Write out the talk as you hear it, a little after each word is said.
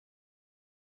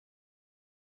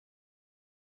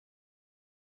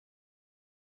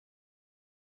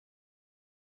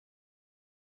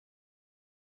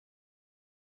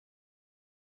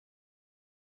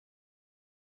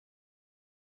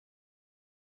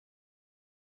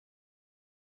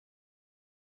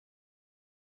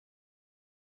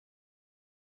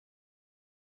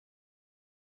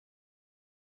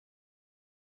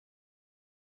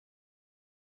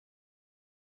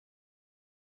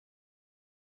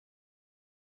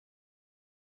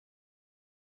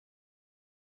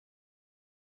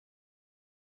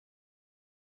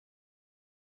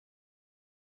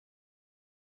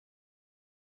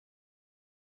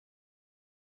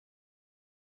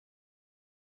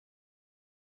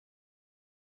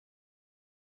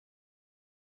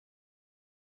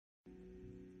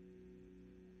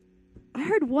I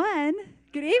heard one.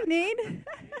 Good evening.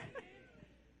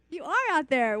 You are out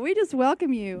there. We just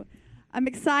welcome you. I'm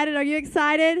excited. Are you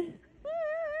excited?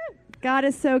 God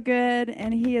is so good,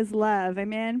 and He is love.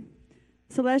 Amen.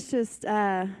 So let's just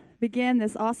begin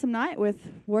this awesome night with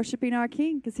worshiping our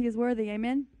King because He is worthy.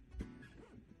 Amen.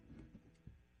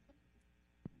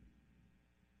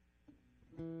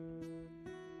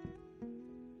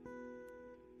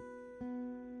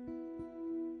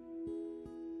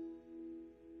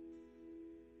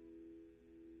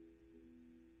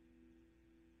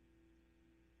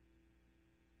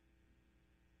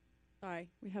 Sorry,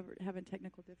 we have having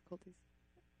technical difficulties.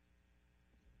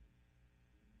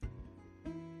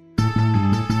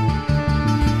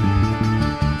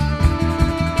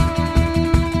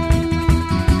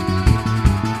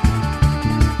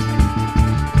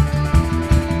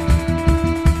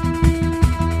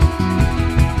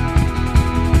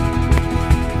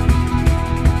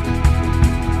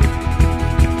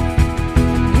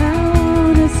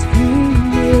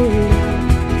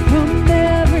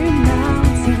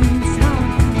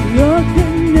 Your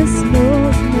goodness, Lord.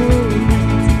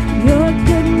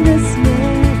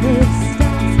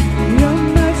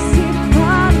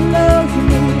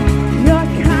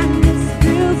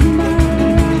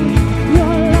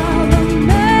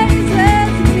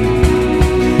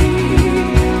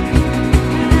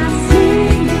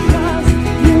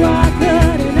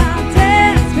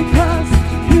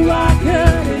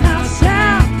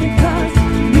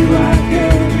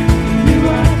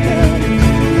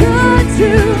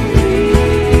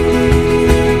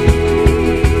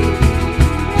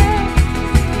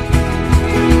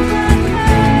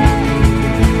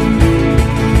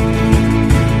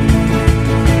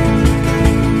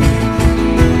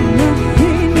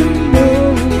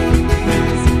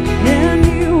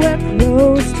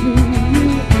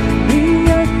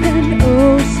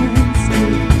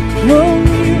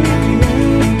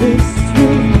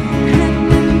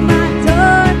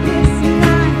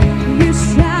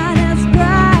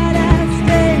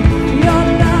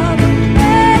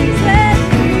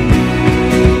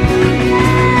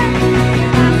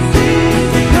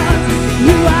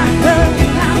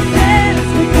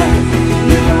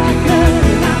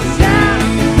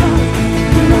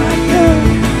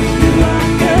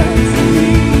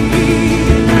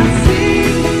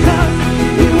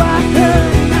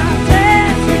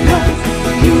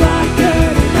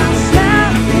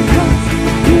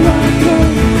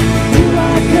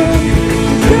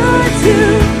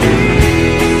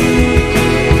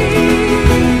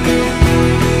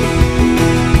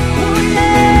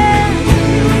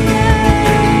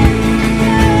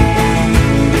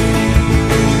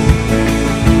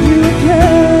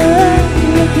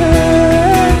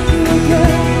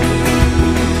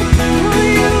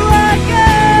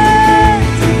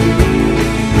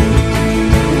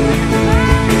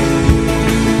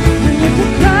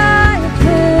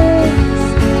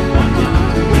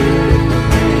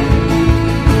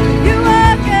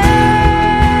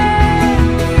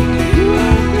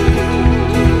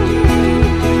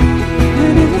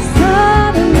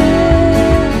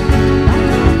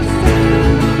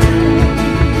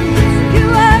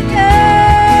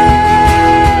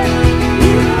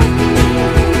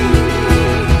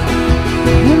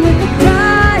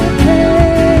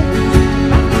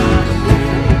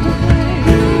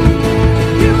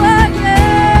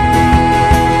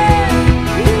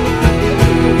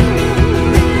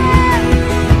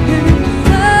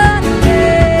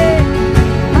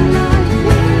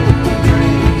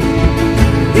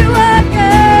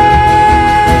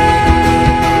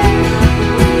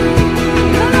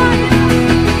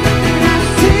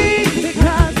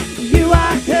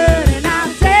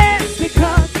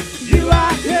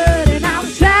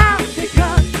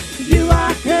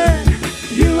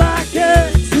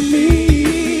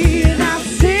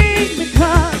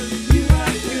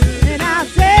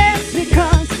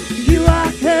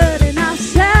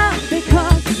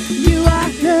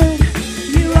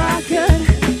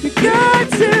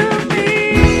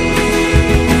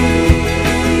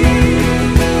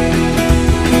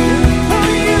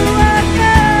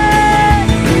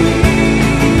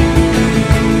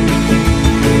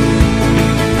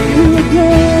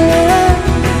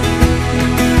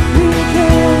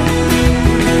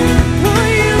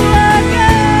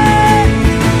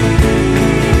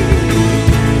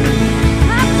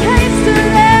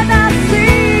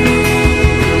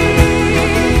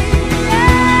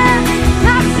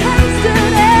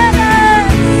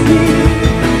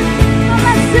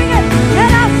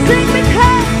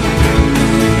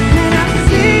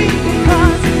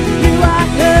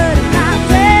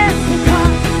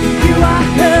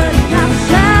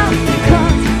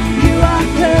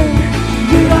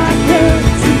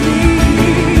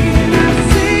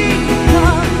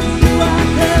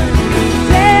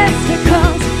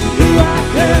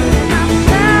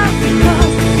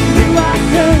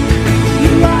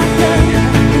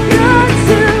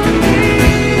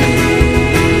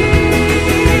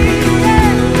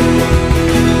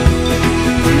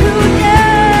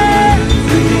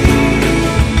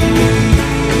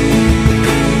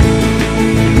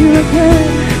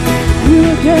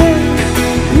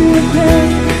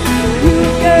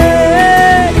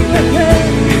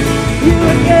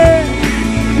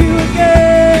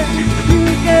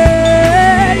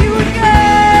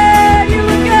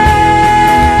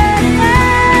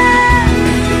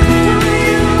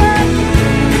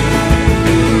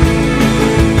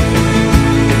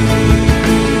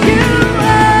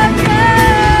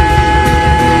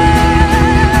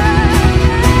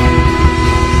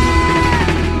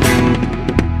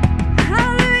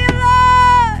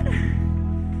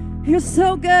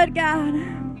 alive, God.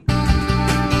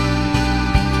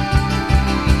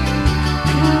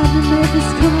 God, you made this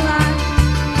come alive.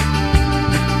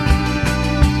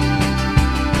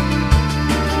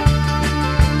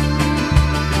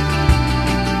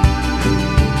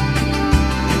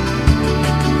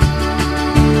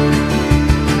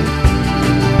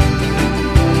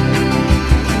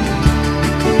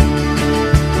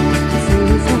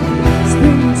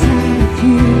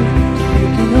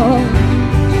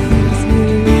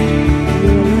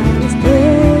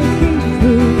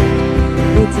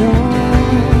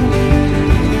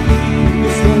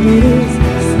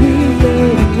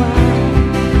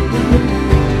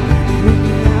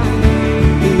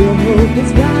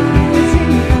 It's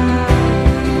rising out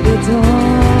the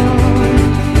dawn.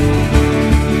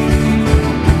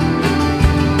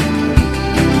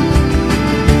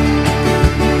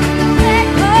 Let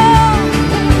go.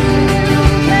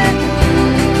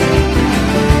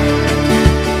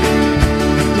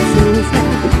 So it's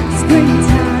like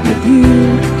springtime with you,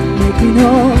 making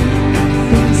all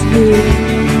things new.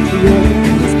 Your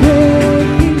light is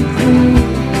breaking through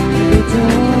the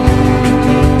dawn.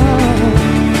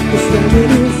 It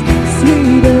is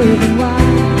sweeter than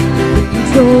wine, bringing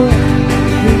joy,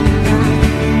 bringing light.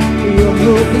 Your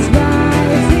hope is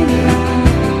rising like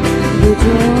the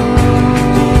dawn.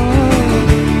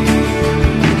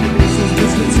 This is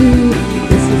what you do,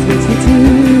 this is what you do.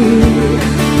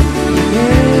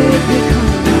 Make me come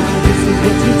alive. This is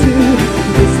what you do,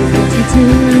 this is what you do.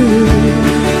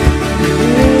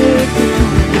 Make me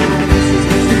come alive. This is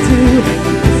what you do,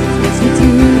 this is what you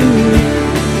do.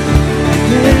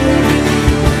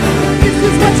 This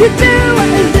is what you do,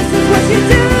 this is what you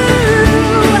do.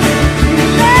 You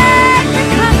make me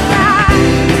come alive.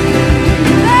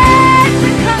 You make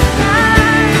me come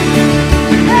alive.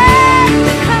 You make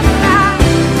me come alive.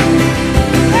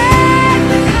 You make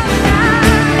me come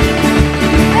alive.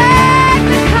 You make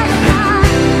me come alive.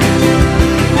 You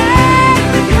make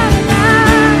me come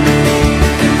alive.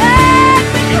 You make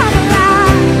me come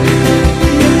alive.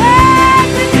 You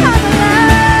make me come alive.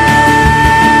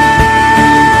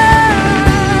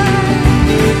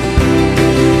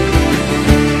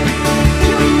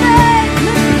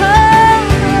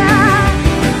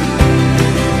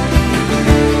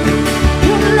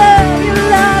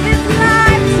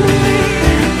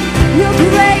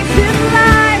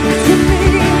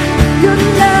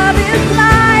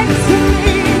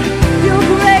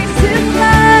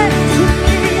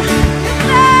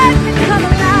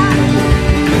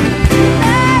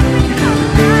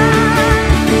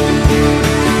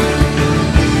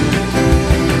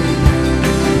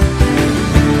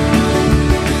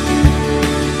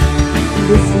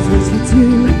 This is what you do,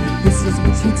 this is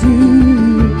what you do.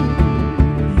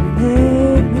 You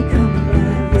make me come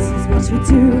alive. This is what you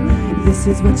do, this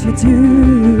is what you do.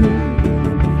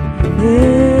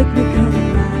 Make me come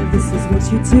alive. This is what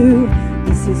you do,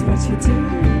 this is what you do.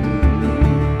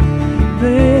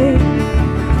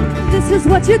 This is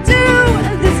what you do,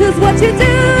 this is what you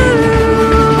do.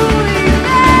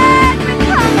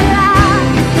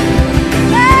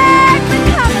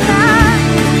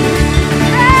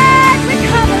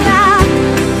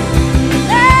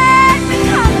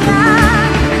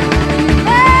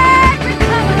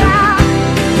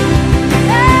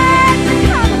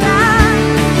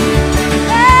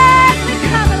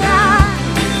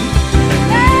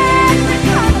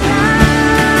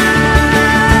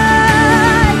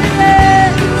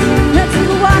 This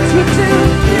is what you do.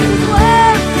 This is what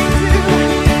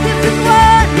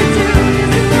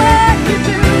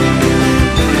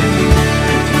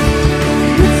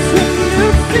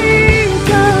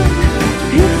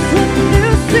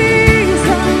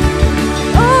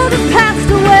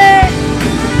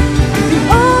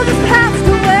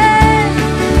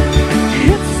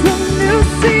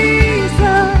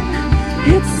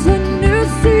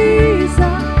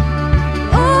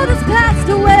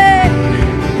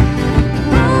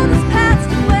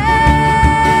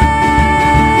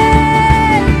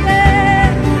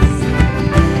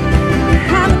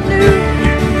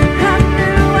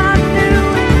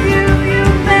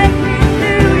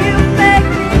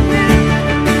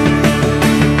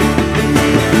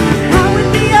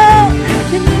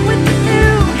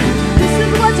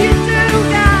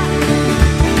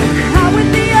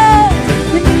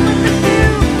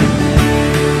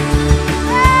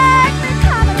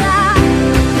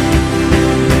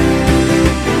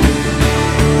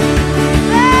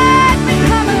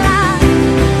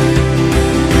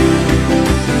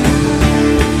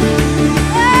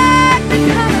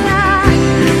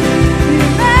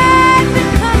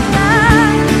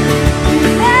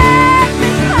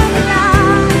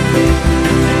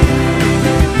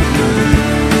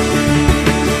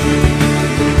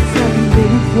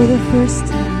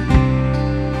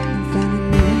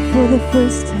for the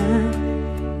first time.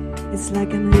 It's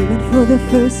like I'm living for the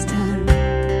first time.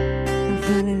 I'm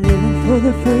finally living for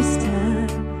the first time.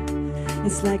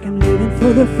 It's like I'm living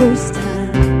for the first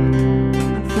time.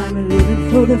 I'm finally living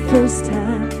for the first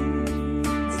time.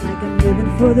 It's like I'm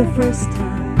living for the first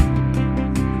time.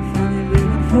 I'm finally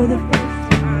living for the first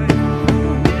time.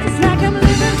 It's like I'm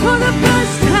living for the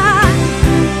first time.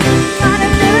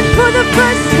 Finally living for the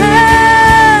first time.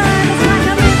 It's like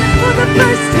I'm living for the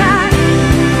first time.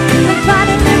 I'm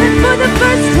finally living for the first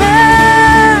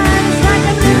time. It's like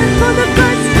I'm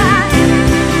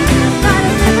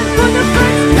living for the first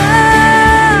time. I'm finally living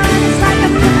for the first time. It's like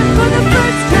I'm living for the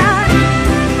first time.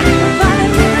 I'm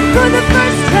finally living for the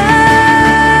first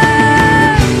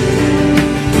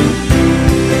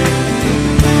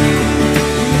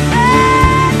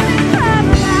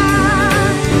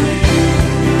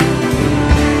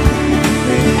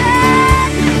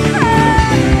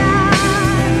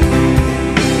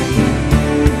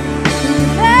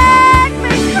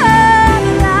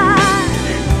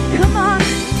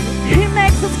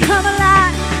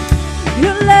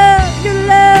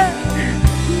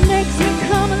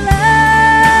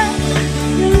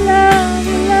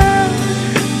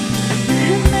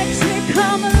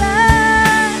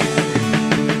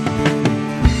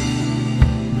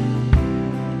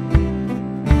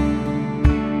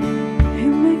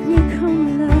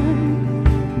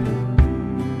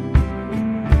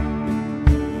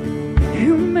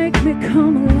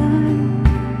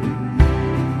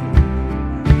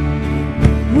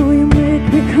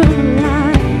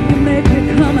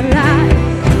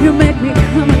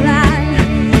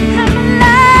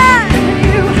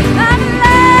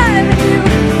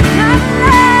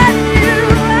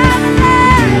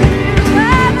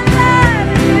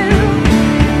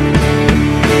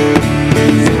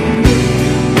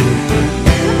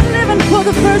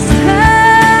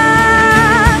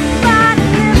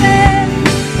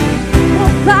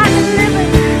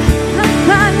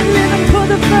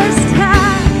time.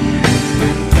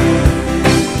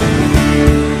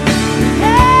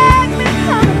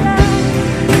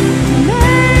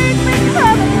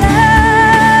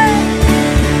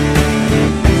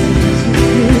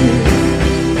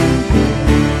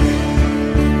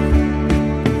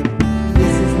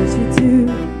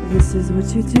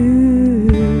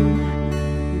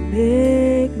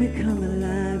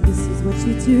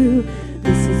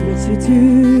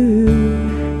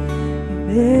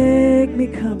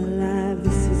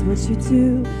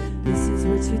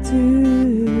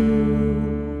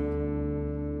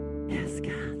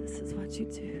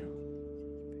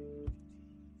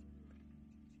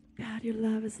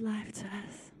 Life to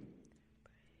us.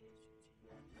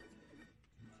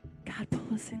 God,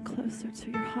 pull us in closer to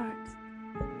your heart.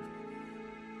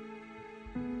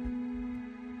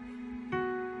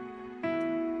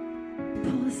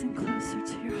 Pull us in closer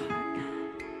to your heart, God.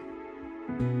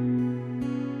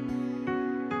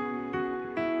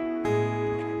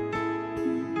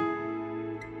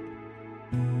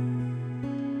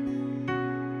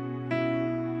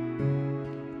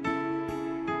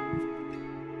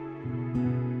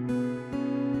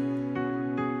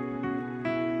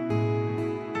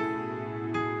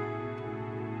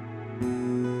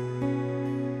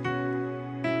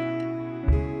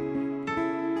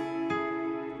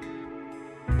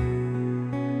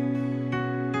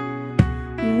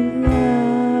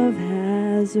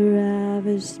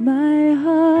 Ravished my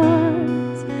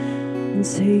heart and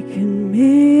taken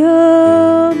me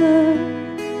over,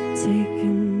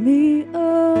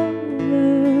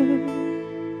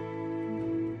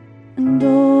 and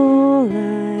all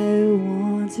I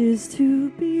want is to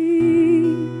be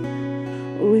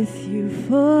with you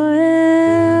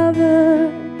forever,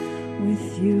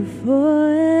 with you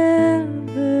forever.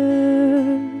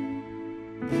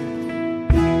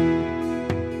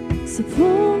 So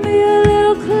pull me a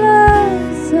little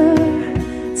closer,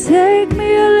 take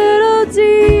me a little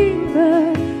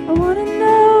deeper. I want to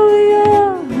know your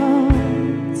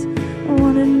heart, I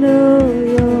want to know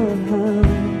your heart,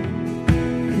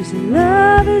 'cause your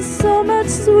love is so much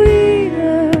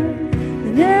sweeter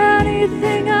than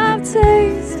anything I've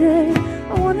tasted.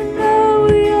 I want to know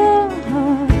your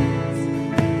heart,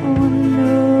 I want to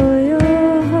know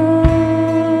your heart.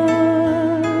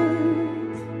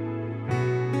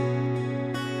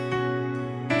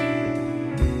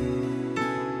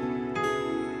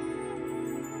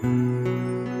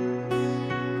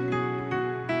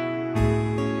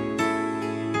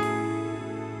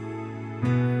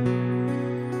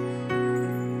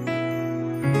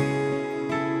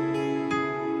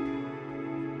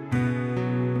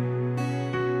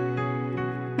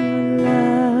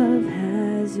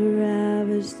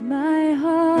 My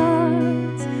heart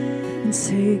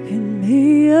taking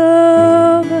me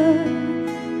over,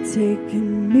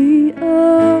 taking me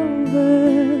over.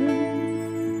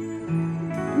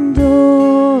 And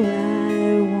all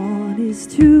I want is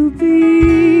to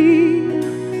be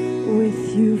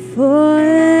with you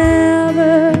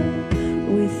forever,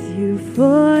 with you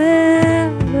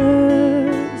forever.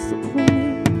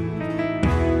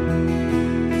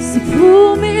 So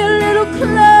pull me a little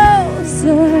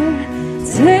closer,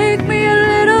 take me a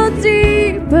little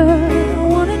deeper. I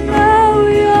want to know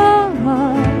your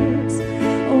heart,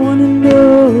 I want to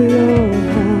know your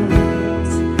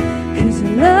heart. 'Cause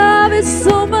your love is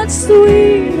so much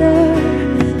sweeter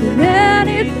than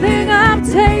anything I've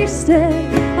tasted.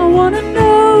 I want to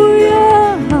know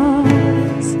your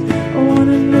heart, I want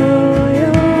to know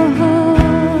your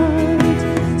heart.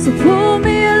 So pull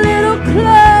me a little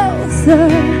closer,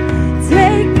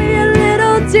 take me a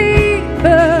little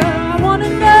deeper. I want to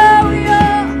know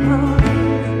your heart,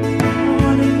 I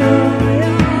want to know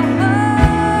your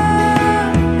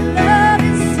heart. Your love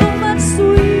is so much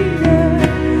sweeter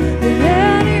than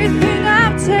anything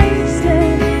I've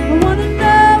tasted. I want to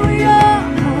know your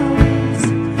heart,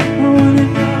 I want to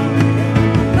know your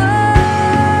heart.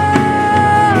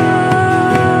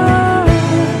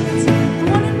 I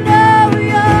want to know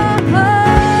your heart.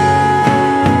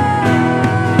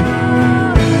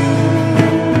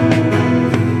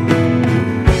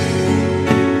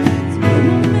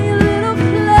 Pull me a little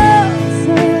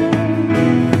closer.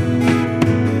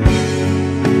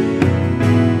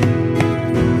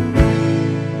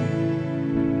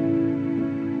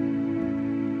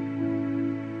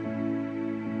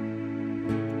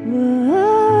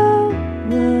 Whoa,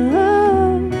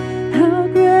 whoa, how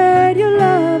great your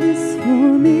love is for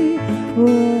me.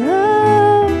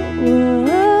 Whoa,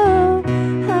 whoa,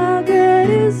 how great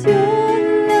is your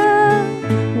love.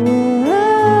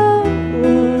 Whoa,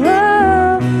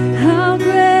 whoa, how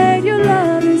great your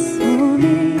love is for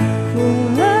me. Whoa,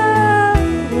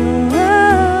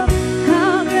 whoa,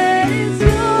 how great is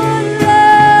your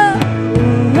love.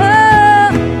 Whoa,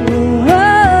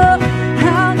 whoa,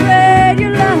 how great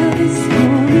your love is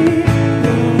for me.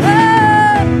 Whoa,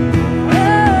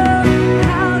 whoa,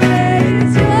 how great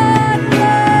is your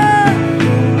love.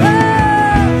 Whoa,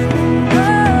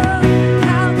 whoa,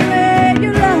 how great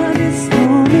your love is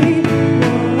for me.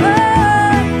 Whoa,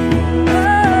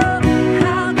 whoa,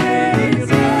 how great is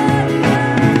your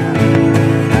love.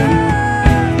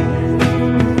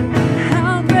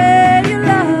 How great your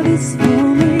love is for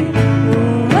me.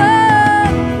 Whoa,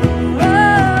 whoa,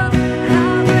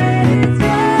 how great is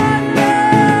your love.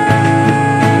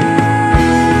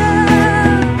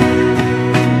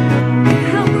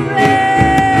 How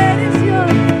great is your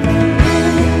love.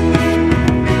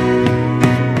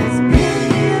 So pull me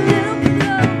a little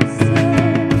closer.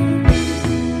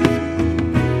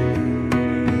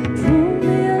 Pull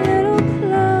me a little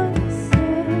closer.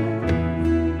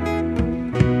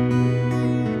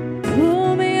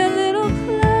 Pull me a little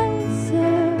closer.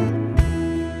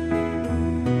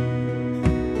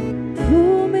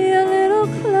 Pull me a little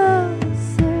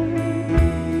closer.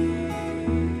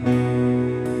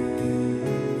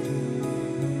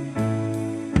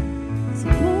 So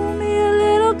pull me a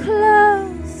little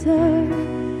closer,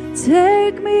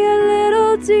 take me a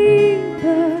little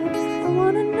deeper. I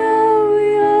want to know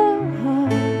your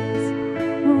heart,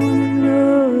 I want to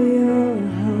know your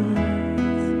heart.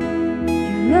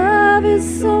 Your love is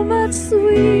so much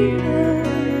sweeter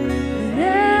than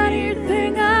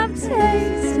anything I've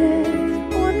tasted.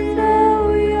 I want to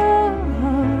know your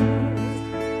heart,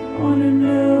 I want to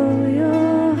know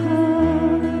your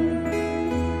heart.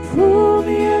 Pull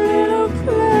me a little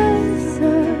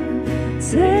closer,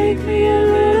 take me a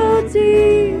little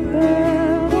deeper.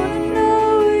 I want to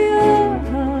know your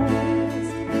heart,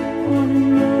 I want to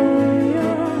know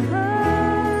your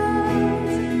heart.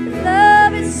 Your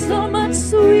love is so much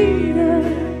sweeter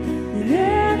than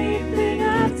anything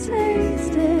I've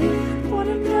tasted. I want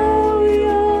to know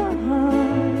your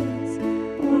heart,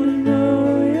 I want to know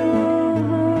your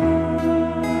heart.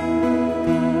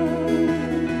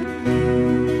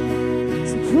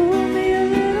 So pull me a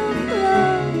little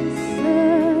closer.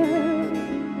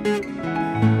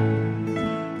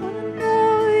 I want to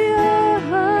know your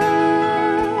heart.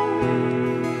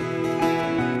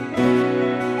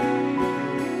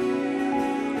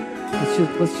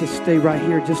 Let's just stay right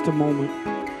here just a moment.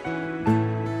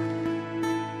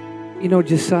 You know,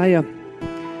 Josiah's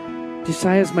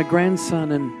my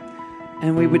grandson,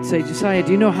 and we would say, Josiah,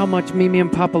 do you know how much Mimi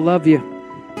and Papa love you?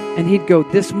 And he'd go,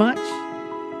 this much?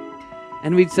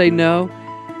 And we'd say, no,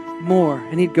 more.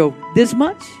 And he'd go, this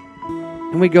much?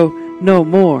 And we'd go, no,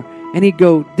 more. And he'd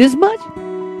go, this much?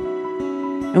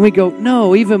 And we go,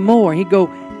 no, even more. He'd go,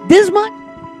 this much?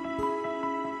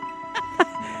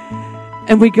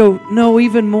 And we go, no,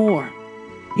 even more.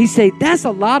 He'd say, that's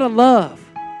a lot of love.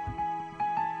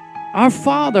 Our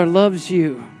Father loves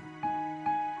you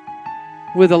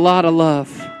with a lot of love.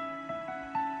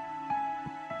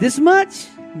 This much?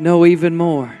 No, even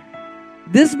more.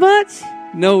 This much?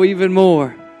 No, even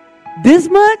more. This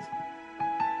much?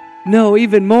 No,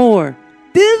 even more.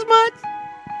 This much?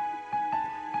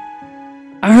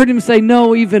 I heard him say,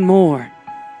 no, even more.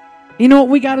 You know what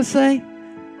we got to say?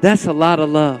 That's a lot of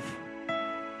love.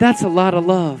 That's a lot of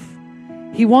love.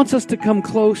 He wants us to come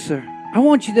closer. I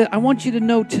want you to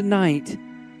know tonight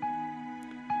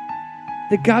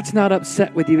that God's not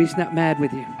upset with you. He's not mad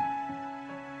with you.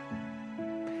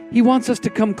 He wants us to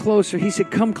come closer. He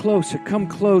said, come closer, come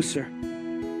closer,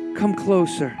 come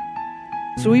closer.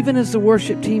 So even as the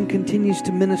worship team continues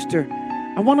to minister,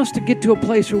 I want us to get to a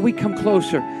place where we come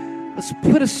closer. Let's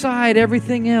put aside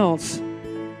everything else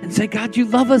and say, God, you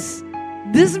love us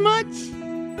this much?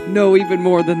 No, even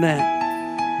more than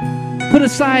that. Put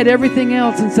aside everything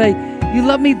else and say, you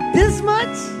love me this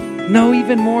much? No,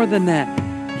 even more than that.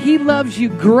 He loves you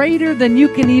greater than you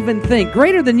can even think,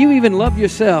 greater than you even love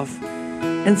yourself.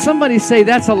 And somebody say,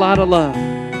 that's a lot of love.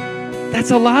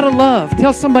 That's a lot of love.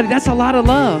 Tell somebody, that's a lot of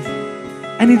love.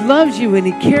 And He loves you and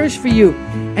He cares for you.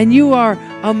 And you are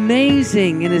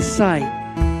amazing in His sight.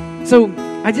 So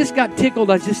I just got tickled.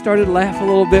 I just started to laugh a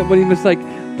little bit when he was like,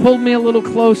 pulled me a little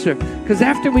closer. Because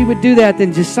after we would do that,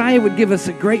 then Josiah would give us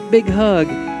a great big hug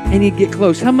and he'd get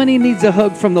close. How many needs a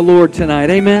hug from the Lord tonight?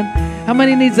 Amen? How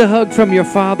many needs a hug from your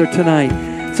Father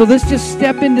tonight? So let's just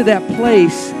step into that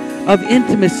place of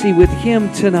intimacy with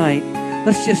Him tonight.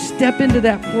 Let's just step into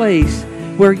that place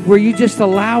where you just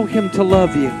allow Him to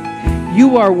love you.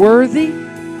 You are worthy.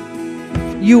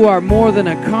 You are more than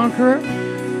a conqueror.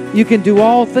 You can do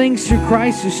all things through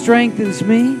Christ who strengthens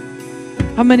me.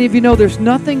 How many of you know there's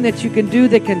nothing that you can do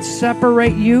that can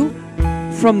separate you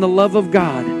from the love of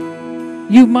God?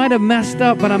 You might have messed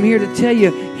up, but I'm here to tell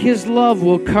you, His love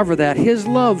will cover that. His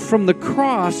love from the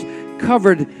cross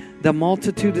covered the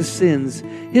multitude of sins.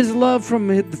 His love from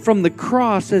the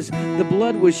cross as the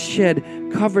blood was shed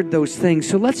covered those things.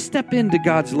 So let's step into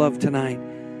God's love tonight.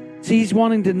 See, He's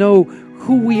wanting to know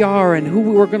who we are and who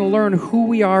we're going to learn who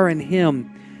we are in Him.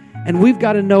 And we've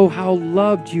got to know how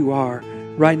loved you are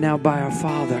right now by our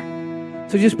Father.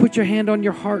 So just put your hand on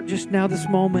your heart just now, this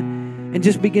moment, and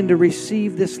just begin to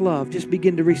receive this love. Just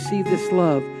begin to receive this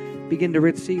love. Begin to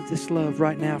receive this love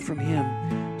right now from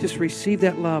Him. Just receive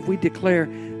that love. We declare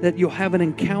that you'll have an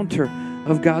encounter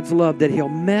of God's love, that He'll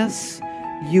mess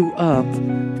you up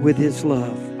with His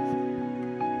love.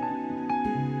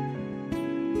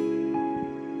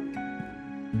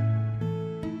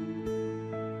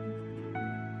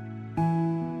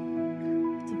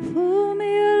 Pull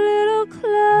me a little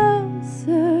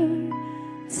closer,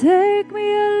 take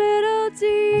me a little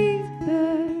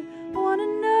deeper. I wanna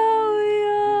know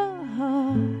your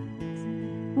heart,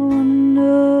 I wanna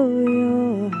know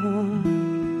your heart.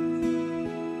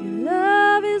 Your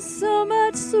love is so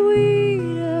much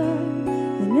sweeter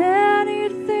than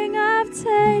anything I've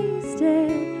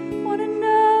tasted. Wanna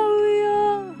know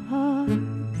your heart,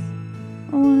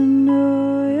 I wanna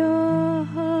know your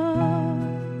heart.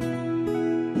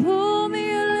 Pull me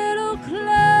a little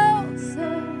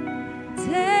closer,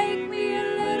 take me a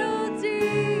little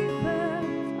deeper.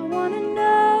 I wanna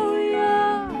know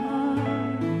your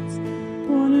heart,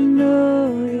 wanna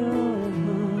know your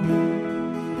heart.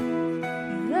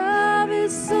 Your love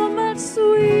is so much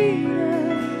sweeter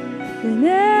than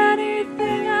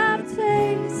anything I've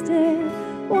tasted.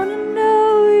 Wanna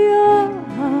know your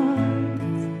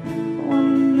heart,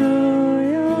 wanna know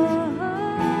your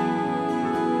heart.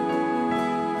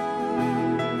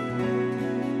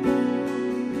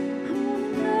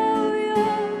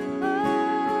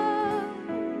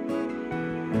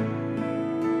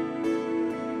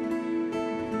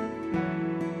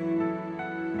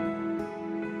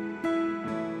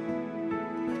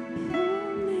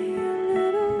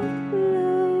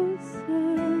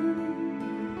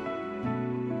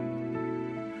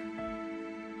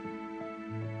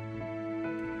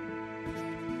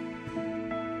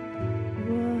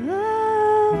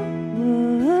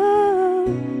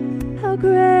 How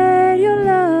great your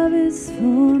love is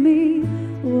for me.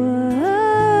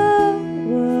 Whoa,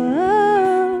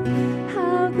 whoa,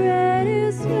 how great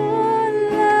is your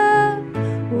love.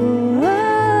 Whoa,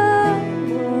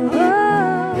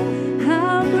 whoa,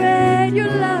 how great your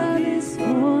love is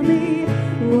for me.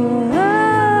 Whoa,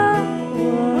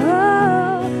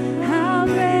 whoa, how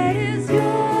great is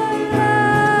your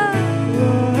love.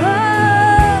 Whoa,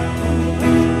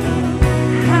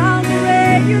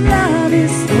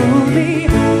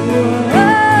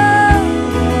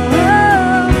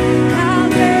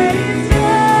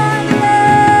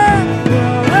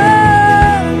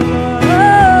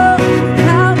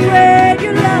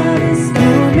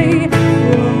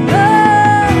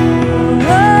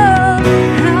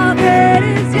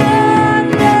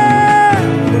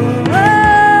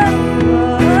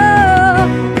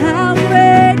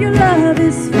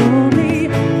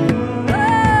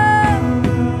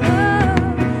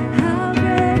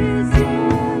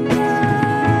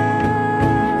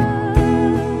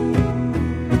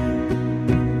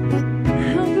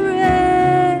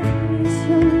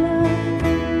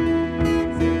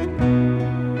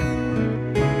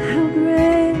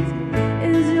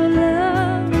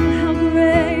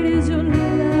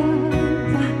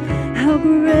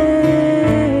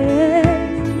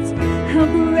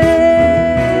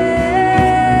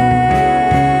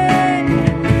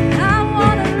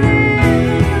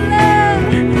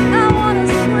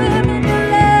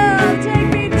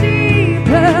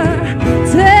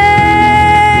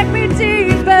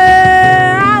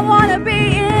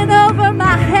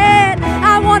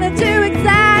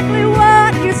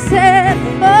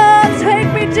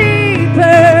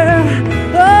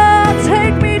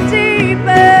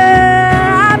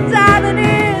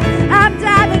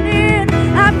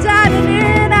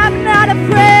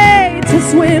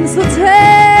 swim, so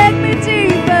take me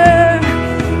deeper.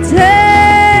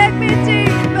 Take me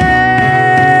deeper,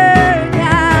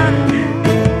 God.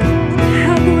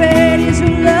 How great is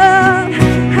your love?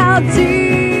 How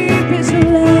deep is your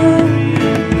love?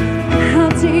 How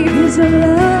deep is your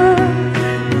love?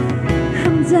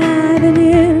 I'm diving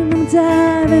in, I'm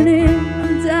diving in,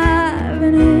 I'm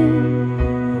diving in.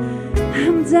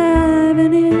 I'm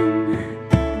diving in,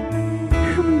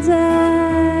 I'm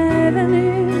diving in.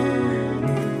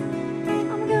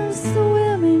 I'm gonna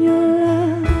swim in your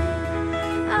love.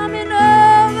 I'm in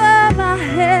over my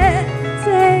head.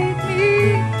 Take me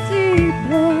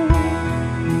deeper.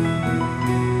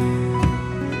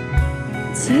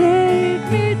 Take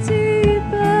me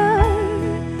deeper.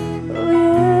 Oh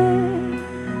yeah.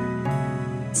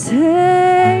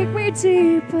 Take me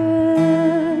deeper.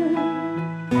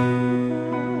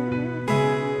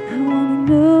 I wanna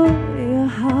know your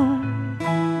heart.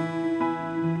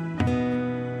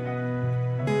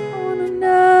 I wanna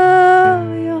know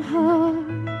your heart.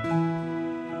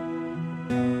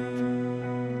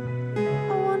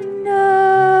 I wanna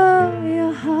know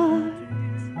your heart.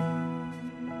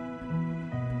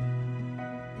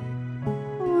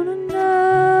 I wanna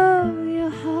know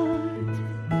your heart.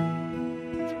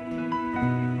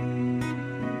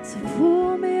 So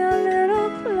pull me a little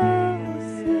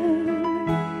closer.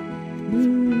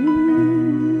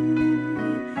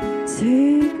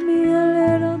 Take me a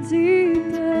little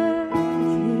deeper. I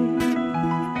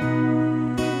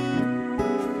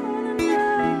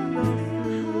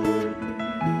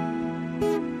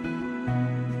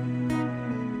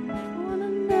wanna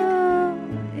know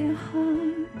your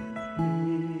heart.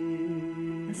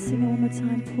 Let's sing it one more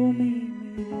time. Pull me.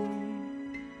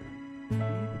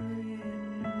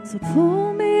 So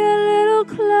pull me a little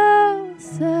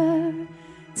closer.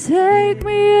 Take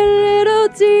me a little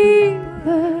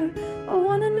deeper. I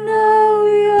wanna know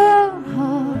your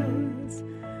heart.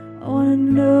 I wanna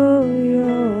know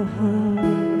your heart.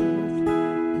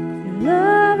 Your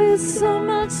love is so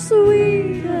much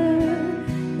sweeter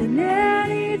than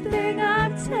anything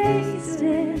I've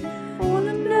tasted. I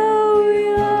wanna know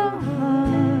your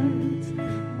heart.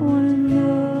 I wanna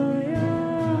know your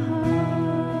heart.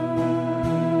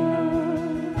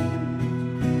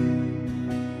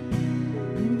 I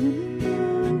wanna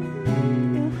know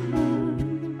your heart.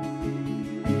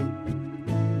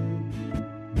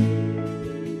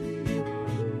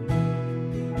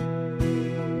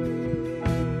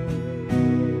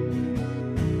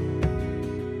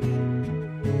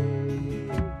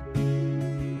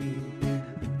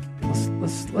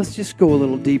 Let's just go a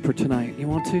little deeper tonight. You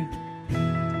want to?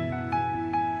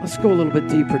 Let's go a little bit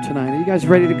deeper tonight. Are you guys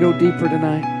ready to go deeper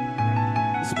tonight?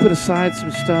 Let's put aside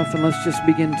some stuff and let's just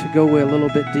begin to go a little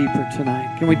bit deeper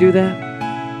tonight. Can we do that?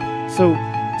 So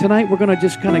tonight we're going to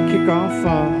just kind of kick off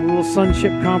a little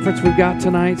sonship conference we've got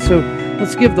tonight. So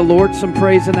let's give the Lord some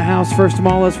praise in the house. First of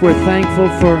all, we're thankful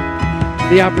for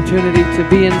the opportunity to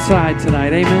be inside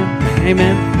tonight. Amen.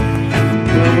 Amen.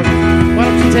 Why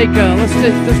don't you take let's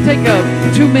take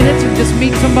 2 minutes and just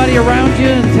meet somebody around you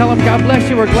and tell them God bless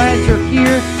you. We're glad you're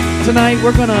here tonight.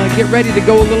 We're going to get ready to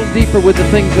go a little deeper with the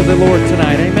things of the Lord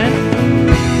tonight. Amen.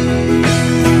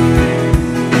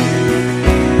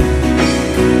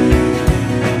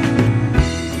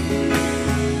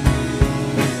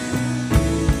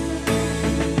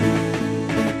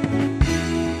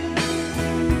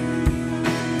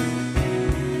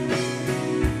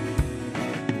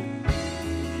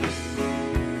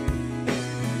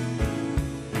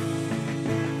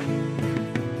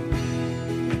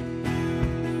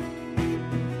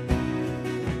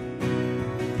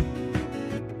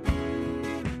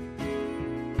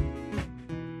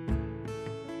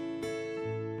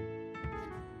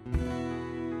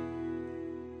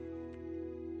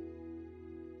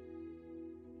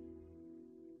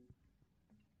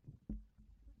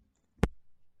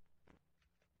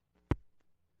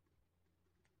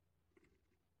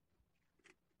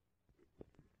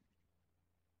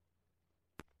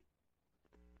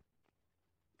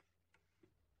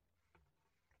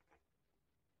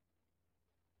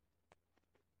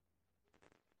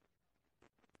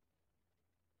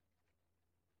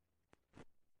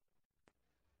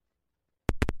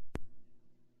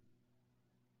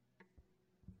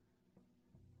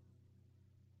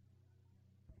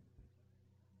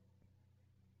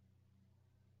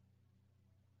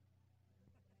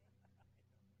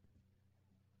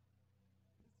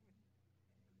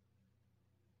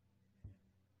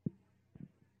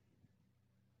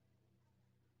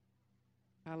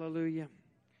 Hallelujah.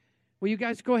 Well, you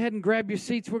guys go ahead and grab your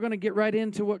seats. We're going to get right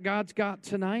into what God's got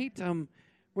tonight.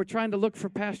 We're trying to look for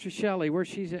Pastor Shelley. Where's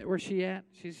she at?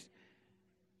 She's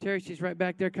Terry, she's right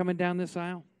back there coming down this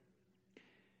aisle.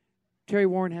 Terry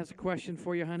Warren has a question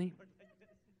for you, honey.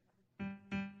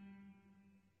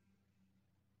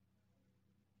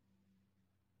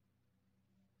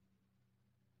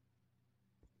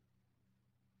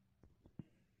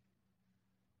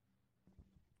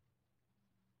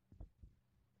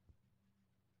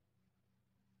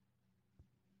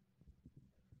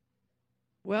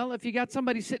 Well, if you got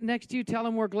somebody sitting next to you, tell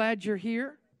them we're glad you're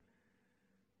here.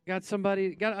 I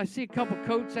see a couple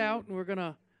coats out,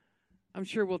 and I'm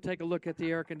sure we'll take a look at the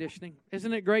air conditioning.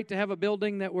 Isn't it great to have a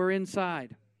building that we're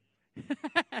inside?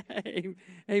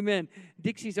 Amen.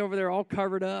 Dixie's over there all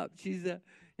covered up.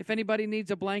 If anybody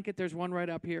needs a blanket, there's one right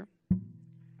up here.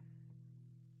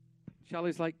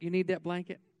 Shelley's like, you need that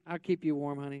blanket? I'll keep you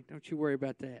warm, honey. Don't you worry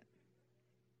about that.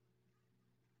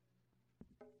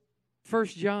 1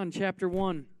 John chapter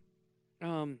 1.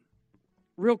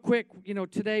 Real quick,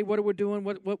 today, what are we doing?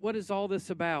 What is all this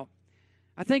about?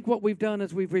 I think what we've done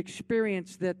is we've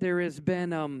experienced that there's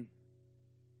been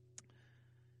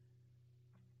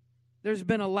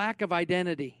a lack of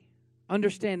identity,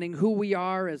 understanding who we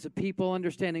are as a people,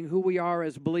 understanding who we are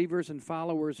as believers and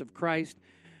followers of Christ.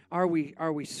 Are we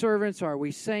servants? Are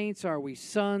we saints? Are we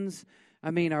sons?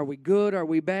 Are we good? Are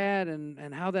we bad?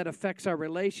 And how that affects our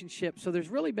relationship. So there's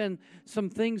really been some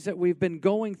things that we've been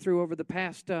going through over the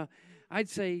past, I'd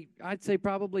say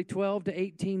probably 12 to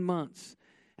 18 months.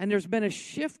 And there's been a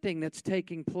shifting that's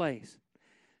taking place.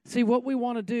 See, what we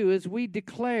want to do is we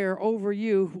declare over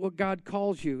you what God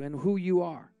calls you and who you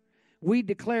are. We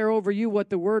declare over you what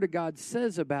the Word of God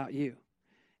says about you.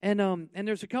 And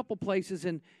there's a couple places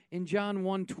in John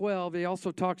 1:12, he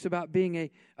also talks about being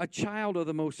a child of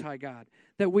the Most High God,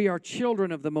 that we are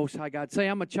children of the Most High God. Say,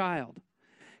 I'm a child.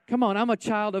 Come on, I'm a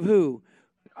child of who?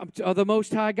 Of the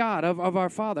Most High God, of our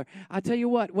Father. I tell you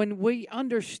what, when we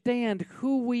understand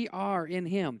who we are in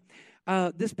Him,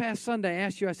 this past Sunday I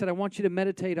asked you, I said, I want you to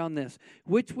meditate on this.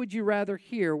 Which would you rather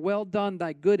hear? Well done,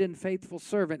 thy good and faithful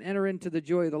servant, enter into the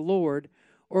joy of the Lord.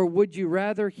 Or would you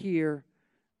rather hear,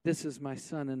 this is my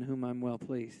Son in whom I'm well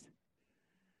pleased?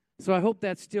 So I hope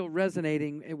that's still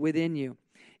resonating within you.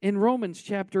 In Romans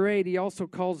chapter 8, he also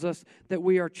calls us that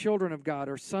we are children of God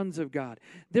or sons of God.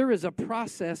 There is a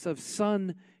process of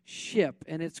sonship,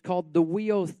 and it's called the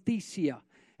huiothesia.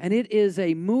 And it is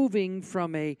a moving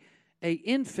from a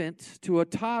infant to a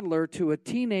toddler to a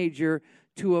teenager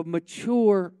to a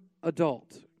mature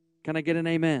adult. Can I get an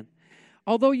amen?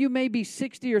 Although you may be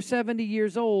 60 or 70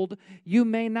 years old, you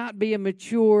may not be a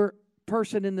mature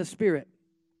person in the Spirit.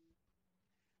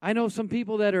 I know some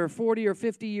people that are 40 or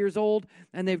 50 years old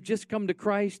and they've just come to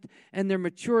Christ, and their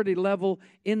maturity level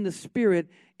in the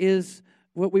Spirit is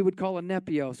what we would call a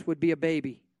nepios, would be a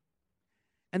baby.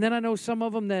 And then I know some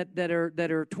of them that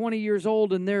are 20 years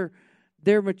old, and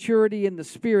their maturity in the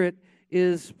Spirit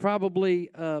is probably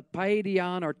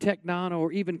paidion or teknon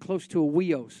or even close to a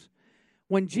huios.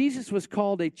 When Jesus was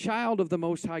called a child of the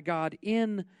Most High God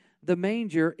in the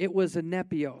manger, it was a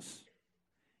nepios,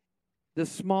 the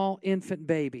small infant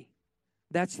baby.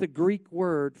 That's the Greek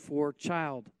word for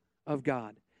child of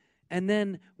God. And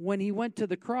then when he went to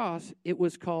the cross, it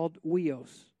was called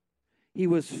huios. He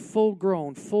was full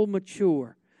grown, full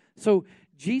mature. So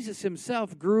Jesus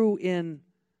himself grew in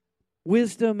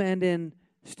wisdom and in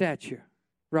stature,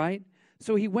 right?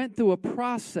 So he went through a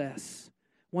process.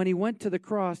 When he went to the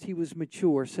cross, he was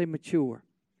mature. Say mature.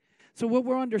 So what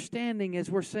we're understanding is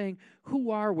we're saying,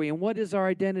 who are we and what is our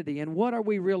identity and what are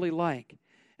we really like?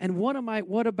 And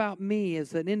what about me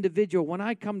as an individual? When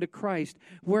I come to Christ,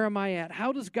 where am I at?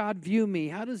 How does God view me?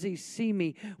 How does he see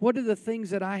me? What are the things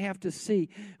that I have to see?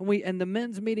 And the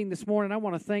men's meeting this morning, I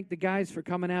want to thank the guys for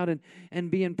coming out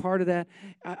and being part of that.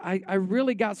 I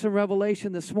really got some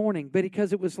revelation this morning, but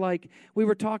because it was like we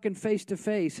were talking face to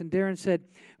face, and Darren said,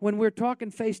 when we're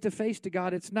talking face to face to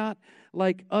God, it's not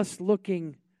like us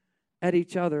looking at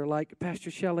each other like, Pastor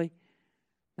Shelley,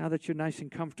 now that you're nice and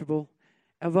comfortable,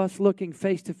 of us looking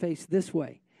face to face this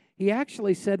way. He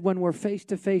actually said when we're face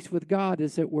to face with God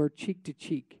is that we're cheek to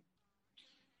cheek.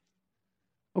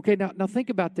 Okay, now think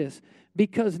about this.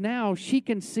 Because now she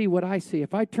can see what I see.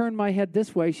 If I turn my head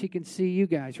this way, she can see you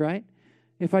guys, right?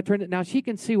 If I turn it, now she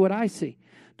can see what I see.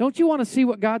 Don't you want to see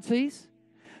what God sees?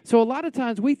 So a lot of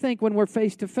times we think when we're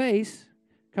face to face,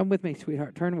 come with me,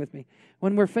 sweetheart, turn with me.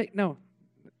 When we're face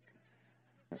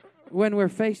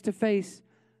to face,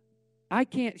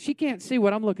 she can't see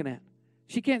what I'm looking at.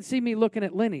 She can't see me looking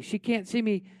at Lenny. She can't see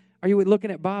me, are you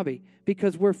looking at Bobby?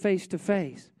 Because we're face to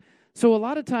face. So a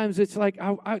lot of times it's like,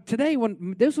 today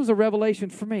when this was a revelation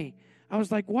for me, I was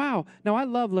like, wow. Now I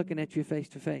love looking at you face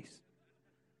to face.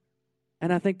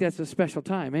 And I think that's a special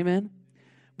time, amen?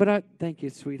 But thank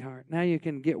you, sweetheart. Now you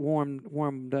can get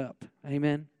warmed up.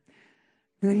 Amen.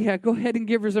 Yeah, go ahead and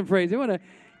give her some praise. I want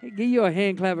to give you a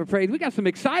hand clap of praise. We got some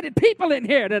excited people in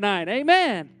here tonight.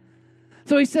 Amen.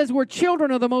 So he says we're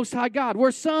children of the Most High God. We're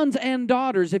sons and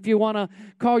daughters. If you want to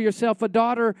call yourself a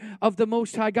daughter of the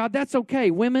Most High God, that's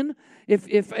okay. Women,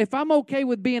 if I'm okay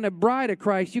with being a bride of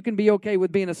Christ, you can be okay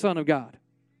with being a son of God.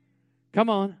 Come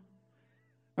on.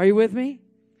 Are you with me?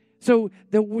 So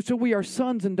we are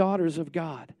sons and daughters of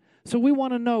God. So we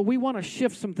want to know, we want to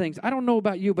shift some things. I don't know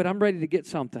about you, but I'm ready to get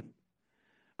something.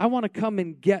 I want to come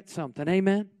and get something.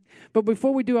 Amen? But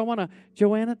before we do, I want to,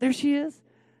 Joanna, there she is.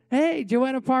 Hey,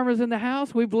 Joanna Palmer's in the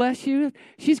house. We bless you.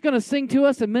 She's going to sing to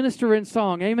us and minister in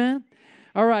song. Amen?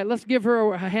 All right, let's give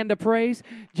her a hand of praise.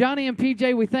 Johnny and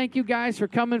PJ, we thank you guys for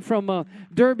coming from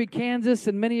Derby, Kansas,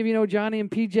 and many of you know Johnny and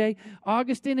PJ.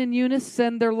 Augustine and Eunice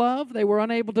send their love. They were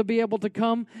unable to be able to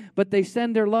come, but they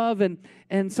send their love,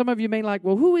 and some of you may like,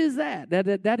 well, who is that?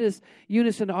 That is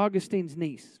Eunice and Augustine's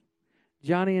niece,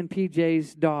 Johnny and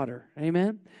PJ's daughter.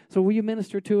 Amen? So will you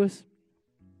minister to us?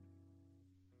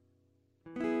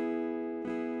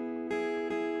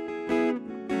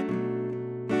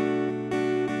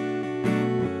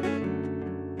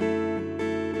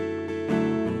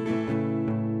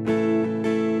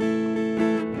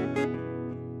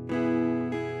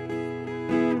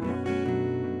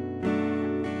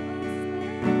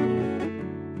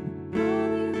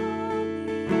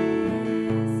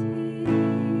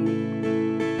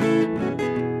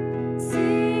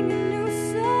 Sing a new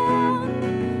song.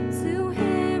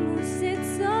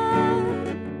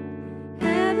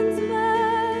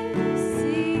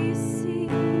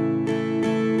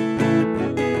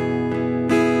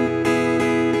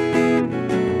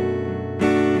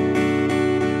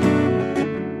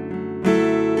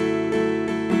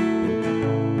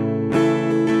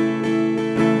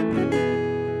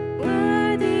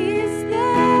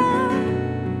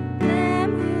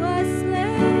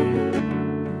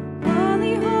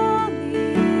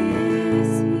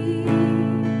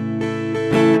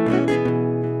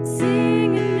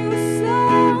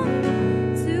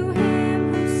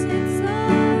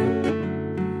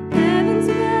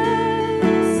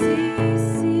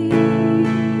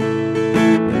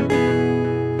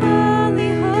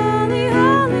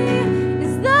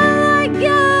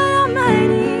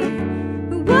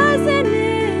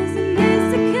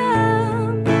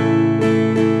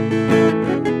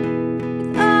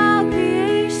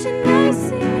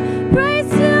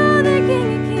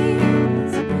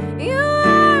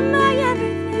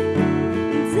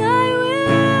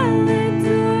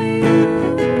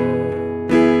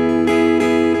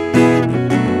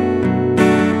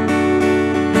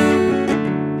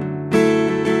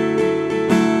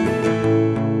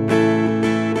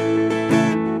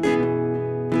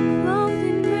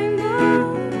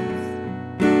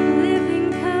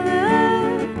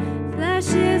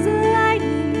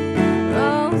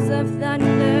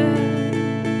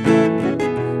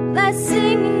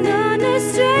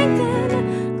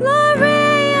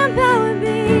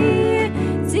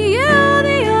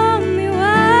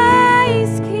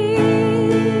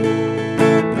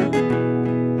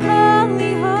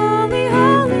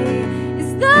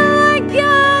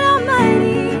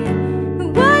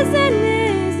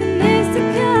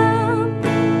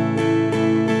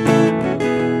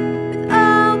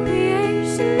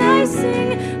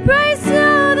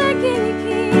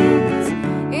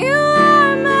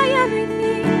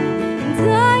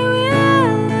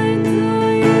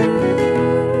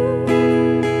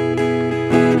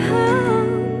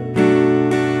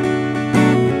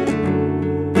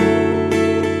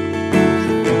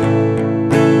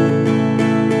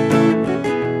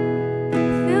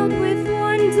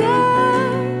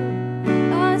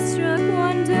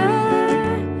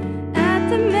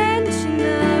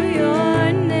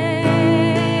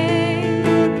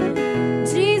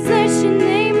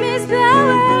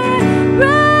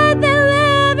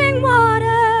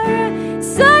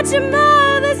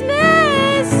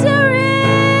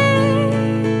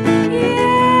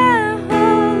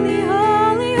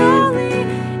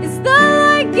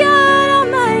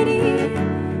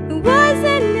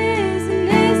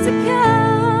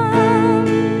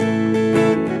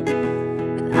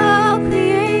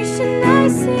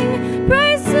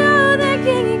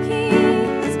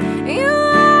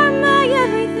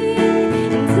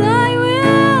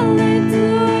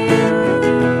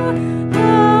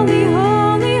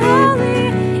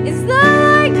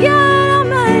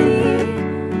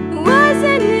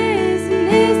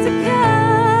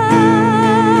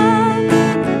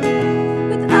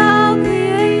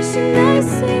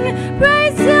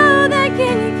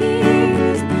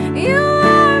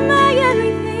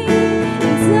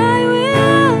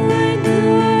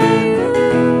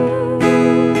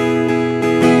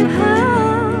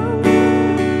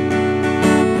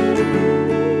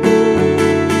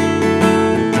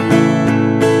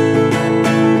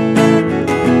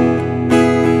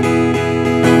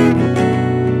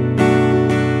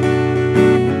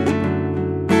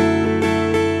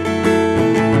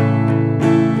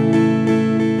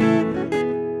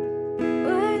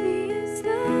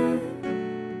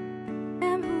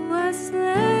 was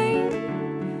slain.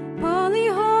 Holy,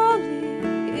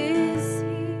 holy is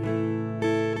He.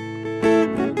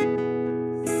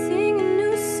 Sing a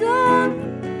new song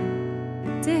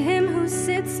to Him who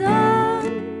sits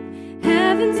on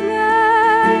heaven's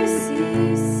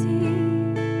mercy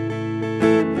seat.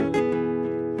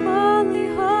 Holy,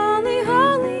 holy,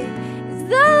 holy is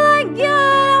the Lord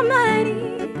God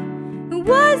Almighty, who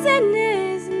was and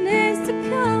is to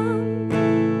come.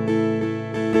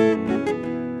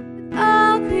 With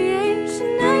all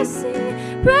creation I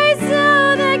sing praise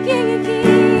to the King of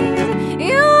Kings.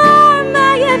 You are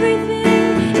my everything,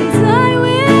 and I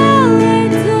will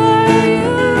adore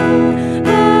you.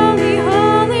 Holy,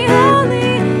 holy, holy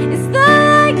is the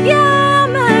Lord God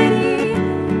Almighty,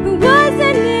 who was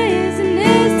and is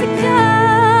to come.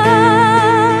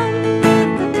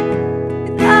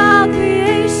 With all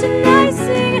creation I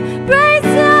sing praise to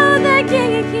the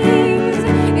King of Kings.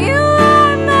 You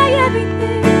are my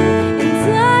everything,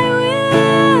 and I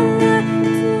will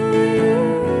adore you.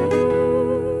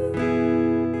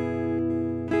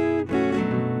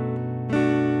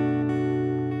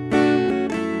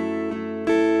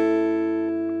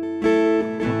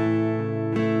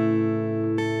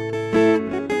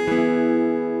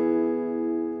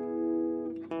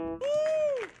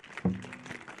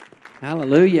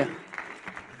 Hallelujah.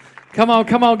 Come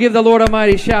on, give the Lord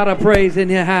Almighty a shout of praise in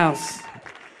your house.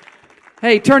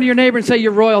 Hey, turn to your neighbor and say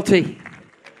you're royalty.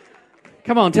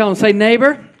 Come on, tell him, say,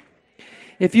 neighbor,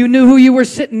 if you knew who you were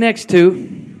sitting next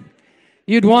to,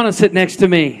 you'd want to sit next to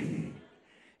me.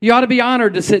 You ought to be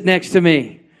honored to sit next to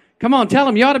me. Come on, tell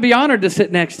him you ought to be honored to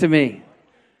sit next to me.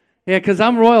 Yeah, because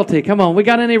I'm royalty. Come on, we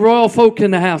got any royal folk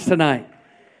in the house tonight?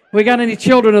 We got any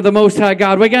children of the Most High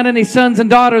God? We got any sons and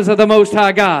daughters of the Most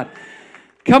High God?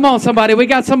 Come on, somebody. We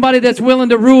got somebody that's willing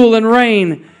to rule and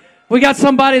reign. We got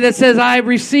somebody that says, I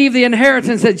receive the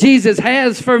inheritance that Jesus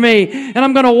has for me, and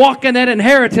I'm going to walk in that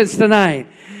inheritance tonight.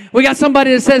 We got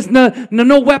somebody that says,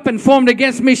 no weapon formed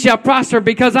against me shall prosper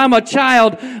because I'm a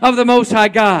child of the Most High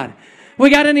God. We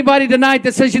got anybody tonight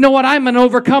that says, you know what, I'm an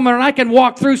overcomer and I can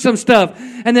walk through some stuff,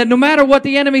 and that no matter what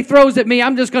the enemy throws at me,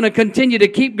 I'm just going to continue to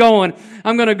keep going.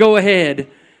 I'm going to go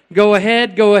ahead. Go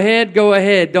ahead, go ahead, go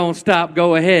ahead. Don't stop,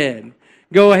 go ahead.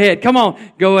 Go ahead. Come on.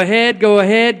 Go ahead, go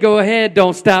ahead, go ahead.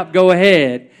 Don't stop, go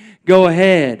ahead. Go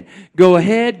ahead. Go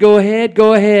ahead, go ahead,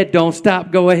 go ahead. Don't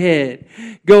stop, go ahead.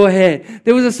 Go ahead.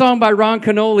 There was a song by Ron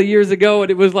Canoli years ago,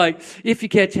 and it was like, if you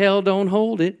catch hell, don't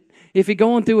hold it. If you're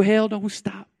going through hell, don't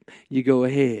stop. You go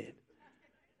ahead.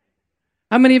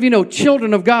 How many of you know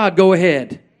children of God go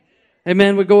ahead?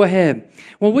 Amen. We go ahead.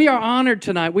 Well, we are honored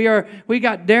tonight. We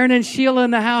got Darren and Sheila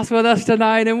in the house with us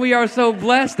tonight, and we are so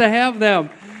blessed to have them.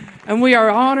 And we are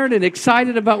honored and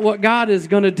excited about what God is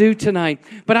going to do tonight.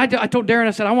 But I told Darren,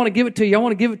 I said, I want to give it to you. I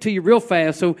want to give it to you real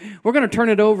fast. So we're going to turn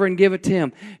it over and give it to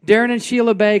him. Darren and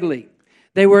Sheila Bagley.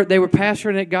 They were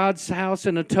pastoring at God's house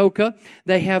in Atoka.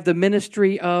 They have the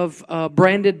ministry of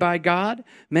Branded by God.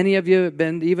 Many of you have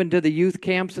been even to the youth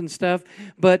camps and stuff.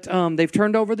 But they've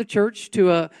turned over the church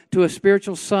to a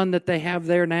spiritual son that they have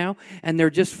there now. And they're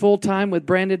just full-time with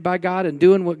Branded by God and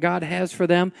doing what God has for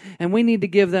them. And we need to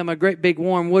give them a great big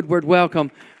warm Woodward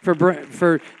welcome for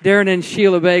Darren and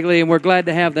Sheila Bagley. And we're glad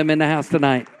to have them in the house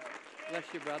tonight. Bless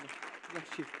you, brother. Bless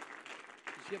you.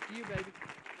 It's up to you, baby.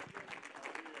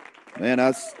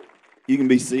 Man, you can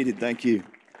be seated. Thank you.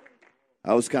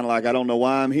 I was kind of like, I don't know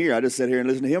why I'm here. I just sat here and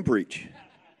listened to him preach.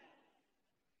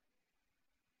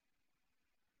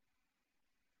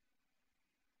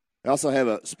 I also have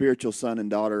a spiritual son and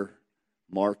daughter.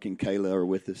 Mark and Kayla are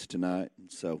with us tonight.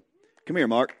 And so, come here,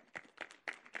 Mark.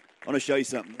 I want to show you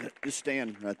something. Just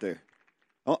stand right there.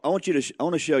 I want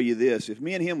to show you this. If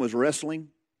me and him was wrestling,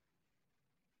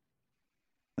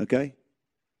 okay?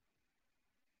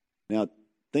 Now,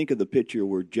 think of the picture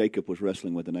where Jacob was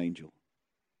wrestling with an angel,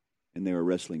 and they were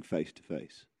wrestling face to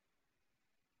face.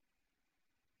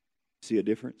 See a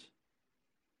difference?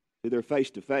 See, they're face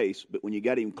to face, but when you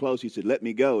got him close, he said, let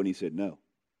me go, and he said, no.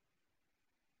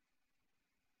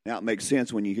 Now it makes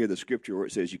sense when you hear the scripture where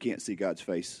it says you can't see God's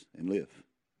face and live.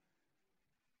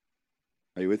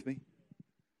 Are you with me?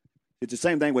 It's the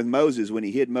same thing with Moses when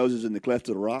he hid Moses in the cleft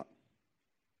of the rock.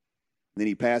 And then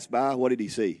he passed by. What did he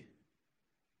see?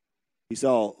 He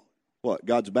saw, what?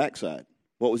 God's backside.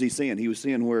 What was he seeing? He was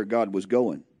seeing where God was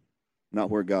going, not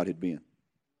where God had been.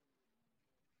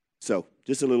 So,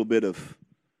 just a little bit of,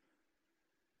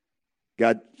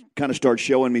 God kind of started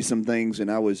showing me some things,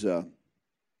 and I was,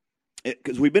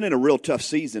 because we've been in a real tough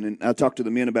season, and I talked to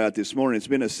the men about it this morning. It's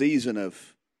been a season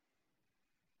of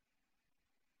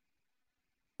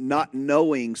not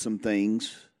knowing some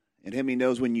things, and how many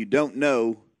knows when you don't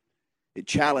know, it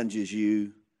challenges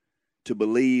you to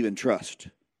believe and trust.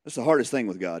 That's the hardest thing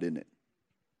with God, isn't it?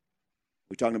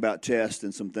 We're talking about tests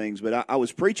and some things, but I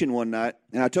was preaching one night,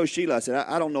 and I told Sheila, I said,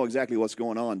 I don't know exactly what's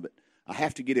going on, but I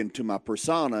have to get into my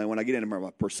persona, and when I get into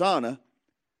my persona,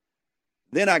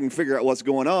 then I can figure out what's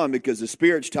going on because the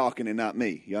Spirit's talking and not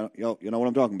me. You know what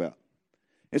I'm talking about?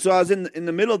 And so I was in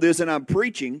the middle of this, and I'm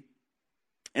preaching,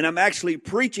 and I'm actually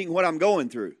preaching what I'm going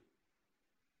through.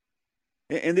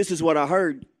 And this is what I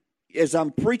heard. As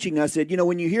I'm preaching, I said,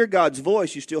 when you hear God's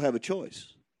voice, you still have a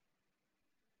choice.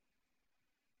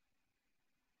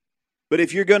 But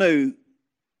if you're going to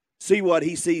see what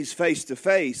He sees face to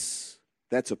face,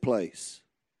 that's a place.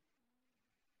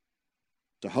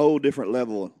 It's a whole different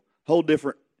level, whole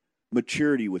different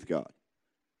maturity with God.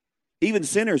 Even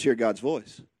sinners hear God's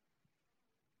voice.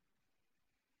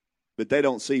 But they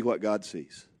don't see what God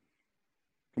sees.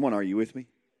 Come on, are you with me?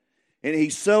 And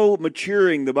He's so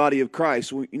maturing the body of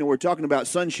Christ. We're talking about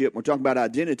sonship. We're talking about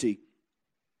identity.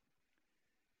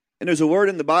 And there's a word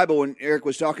in the Bible, and Eric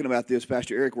was talking about this,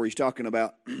 Pastor Eric, where he's talking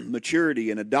about maturity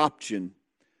and adoption.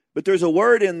 But there's a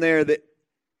word in there that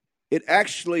it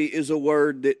actually is a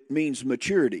word that means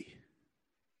maturity.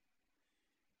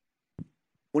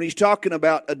 When he's talking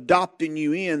about adopting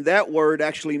you in, that word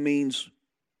actually means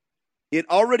it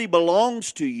already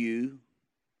belongs to you.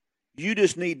 You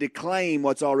just need to claim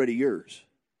what's already yours.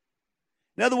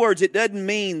 In other words, it doesn't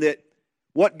mean that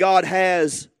what God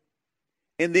has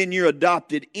and then you're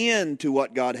adopted into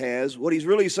what God has. What he's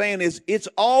really saying is it's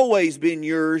always been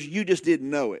yours, you just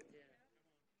didn't know it.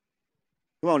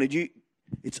 Come on,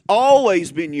 it's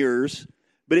always been yours,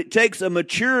 but it takes a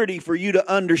maturity for you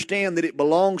to understand that it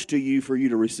belongs to you for you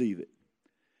to receive it.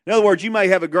 In other words, you may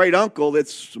have a great uncle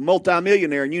that's a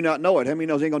multimillionaire and you not know it. How many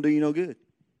knows he ain't going to do you no good?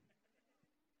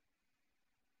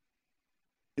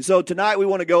 And so tonight we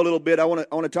want to go a little bit. I want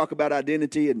to talk about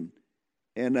identity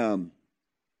and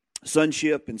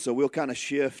sonship, and so we'll kind of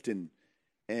shift and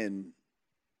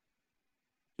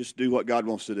just do what God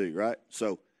wants to do, right?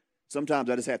 So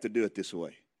sometimes I just have to do it this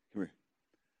way. Come here.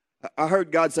 I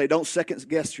heard God say, don't second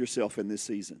guess yourself in this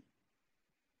season.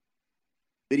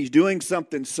 That He's doing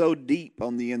something so deep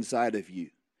on the inside of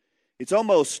you. It's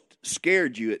almost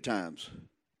scared you at times.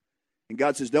 And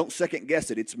God says, don't second guess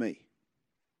it. It's me.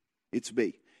 It's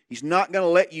me. He's not going to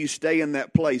let you stay in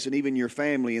that place, and even your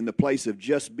family, in the place of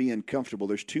just being comfortable.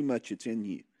 There's too much that's in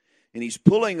you. And He's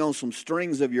pulling on some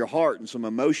strings of your heart and some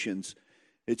emotions.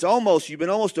 It's almost, you've been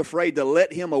almost afraid to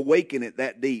let Him awaken it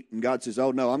that deep. And God says,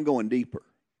 oh no, I'm going deeper.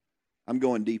 I'm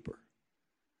going deeper.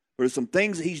 There's some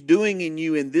things that He's doing in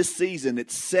you in this season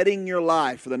that's setting your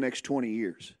life for the next 20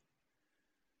 years.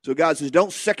 So God says,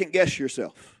 don't second guess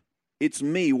yourself. It's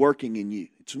me working in you.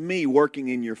 It's me working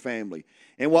in your family.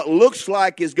 And what looks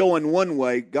like is going one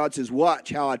way, God says,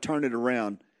 watch how I turn it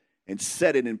around and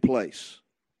set it in place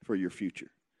for your future.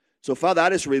 So, Father, I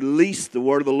just release the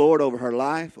word of the Lord over her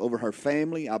life, over her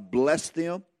family. I bless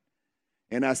them.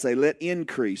 And I say, let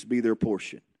increase be their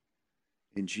portion.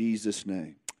 In Jesus'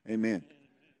 name. Amen.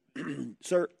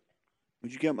 Sir,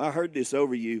 would you come? I heard this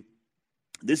over you.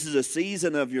 This is a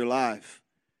season of your life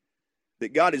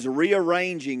that God is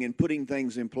rearranging and putting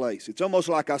things in place. It's almost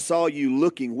like I saw you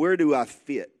looking, where do I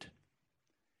fit?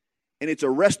 And it's a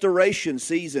restoration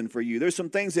season for you. There's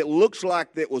some things that looks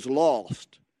like that was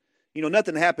lost.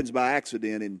 Nothing happens by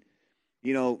accident.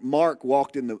 And, Mark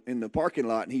walked in the parking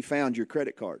lot and he found your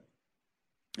credit card.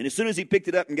 And as soon as he picked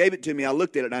it up and gave it to me, I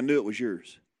looked at it and I knew it was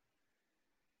yours.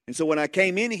 And so when I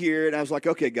came in here and I was like,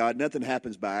 okay, God, nothing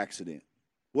happens by accident.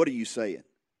 What are you saying?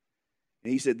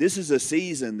 And He said, this is a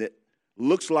season that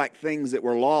looks like things that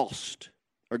were lost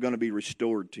are going to be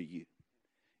restored to you.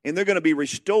 And they're going to be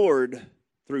restored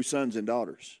through sons and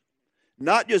daughters.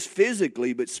 Not just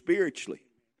physically, but spiritually.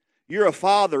 You're a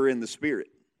father in the spirit.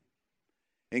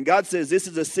 And God says this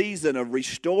is a season of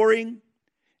restoring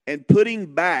and putting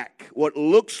back what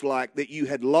looks like that you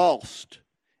had lost.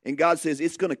 And God says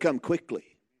it's going to come quickly.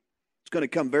 It's going to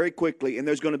come very quickly, and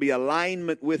there's going to be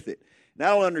alignment with it. And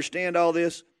I don't understand all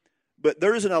this, but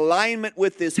there's an alignment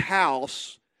with this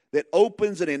house that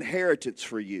opens an inheritance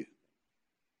for you.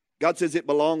 God says it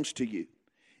belongs to you.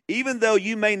 Even though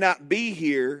you may not be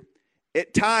here,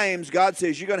 at times God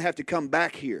says you're going to have to come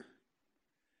back here.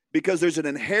 Because there's an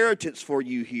inheritance for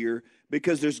you here.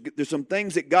 Because there's some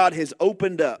things that God has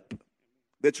opened up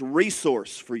that's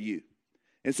resource for you.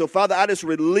 And so, Father, I just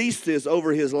release this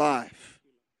over his life.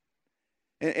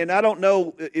 And I don't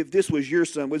know if this was your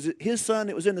son. Was it his son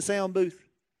that was in the sound booth?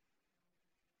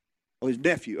 Oh, his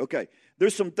nephew. Okay.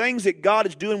 There's some things that God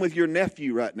is doing with your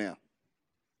nephew right now.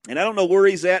 And I don't know where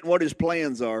he's at and what his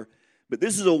plans are. But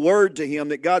this is a word to him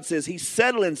that God says he's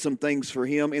settling some things for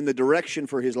him in the direction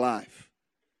for his life.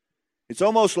 It's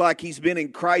almost like he's been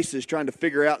in crisis trying to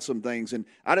figure out some things. And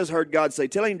I just heard God say,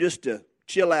 tell him just to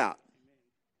chill out.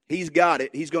 He's got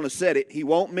it. He's going to set it. He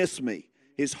won't miss me.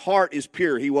 His heart is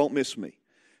pure. He won't miss me.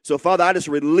 So, Father, I just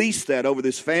release that over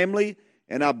this family,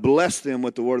 and I bless them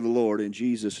with the word of the Lord in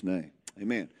Jesus' name.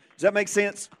 Amen. Does that make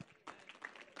sense?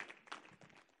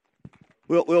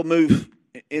 We'll move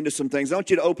into some things. I want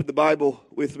you to open the Bible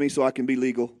with me so I can be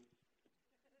legal.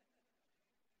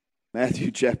 Matthew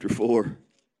chapter 4.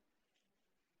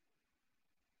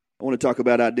 I want to talk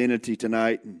about identity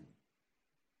tonight.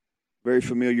 Very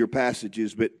familiar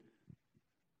passages, but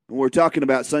when we're talking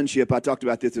about sonship, I talked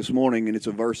about this morning, and it's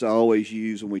a verse I always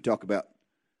use when we talk about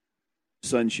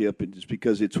sonship, and it's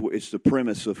because it's the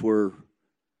premise of where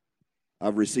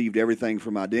I've received everything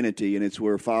from identity, and it's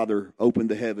where Father opened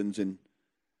the heavens and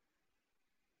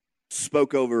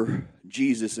spoke over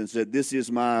Jesus and said, "This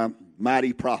is my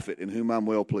mighty prophet in whom I'm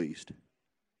well pleased."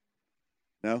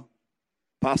 No?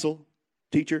 Apostle?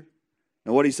 Teacher?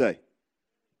 Now what did he say?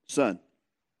 Son.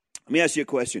 Let me ask you a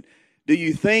question. Do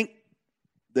you think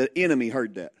the enemy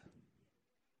heard that?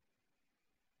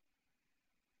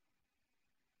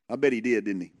 I bet he did,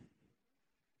 didn't he?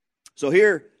 So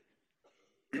here,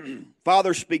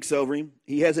 Father speaks over him.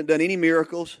 He hasn't done any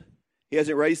miracles. He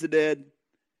hasn't raised the dead.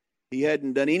 He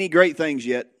hadn't done any great things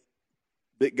yet.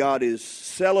 But God is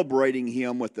celebrating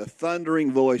him with a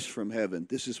thundering voice from heaven.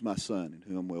 This is my son in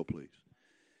whom I'm well pleased.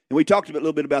 And we talked a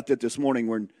little bit about that this morning.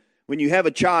 When you have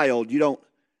a child, you don't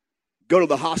go to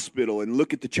the hospital and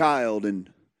look at the child and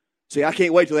say, I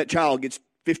can't wait till that child gets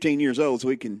 15 years old so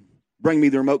he can bring me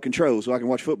the remote control so I can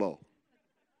watch football.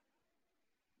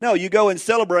 No, you go and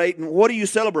celebrate, and what are you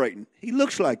celebrating? He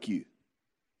looks like you.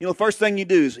 You know, the first thing you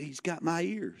do is, he's got my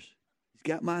ears. He's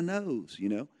got my nose, you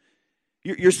know.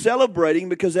 You're celebrating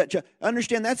because that child,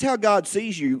 understand, that's how God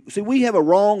sees you. See, we have a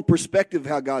wrong perspective of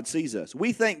how God sees us.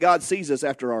 We think God sees us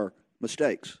after our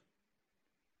mistakes.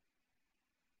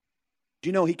 Do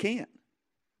you know he can't?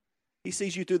 He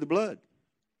sees you through the blood.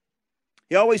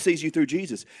 He always sees you through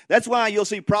Jesus. That's why you'll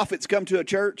see prophets come to a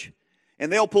church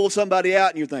and they'll pull somebody out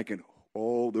and you're thinking,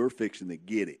 oh, they're fixing to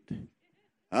get it.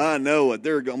 I know it.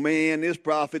 They're going, man, this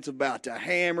prophet's about to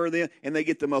hammer them. And they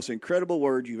get the most incredible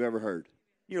word you've ever heard.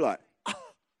 You're like, oh.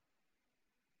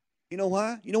 You know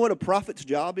why? You know what a prophet's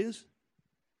job is?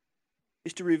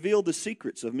 It's to reveal the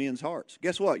secrets of men's hearts.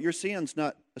 Guess what? Your sin's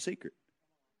not a secret.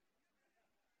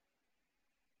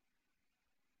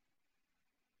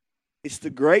 It's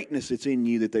the greatness that's in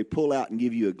you that they pull out and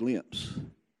give you a glimpse.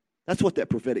 That's what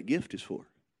that prophetic gift is for.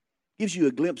 It gives you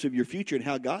a glimpse of your future and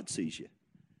how God sees you.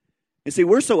 And see,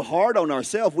 we're so hard on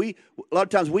ourselves. A lot of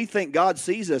times we think God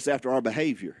sees us after our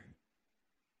behavior.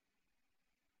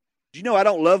 Do you know I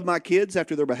don't love my kids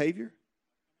after their behavior?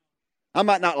 I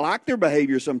might not like their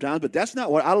behavior sometimes, but that's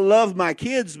not what I love my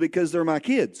kids because they're my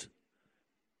kids.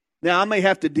 Now, I may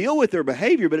have to deal with their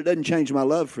behavior, but it doesn't change my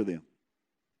love for them.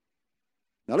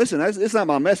 Now listen, it's not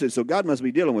my message, so God must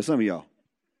be dealing with some of y'all.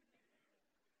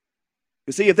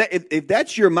 You see, if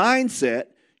that's your mindset,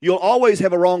 you'll always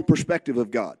have a wrong perspective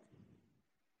of God.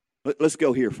 Let's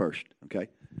go here first, okay?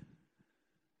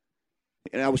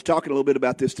 And I was talking a little bit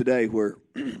about this today where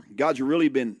God's really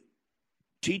been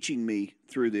teaching me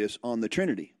through this on the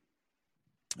Trinity,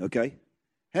 okay?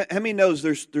 How many knows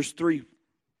there's three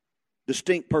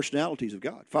distinct personalities of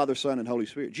God, Father, Son, and Holy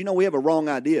Spirit? Do you know we have a wrong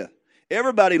idea?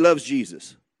 Everybody loves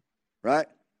Jesus, right?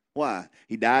 Why?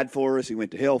 He died for us. He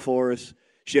went to hell for us,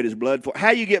 shed his blood for us.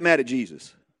 How you get mad at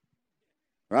Jesus?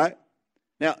 Right?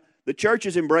 Now, the church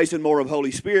is embracing more of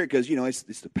Holy Spirit because, you know, it's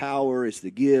the power, it's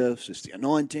the gifts, it's the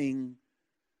anointing.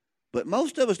 But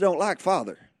most of us don't like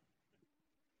Father.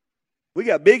 We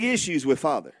got big issues with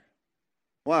Father.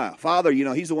 Why? Father, you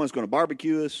know, he's the one that's going to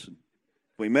barbecue us.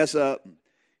 If we mess up,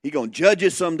 he's going to judge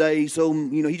us someday. So,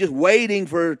 you know, he's just waiting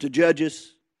to judge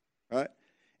us. Right?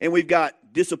 And we've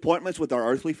got disappointments with our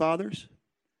earthly fathers.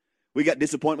 We got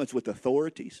disappointments with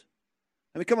authorities.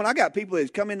 I mean, come on, I got people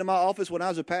that come into my office when I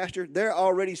was a pastor. They're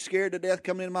already scared to death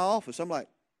coming into my office. I'm like,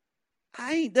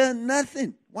 I ain't done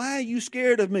nothing. Why are you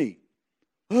scared of me?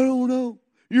 I don't know.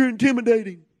 You're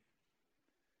intimidating.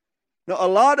 Now, a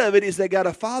lot of it is they got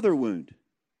a father wound.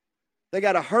 They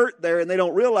got a hurt there, and they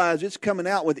don't realize it's coming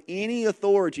out with any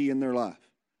authority in their life.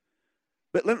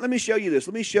 But let me show you this.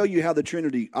 Let me show you how the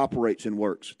Trinity operates and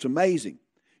works. It's amazing.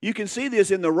 You can see this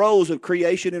in the roles of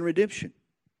creation and redemption.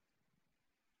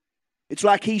 It's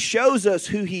like he shows us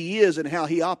who he is and how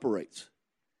he operates.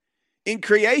 In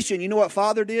creation, you know what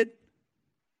Father did?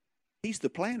 He's the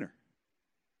planner.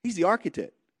 He's the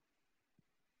architect.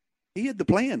 He had the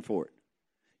plan for it.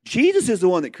 Jesus is the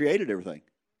one that created everything.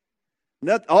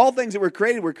 All things that were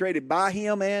created by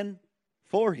him and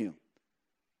for him.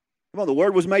 Come on, the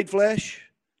Word was made flesh.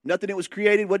 Nothing that was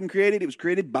created wasn't created. It was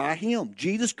created by Him.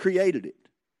 Jesus created it.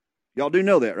 Y'all do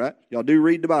know that, right? Y'all do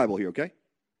read the Bible here, okay?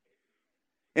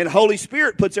 And the Holy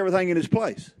Spirit puts everything in its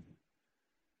place.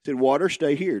 He said, water,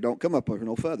 stay here. Don't come up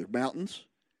no further. Mountains,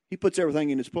 He puts everything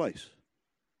in its place.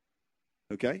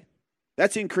 Okay?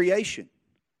 That's in creation.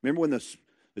 Remember when the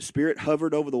Spirit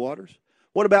hovered over the waters?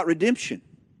 What about redemption?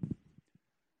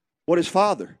 What is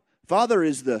Father? Father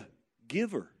is the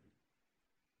giver.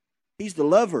 He's the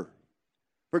lover.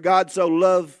 For God so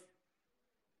loved,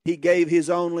 He gave His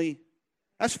only.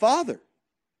 That's Father.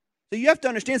 So you have to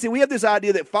understand, see, we have this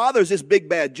idea that Father's this big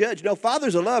bad judge. No,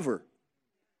 Father's a lover.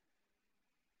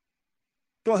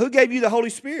 Come on, who gave you the Holy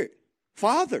Spirit?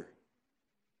 Father.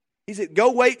 He said,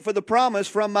 go wait for the promise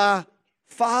from my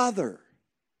Father.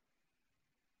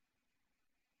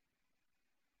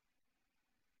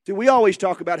 See, we always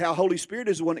talk about how Holy Spirit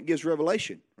is the one that gives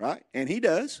revelation, right? And He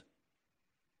does.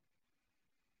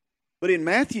 But in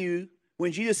Matthew,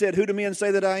 when Jesus said, who do men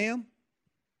say that I am?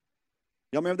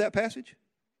 Y'all remember that passage?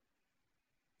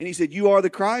 And He said, you are the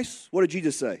Christ. What did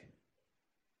Jesus say?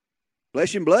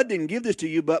 Flesh and blood didn't give this to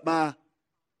you, but my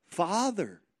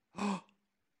Father.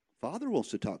 Father wants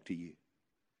to talk to you.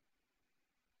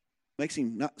 Makes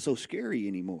Him not so scary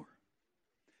anymore.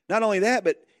 Not only that,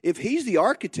 but if He's the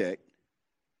architect,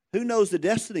 who knows the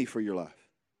destiny for your life?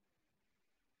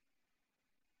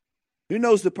 Who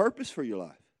knows the purpose for your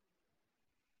life?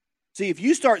 See, if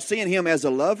you start seeing Him as a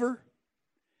lover,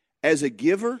 as a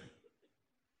giver,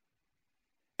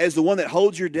 as the one that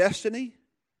holds your destiny,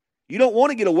 you don't want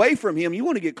to get away from Him. You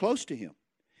want to get close to Him.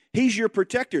 He's your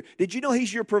protector. Did you know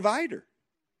He's your provider?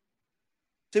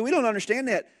 See, we don't understand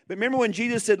that. But remember when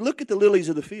Jesus said, look at the lilies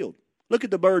of the field. Look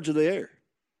at the birds of the air.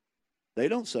 They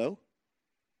don't sow.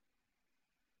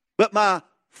 But my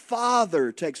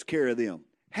Father takes care of them.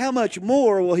 How much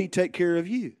more will He take care of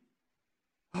you?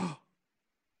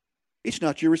 It's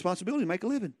not your responsibility to make a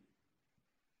living.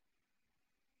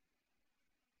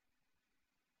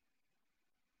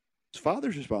 It's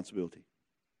Father's responsibility.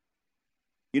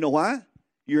 You know why?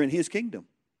 You're in His kingdom.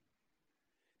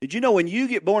 Did you know when you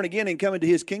get born again and come into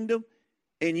His kingdom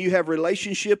and you have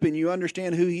relationship and you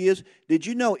understand who He is, did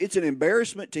you know it's an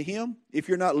embarrassment to Him if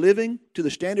you're not living to the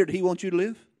standard He wants you to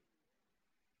live?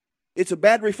 It's a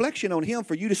bad reflection on Him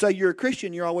for you to say you're a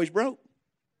Christian, you're always broke.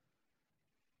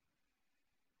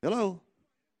 Hello?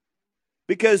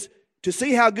 Because to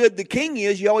see how good the king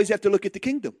is, you always have to look at the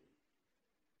kingdom.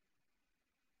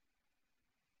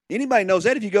 Anybody knows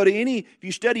that if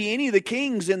you study any of the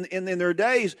kings in their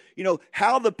days, you know,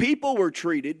 how the people were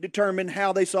treated determined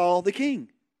how they saw the king.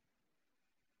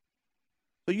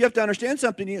 So you have to understand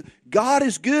something. God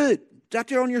is good. It's out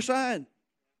there on your side.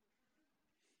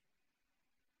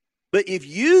 But if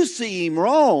you see Him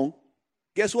wrong,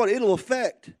 guess what? It'll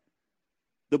affect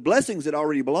the blessings that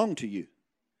already belong to you.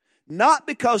 Not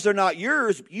because they're not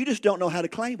yours, you just don't know how to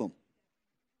claim them.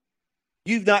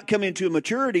 You've not come into a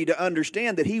maturity to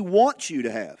understand that He wants you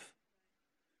to have.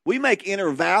 We make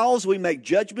inner vows, we make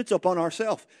judgments upon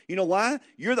ourselves. You know why?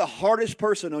 You're the hardest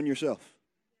person on yourself.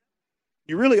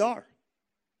 You really are.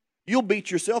 You'll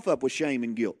beat yourself up with shame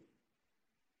and guilt.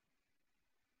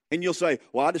 And you'll say,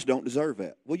 well, I just don't deserve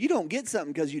that. Well, you don't get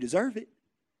something because you deserve it.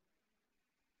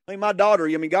 I mean, my daughter,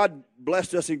 God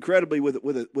blessed us incredibly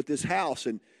with this house.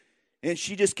 And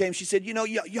she just came, she said,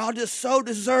 y'all just so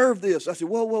deserve this. I said,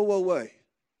 whoa.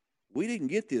 We didn't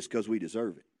get this because we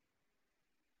deserve it.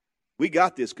 We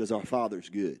got this because our Father's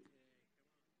good.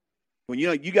 When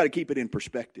you got to keep it in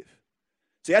perspective.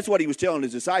 See, that's what He was telling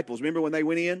His disciples. Remember when they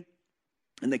went in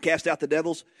and they cast out the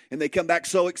devils and they come back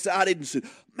so excited and said,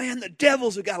 man, the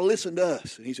devils have got to listen to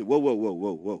us. And He said,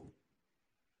 whoa.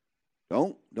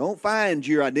 Don't find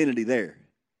your identity there.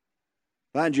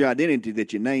 Find your identity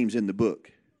that your name's in the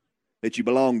book, that you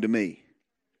belong to me.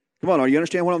 Come on, you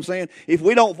understand what I'm saying? If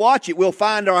we don't watch it, we'll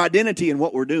find our identity in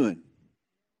what we're doing.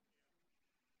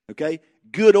 Okay?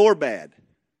 Good or bad.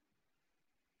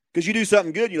 Because you do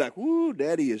something good, you're like, whoo,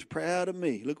 Daddy is proud of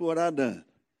me. Look what I've done.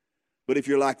 But if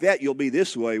you're like that, you'll be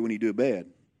this way when you do bad.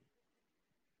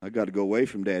 I got to go away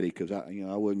from Daddy because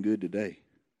I wasn't good today.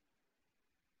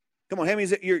 Come on, how many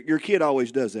is it your kid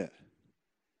always does that?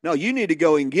 No, you need to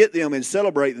go and get them and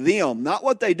celebrate them, not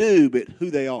what they do, but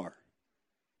who they are.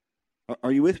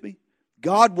 Are you with me?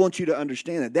 God wants you to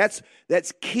understand that.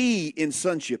 That's key in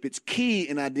sonship. It's key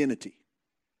in identity.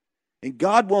 And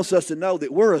God wants us to know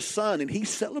that we're a son and He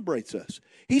celebrates us.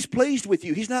 He's pleased with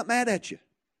you. He's not mad at you.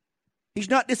 He's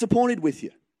not disappointed with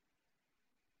you.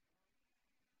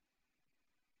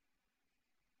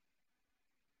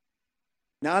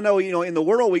 Now, I know, in the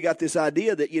world we got this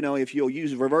idea that, if you'll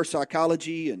use reverse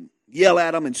psychology and yell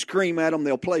at them and scream at them,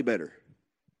 they'll play better.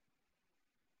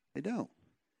 They don't.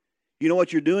 You know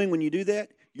what you're doing when you do that?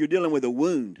 You're dealing with a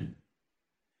wound.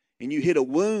 And you hit a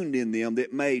wound in them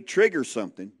that may trigger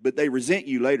something, but they resent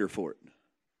you later for it.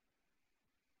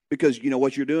 Because you know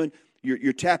what you're doing?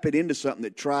 You're tapping into something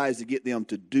that tries to get them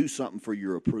to do something for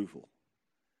your approval.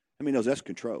 I mean, that's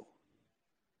control.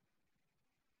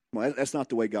 Well, that's not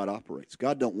the way God operates.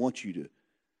 God don't want you to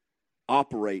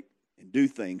operate and do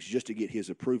things just to get His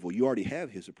approval. You already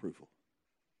have His approval.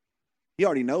 He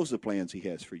already knows the plans He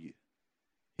has for you.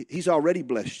 He's already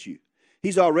blessed you.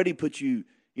 He's already put you,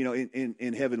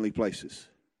 in heavenly places.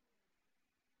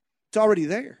 It's already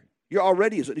there. You're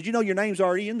already. Did you know your name's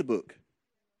already in the book?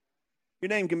 Your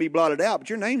name can be blotted out, but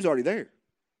your name's already there.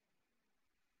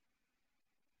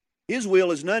 His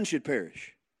will is none should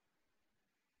perish.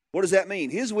 What does that mean?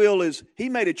 His will is He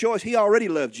made a choice. He already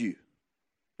loved you.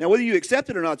 Now, whether you accept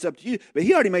it or not, it's up to you, but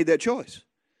He already made that choice.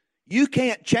 You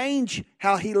can't change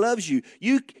how He loves you.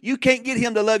 You can't get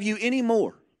Him to love you any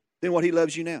more than what He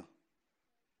loves you now.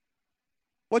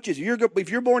 Watch this. If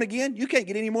you're born again, you can't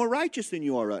get any more righteous than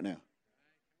you are right now.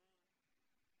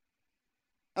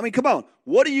 I mean, come on.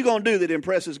 What are you going to do that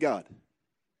impresses God?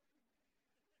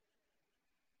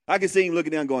 I can see Him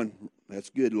looking down going, that's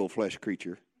good, little flesh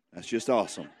creature. That's just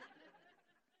awesome.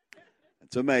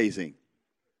 That's amazing.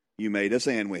 You made a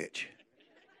sandwich.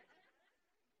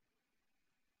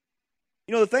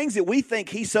 You know, the things that we think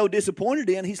He's so disappointed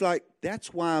in, He's like,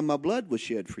 that's why my blood was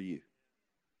shed for you.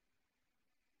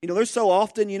 You know, there's so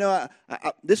often,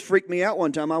 this freaked me out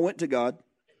one time. I went to God.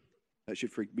 That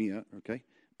should freak me out, okay?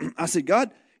 I said,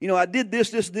 God, I did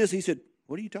this. He said,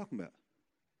 what are you talking about?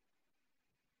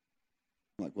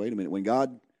 I'm like, wait a minute. When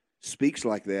God speaks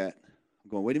like that,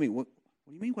 I'm going, wait a minute. What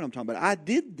do you mean what I'm talking about? I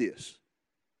did this.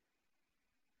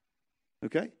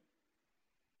 Okay?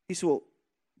 He said, well,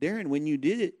 Darren, when you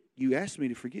did it, you asked me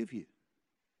to forgive you.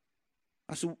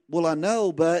 I said, well, I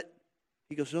know, but.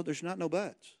 He goes, no, there's not no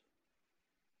buts.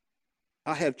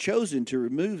 I have chosen to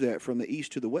remove that from the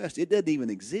east to the west. It doesn't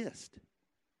even exist.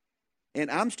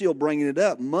 And I'm still bringing it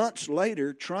up months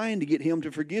later, trying to get Him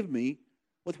to forgive me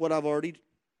with what I've already.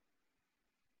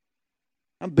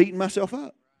 I'm beating myself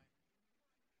up.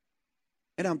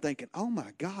 And I'm thinking, oh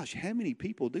my gosh, how many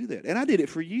people do that? And I did it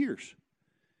for years.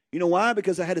 You know why?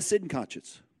 Because I had a sin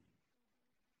conscience.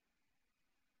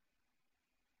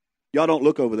 Y'all don't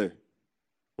look over there.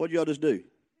 What did y'all just do?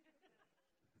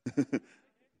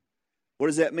 What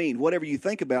does that mean? Whatever you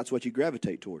think about is what you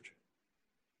gravitate towards.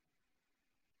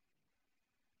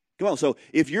 Come on, so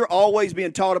if you're always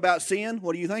being taught about sin,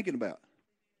 what are you thinking about?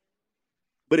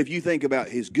 But if you think about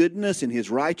His goodness and His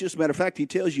righteousness, matter of fact, He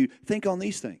tells you, think on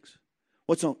these things.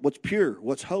 What's pure,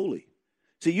 what's holy.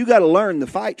 See, you got to learn the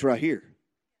fight right here.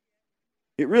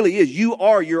 It really is. You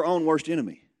are your own worst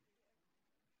enemy.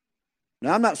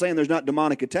 Now, I'm not saying there's not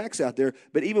demonic attacks out there,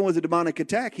 but even with a demonic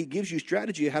attack, He gives you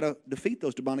strategy how to defeat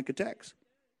those demonic attacks.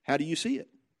 How do you see it?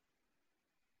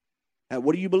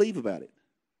 What do you believe about it?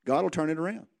 God will turn it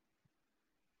around.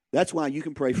 That's why you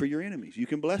can pray for your enemies. You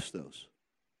can bless those.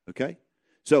 Okay?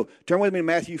 So, turn with me to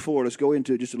Matthew 4. Let's go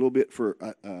into just a little bit for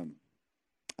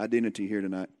identity here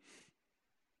tonight.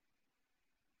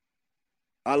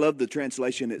 I love the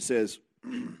translation that says,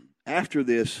 after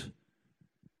this,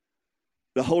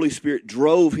 the Holy Spirit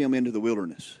drove Him into the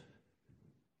wilderness.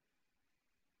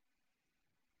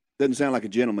 Doesn't sound like a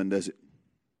gentleman, does it?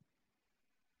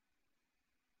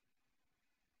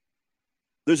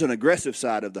 There's an aggressive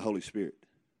side of the Holy Spirit.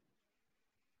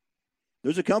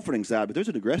 There's a comforting side, but there's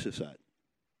an aggressive side.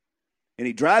 And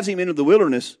He drives Him into the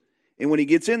wilderness, and when He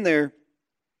gets in there,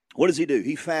 what does He do?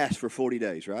 He fasts for 40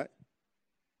 days, right?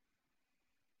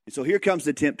 And so here comes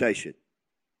the temptation.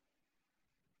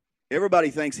 Everybody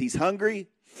thinks He's hungry.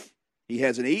 He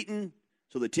hasn't eaten.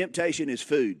 So the temptation is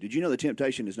food. Did you know the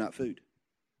temptation is not food?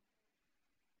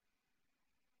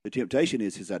 The temptation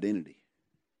is His identity.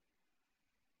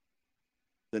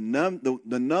 The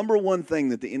number one thing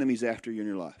that the enemy's after you in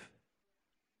your life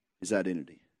is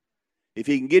identity. If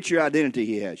he can get your identity,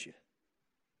 he has you.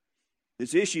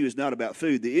 This issue is not about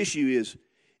food. The issue is,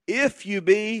 if you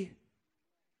be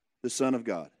the Son of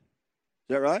God.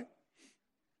 Is that right?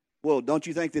 Well, don't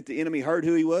you think that the enemy heard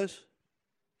who He was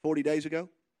 40 days ago?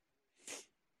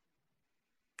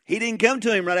 He didn't come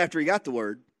to Him right after he got the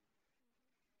word.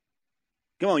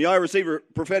 Come on, y'all ever receive a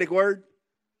prophetic word?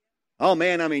 Oh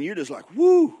man, I mean, you're just like,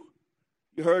 whoo,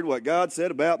 you heard what God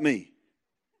said about me.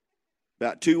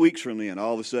 About 2 weeks from then,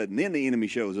 all of a sudden, then the enemy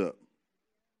shows up.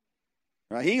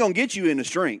 Right? He ain't going to get you in the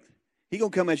strength. He's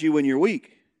going to come at you when you're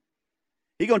weak.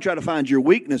 He's going to try to find your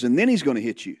weakness, and then he's going to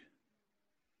hit you.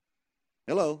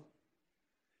 Hello.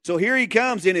 So here he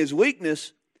comes in his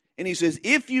weakness, and he says,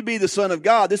 if you be the Son of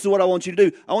God, this is what I want you to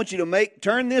do. I want you to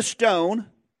turn this stone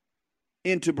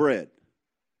into bread.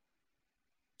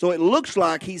 So it looks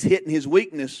like he's hitting his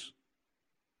weakness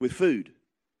with food.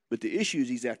 But the issue is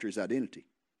he's after his identity.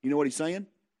 You know what he's saying?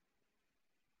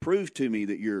 Prove to me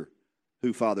that you're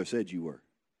who Father said you were.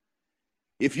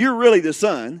 If you're really the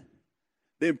Son,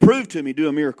 then prove to me, do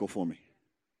a miracle for me.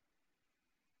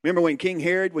 Remember when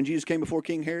Jesus came before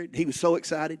King Herod? He was so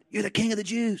excited. You're the King of the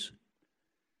Jews.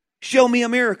 Show me a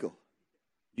miracle.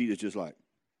 Jesus just like.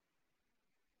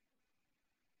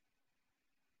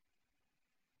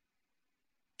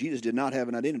 Jesus did not have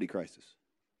an identity crisis.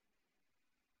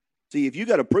 See, if you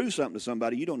got to prove something to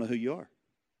somebody, you don't know who you are.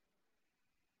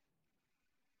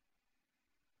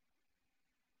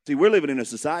 See, we're living in a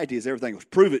society as everything was,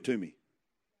 prove it to me.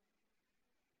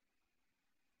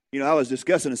 You know, I was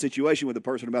discussing a situation with a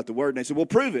person about the word, and they said, well,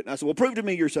 prove it. And I said, well, prove to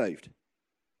me you're saved.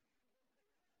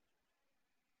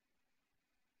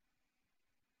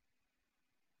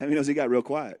 How many knows he got real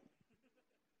quiet?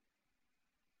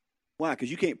 Why?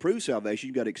 Because you can't prove salvation,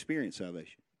 you've got to experience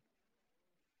salvation.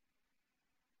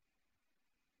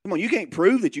 Come on, you can't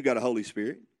prove that you got a Holy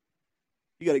Spirit.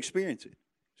 You got to experience it.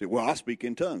 You say, well, I speak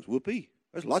in tongues. Whoopee.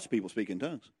 There's lots of people speak in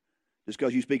tongues. Just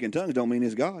because you speak in tongues don't mean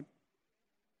it's God.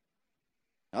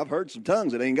 I've heard some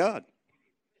tongues that ain't God.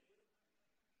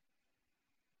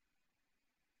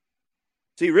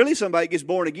 See, really somebody gets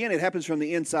born again, it happens from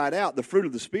the inside out. The fruit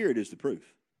of the Spirit is the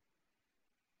proof.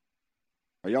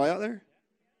 Are y'all out there?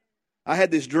 I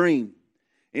had this dream.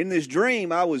 In this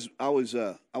dream, I was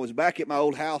back at my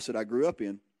old house that I grew up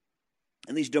in,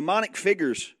 and these demonic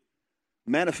figures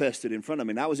manifested in front of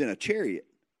me, and I was in a chariot.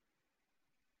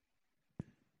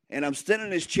 And I'm standing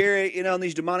in this chariot, you know, and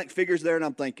these demonic figures there, and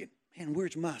I'm thinking, man,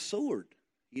 where's my sword?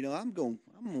 You know, I'm going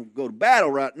to go to battle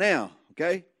right now,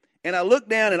 okay? And I look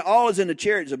down, and all is in the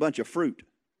chariot is a bunch of fruit.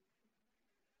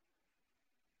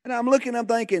 And I'm looking, I'm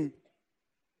thinking,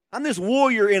 I'm this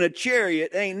warrior in a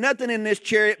chariot. There ain't nothing in this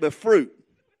chariot but fruit.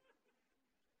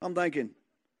 I'm thinking,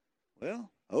 well,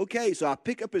 okay. So I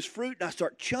pick up his fruit, and I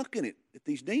start chunking it at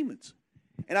these demons.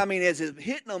 And I mean, as it's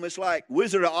hitting them, it's like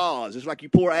Wizard of Oz. It's like you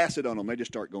pour acid on them. They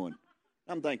just start going.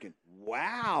 I'm thinking,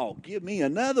 wow, give me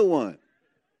another one.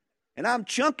 And I'm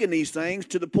chunking these things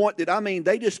to the point that, I mean,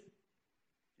 they just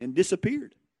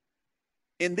disappeared.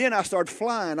 And then I started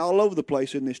flying all over the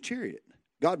place in this chariot.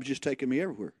 God was just taking me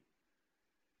everywhere.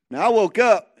 Now, I woke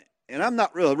up, and I'm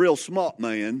not a real smart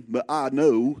man, but I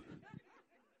know.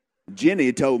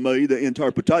 Jenny told me the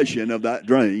interpretation of that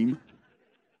dream.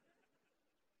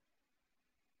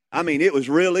 I mean, it was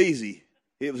real easy.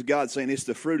 It was God saying it's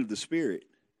the fruit of the Spirit.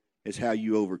 It's how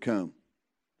you overcome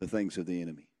the things of the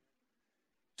enemy.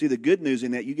 See, the good news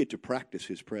in that, you get to practice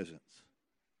His presence.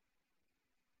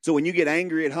 So when you get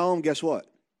angry at home, guess what?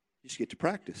 You just get to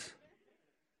practice.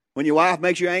 When your wife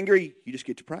makes you angry, you just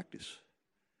get to practice.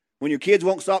 When your kids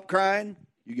won't stop crying,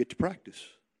 you get to practice.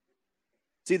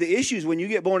 See, the issue is when you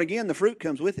get born again, the fruit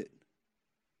comes with it.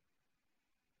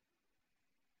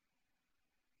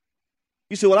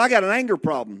 You say, well, I got an anger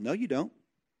problem. No, you don't.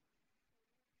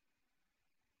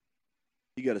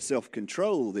 You got a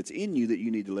self-control that's in you that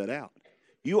you need to let out.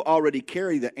 You already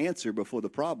carry the answer before the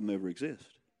problem ever exists.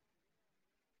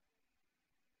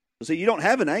 So see, you don't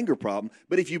have an anger problem,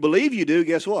 but if you believe you do,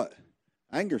 guess what?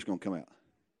 Anger's going to come out.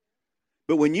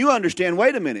 But when you understand,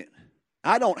 wait a minute,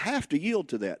 I don't have to yield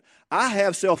to that. I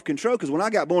have self-control because when I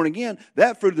got born again,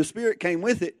 that fruit of the Spirit came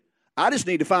with it. I just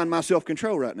need to find my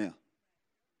self-control right now.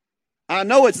 I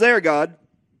know it's there, God.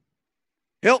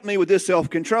 Help me with this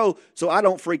self-control so I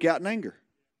don't freak out in anger.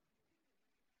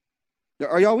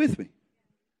 Are y'all with me?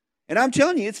 And I'm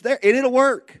telling you, it's there, and it'll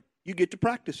work. You get to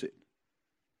practice it.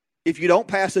 If you don't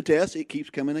pass the test, it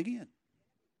keeps coming again.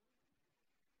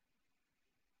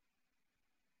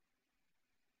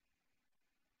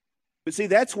 But see,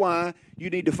 that's why you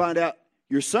need to find out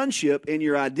your sonship and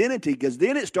your identity, because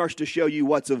then it starts to show you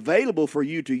what's available for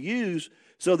you to use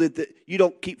so that you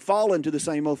don't keep falling to the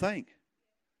same old thing.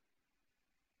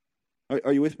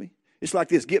 Are you with me? It's like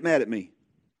this. Get mad at me.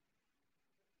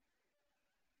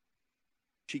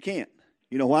 She can't.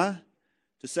 You know why?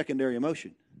 It's a secondary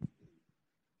emotion.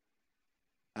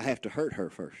 I have to hurt her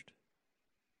first.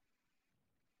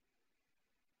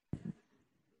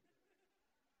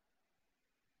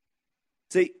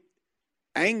 See,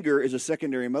 anger is a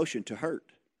secondary emotion to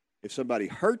hurt. If somebody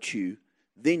hurts you,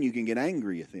 then you can get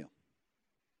angry at them.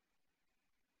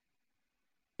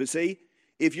 But see,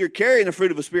 if you're carrying the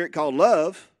fruit of a Spirit called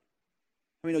love,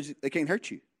 I mean, they can't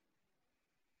hurt you.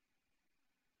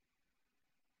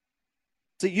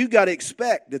 See, you got to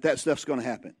expect that stuff's going to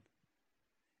happen.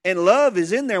 And love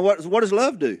is in there. What does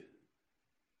love do?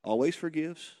 Always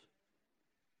forgives.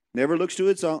 Never looks to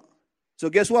its own. So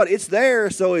guess what? It's there.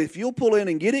 So if you'll pull in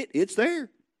and get it, it's there.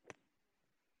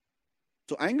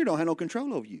 So anger don't have no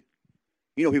control over you.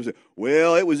 You know, people say,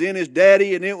 well, it was in his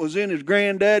daddy and it was in his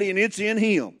granddaddy and it's in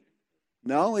him.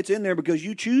 No, it's in there because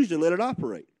you choose to let it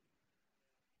operate.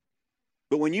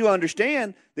 But when you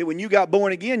understand that when you got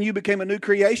born again, you became a new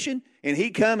creation and he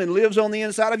come and lives on the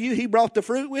inside of you, he brought the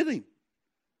fruit with him.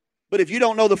 But if you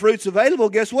don't know the fruit's available,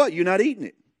 guess what? You're not eating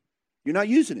it. You're not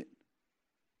using it.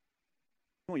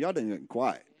 Oh, y'all didn't get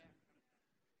quiet.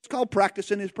 It's called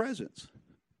practicing his presence.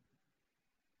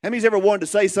 How many's ever wanted to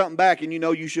say something back and you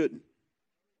know you shouldn't?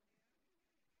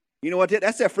 You know what?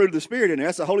 That's that fruit of the Spirit in there.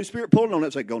 That's the Holy Spirit pulling on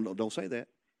it. Say, don't say that.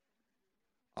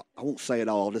 I won't say it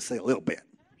all. I'll just say a little bit.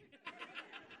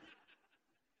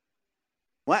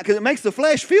 Why? Because it makes the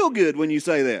flesh feel good when you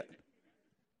say that.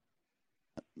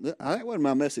 That wasn't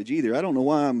my message either. I don't know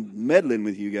why I'm meddling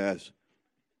with you guys.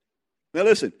 Now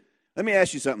listen, let me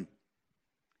ask you something.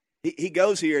 He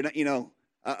goes here, and you know,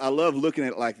 I love looking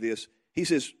at it like this. He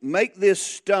says, make this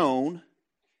stone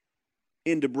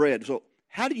into bread. So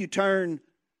how do you turn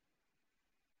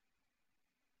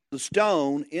the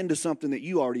stone into something that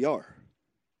you already are?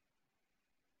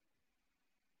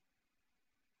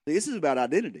 This is about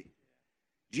identity.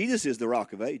 Jesus is the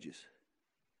rock of ages.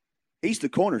 He's the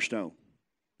cornerstone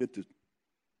that the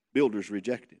builders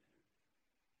rejected.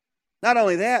 Not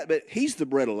only that, but he's the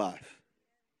bread of life.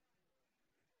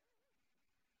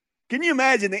 Can you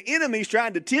imagine the enemy's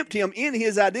trying to tempt him in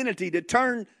his identity to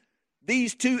turn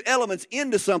these two elements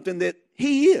into something that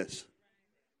he is?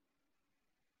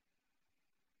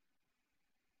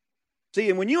 See,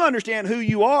 and when you understand who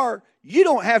you are, you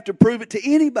don't have to prove it to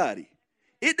anybody.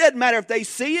 It doesn't matter if they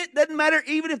see it. Doesn't matter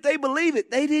even if they believe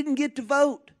it. They didn't get to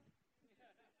vote.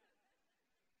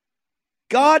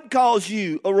 God calls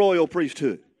you a royal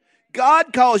priesthood.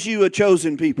 God calls you a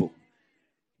chosen people.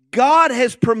 God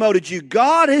has promoted you.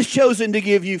 God has chosen to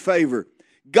give you favor.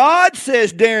 God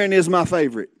says Darren is my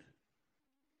favorite.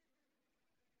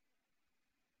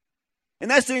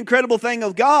 And that's the incredible thing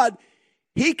of God.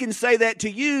 He can say that to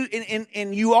you,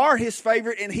 and you are his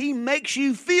favorite, and he makes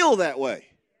you feel that way.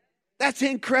 That's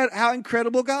how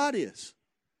incredible God is.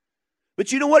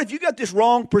 But you know what? If you got this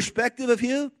wrong perspective of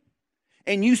him,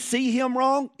 and you see him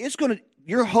wrong,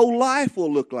 your whole life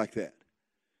will look like that.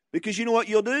 Because you know what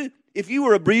you'll do? If you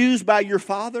were abused by your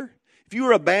father, if you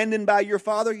were abandoned by your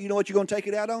father, you know what you're going to take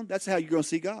it out on? That's how you're going to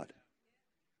see God.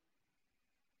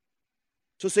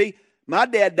 So see, my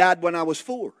dad died when I was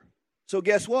 4. So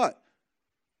guess what?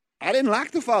 I didn't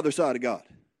like the father side of God.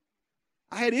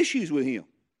 I had issues with him.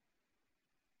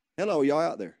 Hello, y'all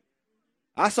out there.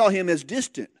 I saw him as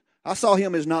distant. I saw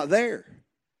him as not there.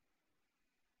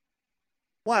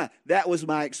 Why? That was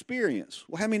my experience.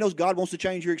 Well, how many knows God wants to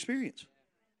change your experience?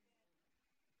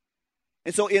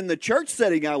 And so in the church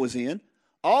setting I was in,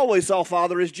 I always saw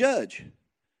Father as judge.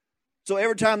 So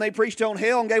every time they preached on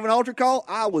hell and gave an altar call,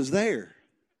 I was there.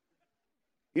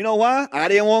 You know why? I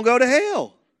didn't want to go to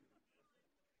hell.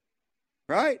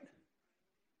 Right?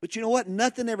 But you know what?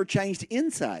 Nothing ever changed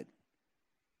inside.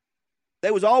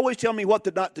 They was always telling me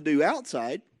what not to do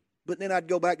outside, but then I'd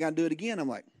go back and I'd do it again. I'm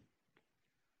like,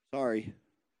 sorry.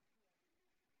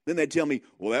 Then they'd tell me,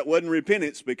 well, that wasn't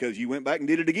repentance because you went back and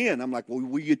did it again. I'm like, well,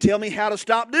 will you tell me how to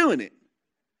stop doing it?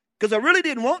 Because I really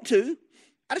didn't want to.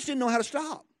 I just didn't know how to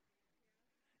stop.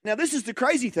 Now, this is the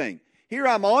crazy thing. Here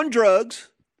I'm on drugs.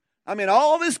 I'm in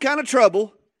all this kind of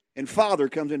trouble, and Father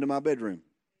comes into my bedroom.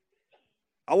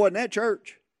 I wasn't at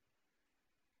church.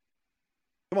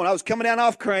 Come on, I was coming down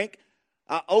off crank.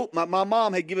 My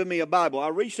mom had given me a Bible. I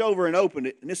reached over and opened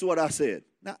it, and this is what I said.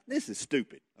 Now, this is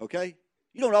stupid, okay?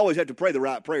 You don't always have to pray the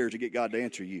right prayers to get God to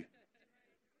answer you.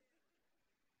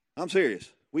 I'm serious.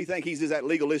 We think he's just that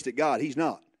legalistic God. He's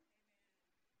not.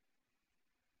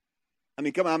 I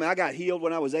mean, come on. I got healed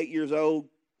when I was 8 years old.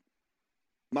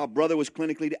 My brother was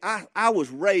clinically. I was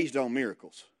raised on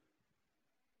miracles.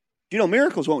 You know,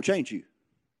 miracles won't change you.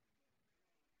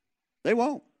 They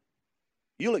won't.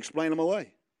 You'll explain them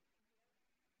away.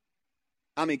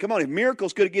 I mean, come on, if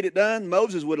miracles could get it done,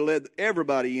 Moses would have led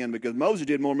everybody in because Moses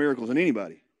did more miracles than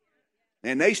anybody.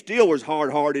 And they still was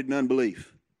hard-hearted in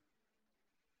unbelief.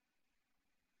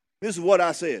 This is what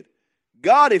I said.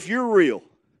 God, if you're real,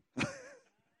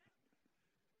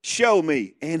 show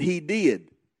me. And he did.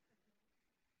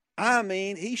 I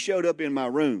mean, he showed up in my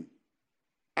room.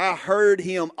 I heard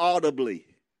him audibly.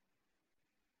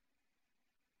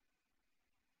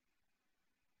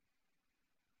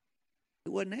 It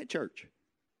wasn't at church.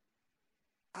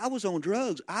 I was on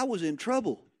drugs. I was in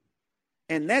trouble.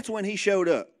 And that's when he showed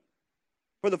up.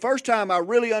 For the first time, I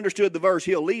really understood the verse,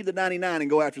 he'll leave the 99 and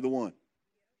go after the one.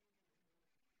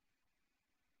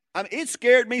 I mean, it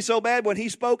scared me so bad when he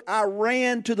spoke, I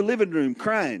ran to the living room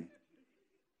crying.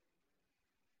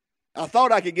 I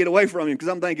thought I could get away from him because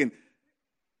I'm thinking,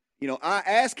 you know, I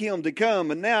asked him to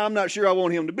come, and now I'm not sure I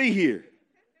want him to be here.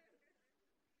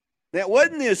 That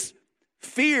wasn't this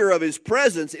fear of his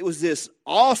presence. It was this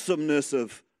awesomeness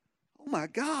of, oh my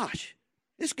gosh,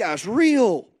 this guy's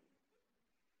real.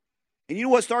 And you know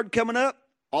what started coming up?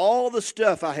 All the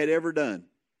stuff I had ever done.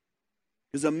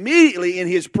 Because immediately in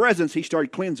his presence, he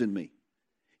started cleansing me.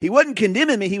 He wasn't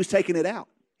condemning me, he was taking it out.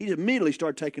 He immediately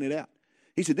started taking it out.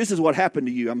 He said, this is what happened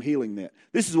to you. I'm healing that.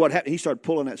 This is what happened. He started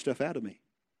pulling that stuff out of me.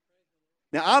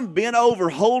 Now, I'm bent over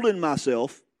holding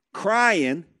myself,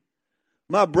 crying.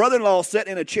 My brother-in-law sat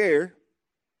in a chair.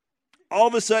 All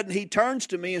of a sudden, he turns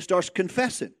to me and starts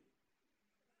confessing.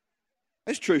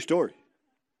 That's a true story.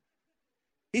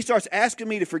 He starts asking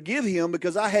me to forgive him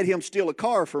because I had him steal a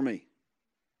car for me.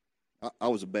 I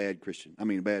was a bad Christian. I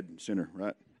mean, a bad sinner,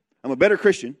 right? I'm a better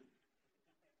Christian.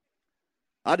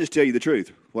 I'll just tell you the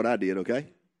truth, what I did, okay?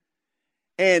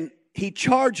 And he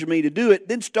charged me to do it,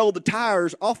 then stole the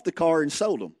tires off the car and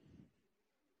sold them.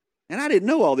 And I didn't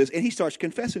know all this. And he starts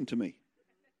confessing to me.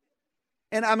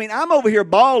 And I mean, I'm over here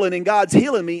bawling and God's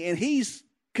healing me, and he's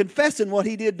confessing what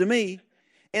he did to me.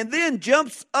 And then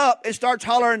jumps up and starts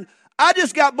hollering, I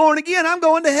just got born again. I'm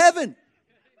going to heaven.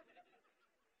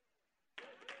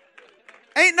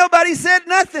 Ain't nobody said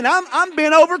nothing. I'm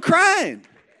bent over crying.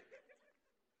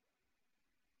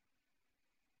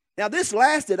 Now this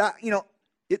lasted,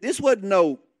 this wasn't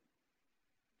no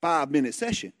 5-minute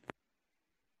session.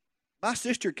 My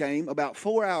sister came about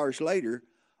 4 hours later,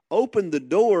 opened the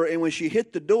door, and when she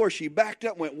hit the door, she backed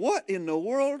up and went, what in the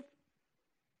world?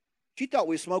 She thought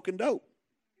we were smoking dope.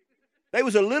 There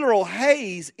was a literal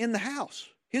haze in the house.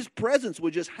 His presence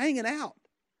was just hanging out.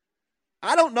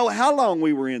 I don't know how long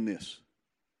we were in this.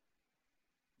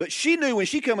 But she knew when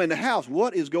she come in the house,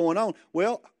 what is going on?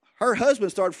 Well, her husband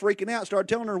started freaking out, started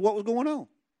telling her what was going on.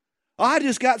 Oh, I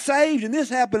just got saved, and this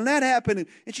happened, and that happened.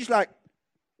 And she's like,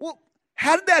 well,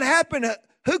 how did that happen?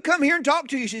 Who come here and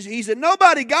talked to you? He said,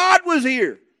 nobody, God was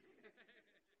here. Of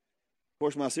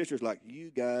course, my sister's like, you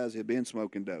guys have been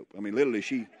smoking dope. I mean, literally,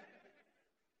 she...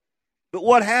 But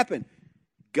what happened?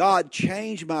 God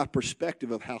changed my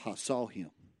perspective of how I saw him.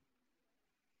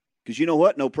 Because you know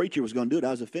what? No preacher was going to do it.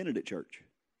 I was offended at church.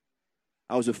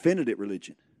 I was offended at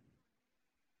religion.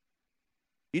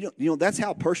 You know that's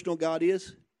how personal God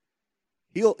is.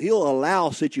 He'll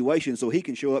allow situations so he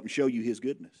can show up and show you his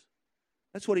goodness.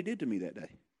 That's what he did to me that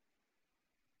day.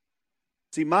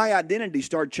 See, my identity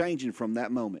started changing from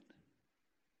that moment.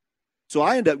 So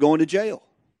I ended up going to jail.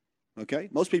 Okay?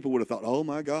 Most people would have thought, oh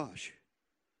my gosh.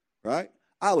 Right?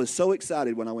 I was so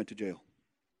excited when I went to jail.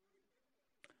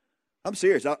 I'm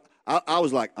serious. I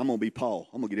was like, I'm going to be Paul.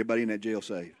 I'm going to get everybody in that jail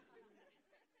saved.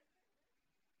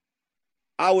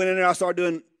 I went in there, I started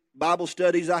doing Bible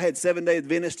studies. I had Seventh-day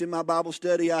Adventists in my Bible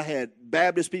study. I had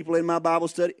Baptist people in my Bible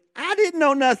study. I didn't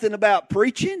know nothing about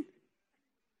preaching.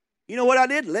 You know what I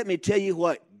did? Let me tell you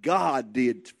what God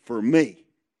did for me.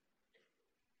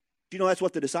 Do you know that's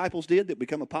what the disciples did that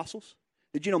become apostles?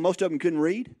 Did you know most of them couldn't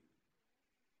read?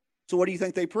 So what do you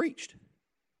think they preached?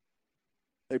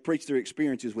 They preached their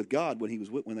experiences with God when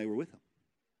they were with him.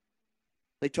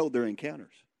 They told their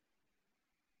encounters.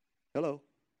 Hello.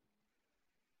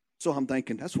 So I'm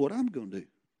thinking, that's what I'm going to do.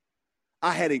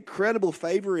 I had incredible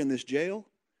favor in this jail.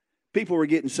 People were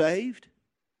getting saved.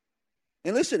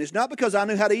 And listen, it's not because I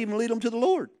knew how to even lead them to the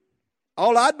Lord.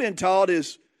 All I'd been taught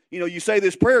is, you say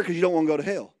this prayer because you don't want to go to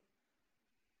hell.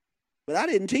 But I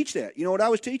didn't teach that. You know what I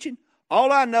was teaching?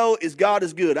 All I know is God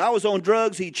is good. I was on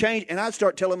drugs, he changed, and I'd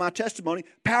start telling my testimony.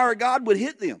 Power of God would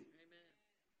hit them.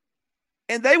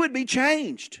 And they would be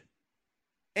changed.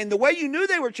 And the way you knew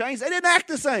they were changed, they didn't act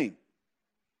the same.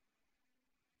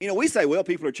 We say, well,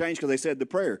 people are changed because they said the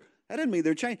prayer. That doesn't mean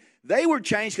they're changed. They were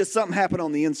changed because something happened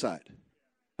on the inside.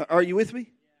 Are you with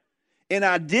me? An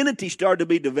identity started to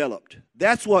be developed.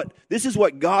 This is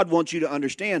what God wants you to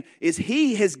understand, is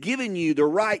he has given you the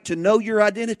right to know your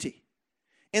identity.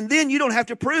 And then you don't have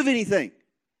to prove anything.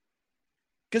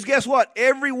 Because guess what?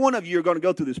 Every one of you are going to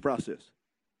go through this process.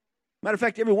 Matter of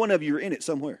fact, every one of you are in it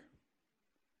somewhere.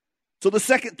 So the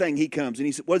second thing he comes and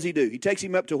he said, what does he do? He takes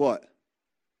him up to what?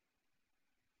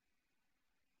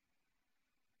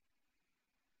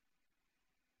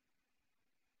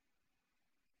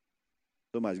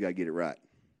 Somebody's got to get it right.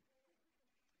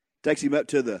 Takes him up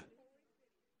to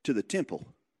the temple,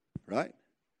 right?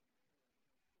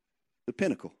 The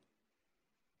pinnacle.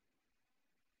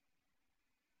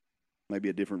 Maybe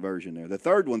a different version there. The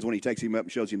third one's when he takes him up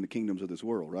and shows him the kingdoms of this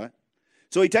world, right?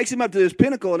 So he takes him up to this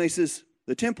pinnacle and he says,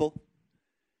 the temple.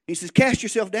 He says, cast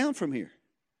yourself down from here.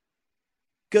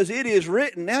 Because it is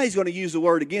written. Now he's going to use the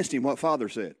word against him, what Father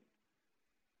said.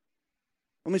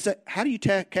 Let me say, how do you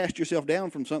cast yourself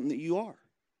down from something that you are?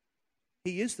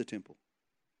 He is the temple.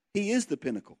 He is the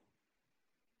pinnacle.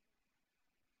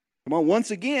 Come on, once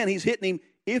again, he's hitting him,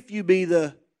 if you be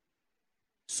the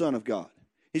Son of God.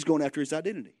 He's going after his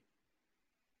identity.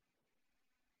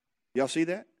 Y'all see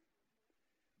that?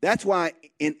 That's why,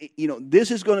 this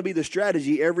is going to be the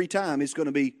strategy every time. It's going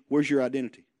to be, where's your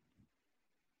identity?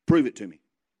 Prove it to me.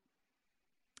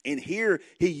 And here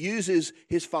he uses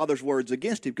his father's words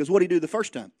against him. Because what did he do the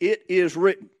first time? It is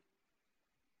written.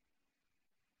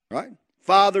 Right?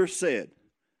 Father said.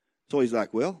 So he's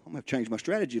like, well, I'm going to change my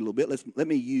strategy a little bit. Let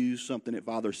me use something that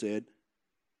Father said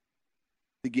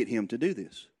to get him to do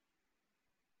this.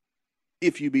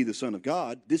 If you be the Son of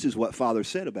God, this is what Father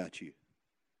said about you.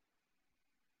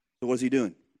 So what is he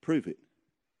doing? Prove it.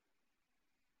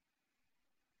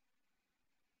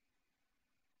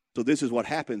 So this is what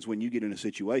happens when you get in a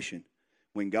situation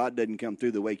when God doesn't come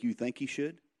through the way you think he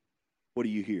should. What do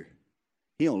you hear?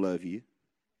 He don't love you.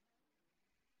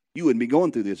 You wouldn't be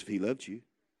going through this if he loved you.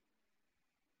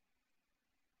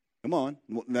 Come on.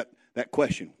 That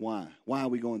question, why? Why are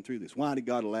we going through this? Why did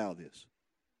God allow this?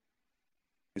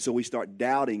 And so we start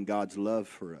doubting God's love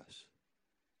for us.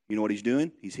 You know what he's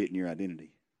doing? He's hitting your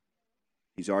identity.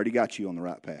 He's already got you on the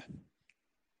right path.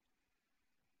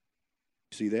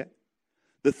 See that?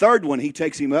 The third one, he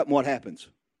takes him up, and what happens?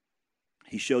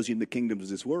 He shows him the kingdoms of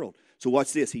this world. So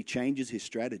watch this. He changes his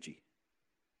strategy.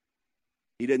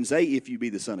 He doesn't say, if you be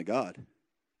the Son of God.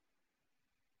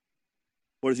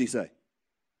 What does he say?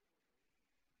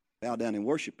 Bow down and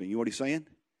worship me. You know what he's saying?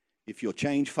 If you'll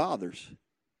change fathers,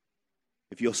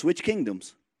 if you'll switch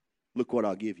kingdoms, look what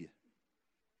I'll give you.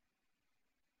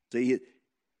 See,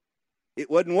 it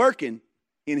wasn't working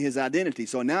in his identity.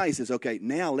 So now he says, okay,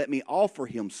 now let me offer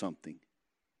him something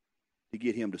to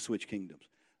get him to switch kingdoms.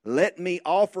 Let me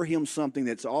offer him something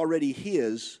that's already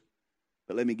his,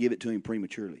 but let me give it to him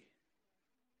prematurely.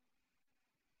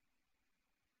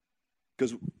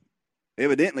 Because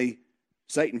evidently,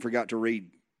 Satan forgot to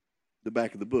read the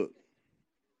back of the book.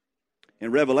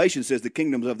 And Revelation says the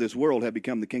kingdoms of this world have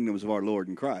become the kingdoms of our Lord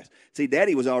and Christ. See,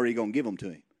 Daddy was already going to give them to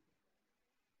him.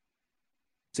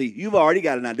 See, you've already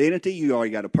got an identity. You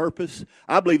already got a purpose.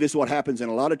 I believe this is what happens in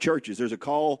a lot of churches. There's a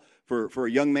call for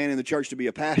a young man in the church to be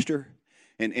a pastor,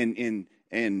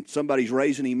 and somebody's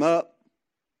raising him up,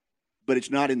 but it's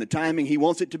not in the timing he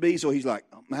wants it to be. So he's like,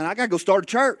 oh, man, I got to go start a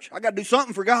church. I got to do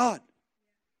something for God.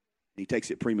 And he takes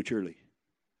it prematurely.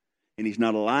 And he's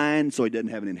not aligned, so he doesn't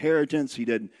have an inheritance.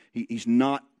 He's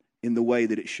not in the way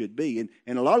that it should be.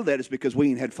 And a lot of that is because we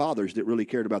ain't had fathers that really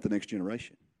cared about the next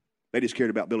generation. They just cared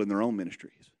about building their own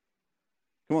ministries.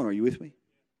 Come on, are you with me?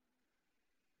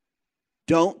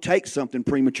 Don't take something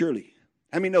prematurely.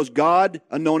 How many knows God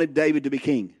anointed David to be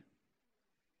king?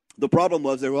 The problem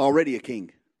was there was already a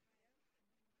king.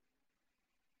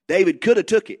 David could have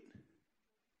took it.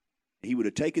 He would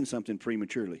have taken something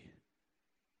prematurely.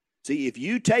 See, if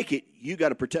you take it, you got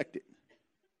to protect it.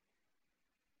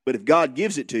 But if God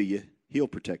gives it to you, he'll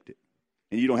protect it.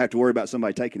 And you don't have to worry about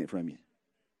somebody taking it from you.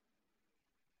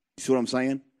 You see what I'm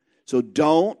saying? So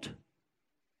don't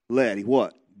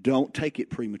Don't take it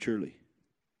prematurely.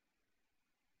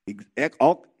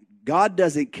 God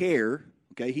doesn't care,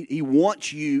 okay? He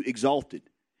wants you exalted.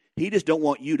 He just don't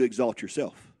want you to exalt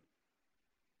yourself.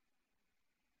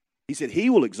 He said he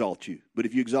will exalt you, but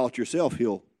if you exalt yourself,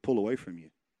 he'll pull away from you.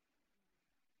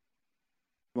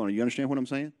 Come on, you understand what I'm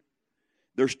saying?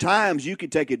 There's times you can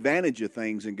take advantage of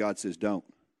things and God says don't.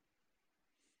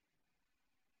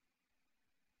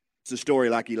 It's a story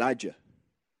like Elijah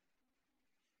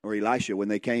or Elisha when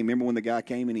they came. Remember when the guy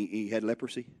came and he had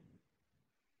leprosy?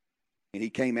 And he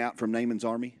came out from Naaman's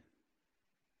army?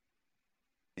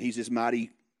 He's this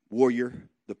mighty warrior.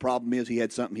 The problem is he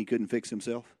had something he couldn't fix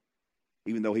himself.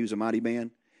 Even though he was a mighty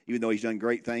man, even though he's done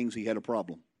great things, he had a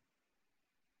problem.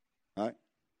 All right?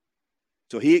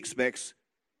 So he expects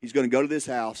he's going to go to this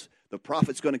house. The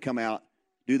prophet's going to come out,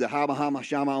 do the hama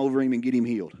shama over him and get him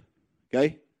healed.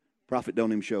 Okay? Prophet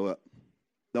don't even show up.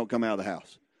 Don't come out of the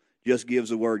house. Just gives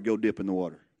the word, go dip in the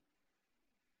water.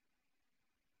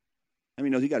 I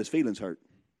mean, he got his feelings hurt.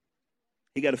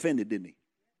 He got offended, didn't he?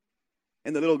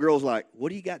 And the little girl's like, what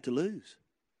do you got to lose?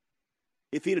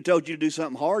 If he'd have told you to do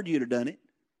something hard, you'd have done it.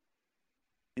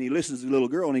 And he listens to the little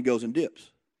girl and he goes and dips.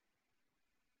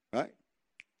 Right?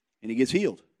 And he gets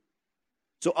healed.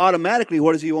 So automatically,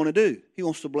 what does he want to do? He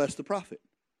wants to bless the prophet.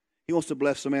 He wants to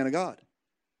bless the man of God.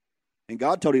 And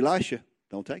God told Elisha,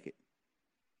 don't take it.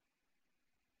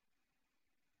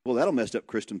 Well, that'll mess up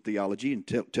Christian theology and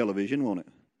television, won't it?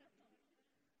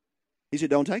 He said,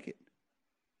 don't take it.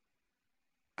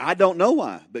 I don't know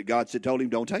why, but God told him,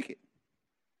 don't take it.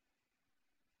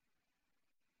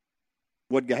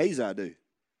 What did Gehazi do?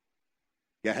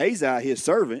 Gehazi, his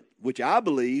servant, which I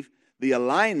believe the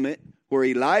alignment where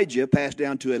Elijah passed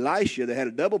down to Elisha that had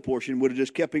a double portion would have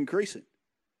just kept increasing.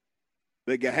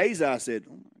 But Gehazi said,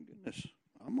 oh my goodness,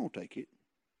 I'm going to take it.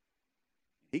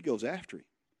 He goes after him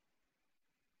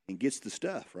and gets the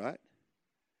stuff, right?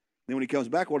 Then when he comes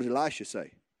back, what does Elisha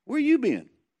say? Where you been?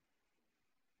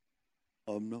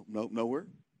 Oh, no, nowhere.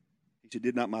 He said,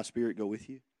 did not my spirit go with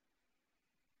you?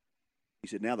 He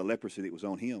said, now the leprosy that was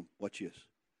on him, watch this,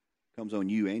 comes on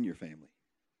you and your family.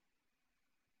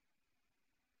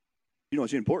 You know,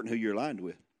 it's important who you're aligned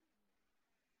with.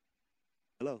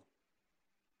 Hello.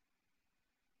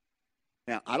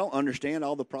 Now, I don't understand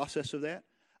all the process of that.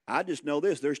 I just know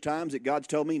this. There's times that God's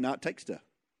told me not to take stuff.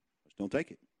 Just don't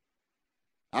take it.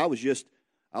 I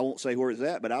won't say where it's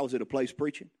at, but I was at a place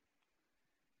preaching.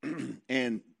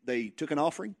 And they took an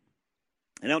offering.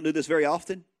 And I don't do this very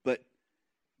often, but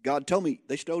God told me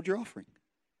they stole your offering.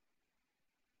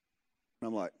 And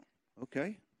I'm like,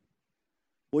 okay.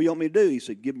 What do you want me to do? He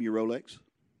said, give me your Rolex.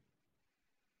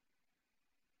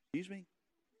 Excuse me?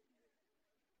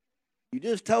 You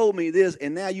just told me this,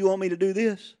 and now you want me to do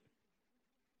this?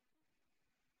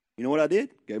 You know what I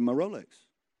did? Gave him my Rolex.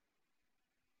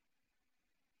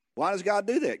 Why does God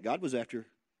do that? God was after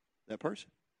that person.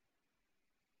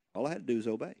 All I had to do was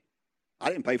obey. I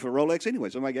didn't pay for a Rolex anyway.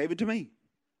 Somebody gave it to me.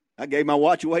 I gave my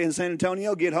watch away in San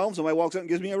Antonio, get home, somebody walks up and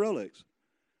gives me a Rolex.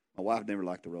 My wife never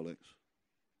liked the Rolex.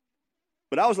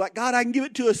 But I was like, God, I can give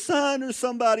it to a son or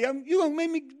somebody. You're going to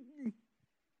make me.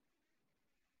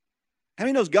 How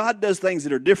many knows God does things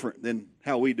that are different than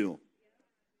how we do them?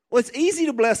 Well, it's easy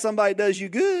to bless somebody that does you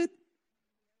good.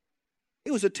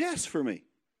 It was a test for me.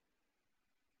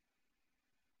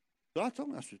 So I told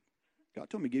him, God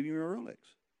told me to give you a Rolex.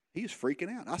 He was freaking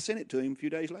out. I sent it to him a few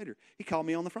days later. He called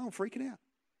me on the phone freaking out.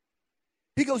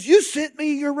 He goes, you sent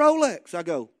me your Rolex. I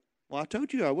go, well, I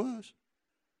told you I was.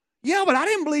 Yeah, but I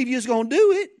didn't believe you was going to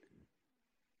do it.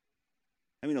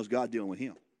 How many knows God dealing with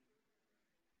him?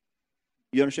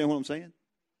 You understand what I'm saying?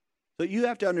 So you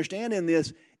have to understand in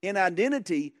this, in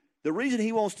identity, the reason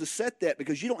he wants to set that,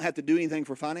 because you don't have to do anything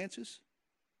for finances.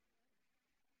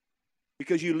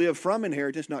 Because you live from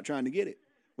inheritance, not trying to get it.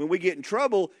 When we get in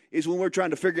trouble is when we're trying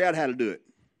to figure out how to do it.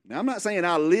 Now, I'm not saying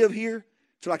I live here.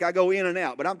 It's like I go in and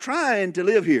out. But I'm trying to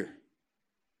live here.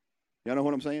 Y'all know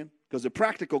what I'm saying? Because the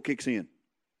practical kicks in.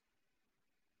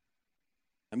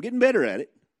 I'm getting better at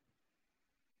it.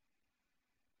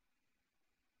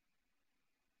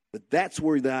 But that's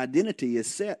where the identity is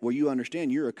set, where you understand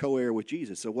you're a co-heir with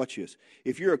Jesus. So watch this.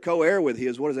 If you're a co-heir with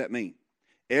his, what does that mean?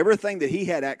 Everything that he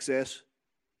had access,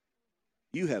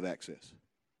 you have access.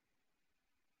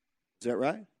 Is that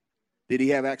right? Did he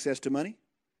have access to money?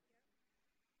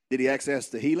 Did he access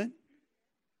to healing?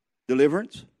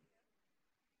 Deliverance?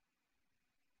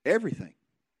 Everything.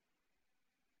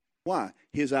 Why?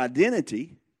 His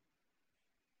identity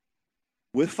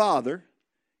with Father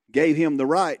gave him the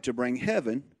right to bring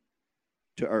heaven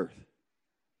to earth.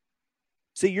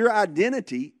 See, your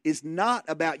identity is not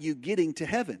about you getting to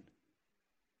heaven.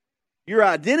 Your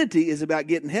identity is about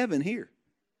getting heaven here.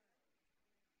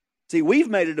 See, we've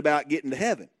made it about getting to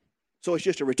heaven. So it's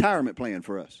just a retirement plan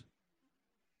for us.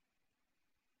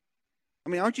 I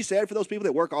mean, aren't you sad for those people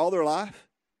that work all their life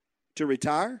to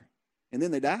retire and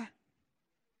then they die?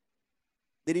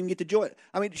 They didn't even get to enjoy it.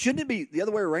 I mean, shouldn't it be the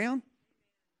other way around?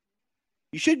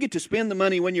 You should get to spend the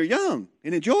money when you're young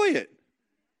and enjoy it.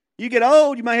 You get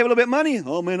old, you might have a little bit of money.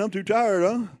 Oh, man, I'm too tired,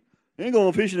 huh? I ain't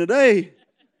going fishing today.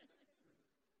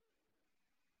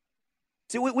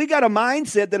 See, we got a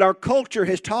mindset that our culture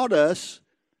has taught us.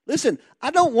 Listen,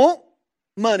 I don't want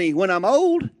money when I'm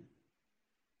old.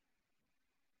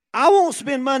 I won't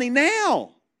spend money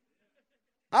now.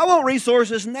 I want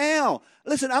resources now.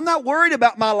 Listen, I'm not worried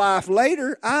about my life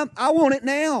later. I want it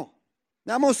now.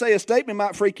 Now, I'm going to say a statement that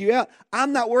might freak you out.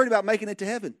 I'm not worried about making it to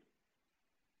heaven.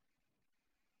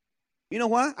 You know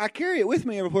why? I carry it with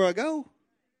me everywhere I go.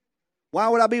 Why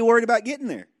would I be worried about getting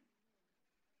there?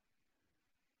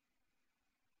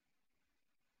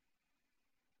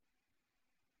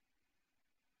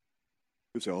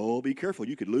 You say, oh, be careful.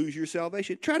 You could lose your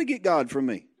salvation. Try to get God from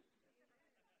me.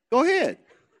 Go ahead.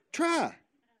 Try.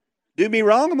 Do me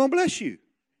wrong, I'm going to bless you.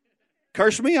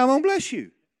 Curse me, I'm going to bless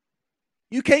you.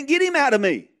 You can't get him out of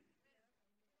me.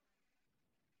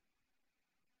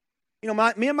 You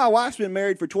know, me and my wife's been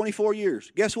married for 24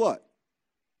 years. Guess what?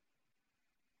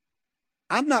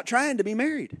 I'm not trying to be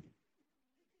married.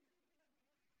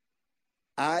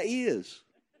 I is.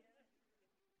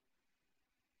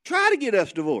 Try to get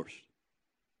us divorced.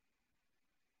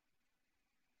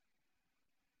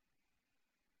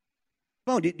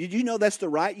 Come on, did you know that's the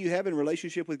right you have in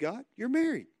relationship with God? You're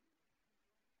married.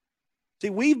 See,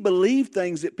 we've believed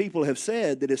things that people have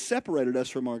said that has separated us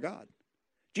from our God.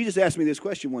 Jesus asked me this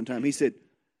question one time. He said,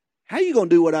 how are you going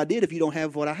to do what I did if you don't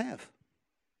have what I have?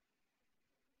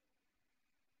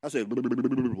 I said,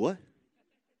 what?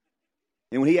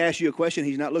 And when he asks you a question,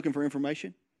 he's not looking for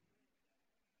information.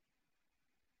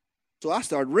 So I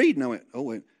started reading. I went, oh,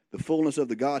 wait. The fullness of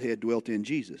the Godhead dwelt in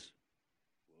Jesus.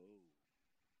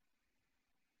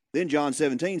 Then John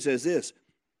 17 says this.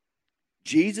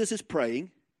 Jesus is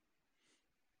praying,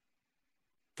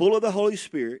 full of the Holy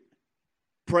Spirit,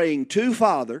 praying to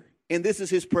Father, and this is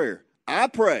his prayer. I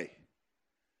pray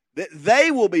that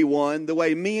they will be one the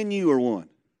way me and you are one.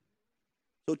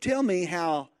 So tell me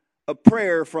how a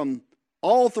prayer from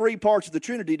all three parts of the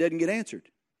Trinity doesn't get answered.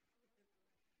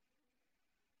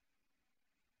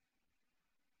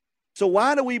 So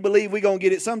why do we believe we're going to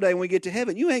get it someday when we get to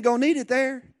heaven? You ain't going to need it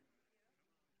there.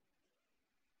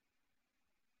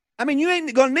 I mean, you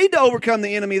ain't going to need to overcome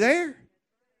the enemy there.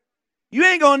 You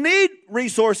ain't going to need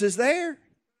resources there.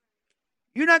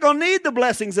 You're not going to need the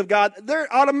blessings of God.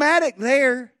 They're automatic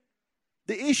there.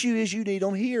 The issue is you need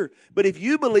them here. But if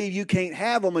you believe you can't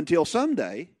have them until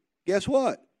someday, guess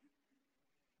what?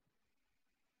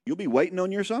 You'll be waiting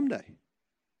on your someday.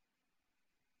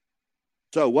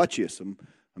 So watch this. I'm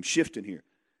shifting here.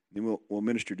 Then we'll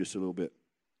minister just a little bit.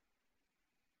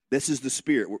 This is the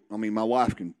spirit. I mean, my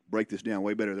wife can break this down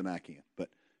way better than I can. But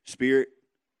spirit,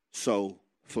 soul,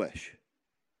 flesh.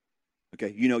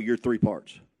 Okay, you know your three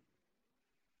parts.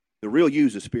 The real you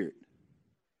is the spirit.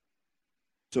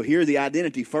 So here the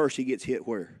identity first, he gets hit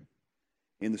where?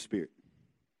 In the spirit.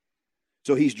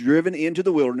 So he's driven into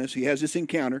the wilderness. He has this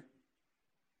encounter.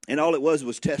 And all it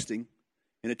was testing.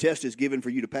 And a test is given for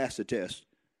you to pass the test.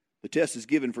 The test is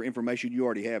given for information you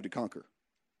already have to conquer.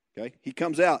 Okay? He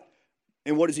comes out.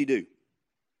 And what does he do?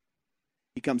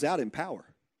 He comes out in power.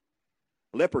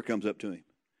 A leper comes up to him.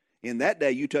 In that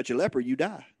day, you touch a leper, you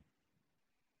die.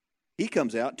 He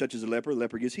comes out, touches a leper, the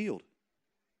leper gets healed.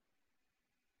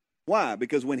 Why?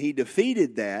 Because when he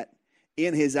defeated that,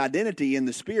 in his identity in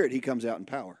the spirit, he comes out in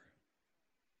power.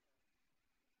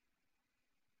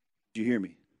 Did you hear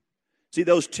me? See,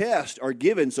 those tests are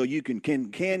given so you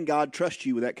can God trust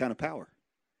you with that kind of power?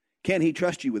 Can he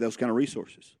trust you with those kind of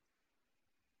resources?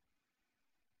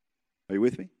 Are you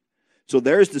with me? So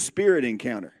there's the spirit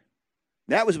encounter.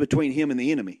 That was between him and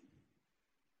the enemy.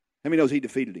 How many knows he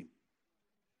defeated him?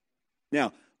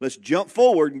 Now, let's jump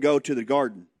forward and go to the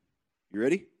garden. You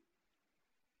ready?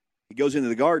 He goes into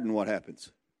the garden, what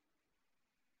happens?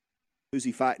 Who's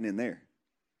he fighting in there?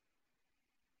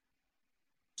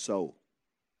 Soul.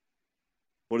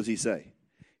 What does he say?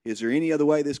 Is there any other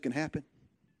way this can happen?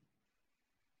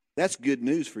 That's good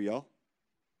news for y'all.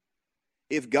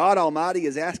 If God Almighty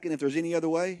is asking if there's any other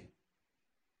way,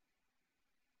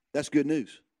 that's good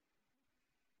news.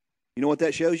 You know what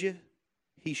that shows you?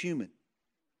 He's human.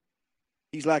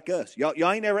 He's like us.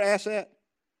 Y'all ain't never asked that?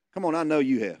 Come on, I know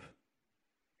you have.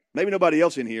 Maybe nobody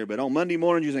else in here, but on Monday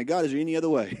morning you say, God, is there any other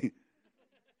way?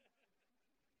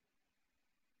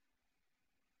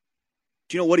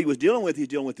 Do you know what he was dealing with? He's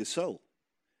dealing with his soul.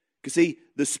 Because see,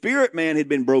 the spirit man had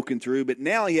been broken through, but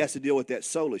now he has to deal with that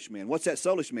soulish man. What's that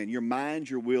soulish man? Your mind,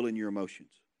 your will, and your emotions.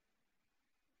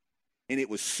 And it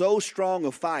was so strong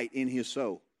a fight in his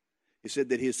soul. It said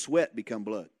that his sweat become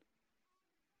blood.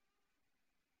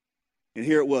 And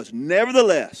here it was,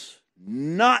 nevertheless,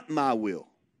 not my will,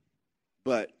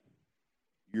 but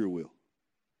your will.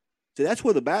 See, that's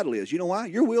where the battle is. You know why?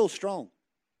 Your will's strong.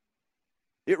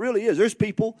 It really is. There's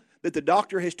people that the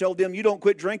doctor has told them, you don't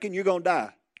quit drinking, you're going to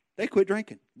die. They quit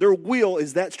drinking. Their will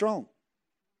is that strong.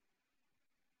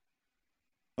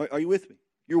 Are you with me?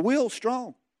 Your will's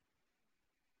strong.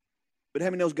 But how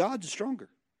many knows God's stronger?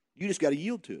 You just got to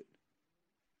yield to it.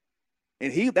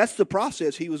 And that's the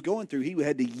process he was going through. He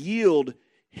had to yield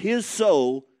his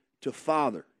soul to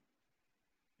Father.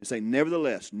 And say,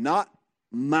 nevertheless, not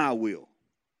my will.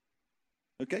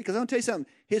 Okay? Because I'm going to tell you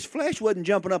something. His flesh wasn't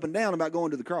jumping up and down about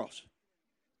going to the cross.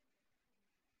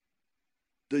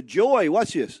 The joy,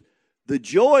 watch this. The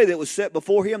joy that was set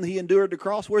before him that he endured the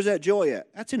cross, where's that joy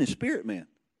at? That's in his spirit, man.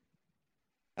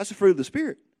 That's the fruit of the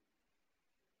Spirit.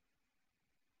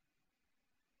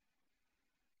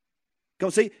 Come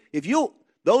see,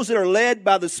 those that are led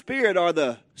by the Spirit are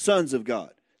the sons of God.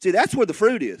 See, that's where the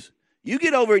fruit is. You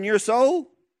get over in your soul,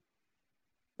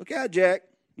 look out, Jack.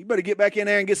 You better get back in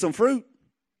there and get some fruit.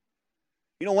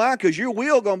 You know why? Because your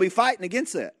will going to be fighting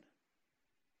against that.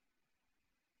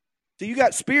 So you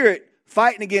got spirit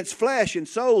fighting against flesh, and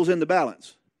soul's in the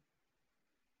balance.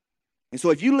 And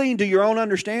so if you lean to your own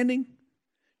understanding,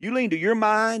 you lean to your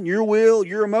mind, your will,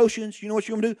 your emotions, you know what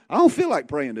you're going to do? I don't feel like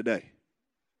praying today.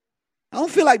 I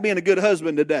don't feel like being a good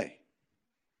husband today.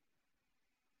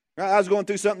 I was going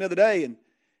through something the other day,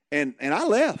 and I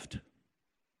left.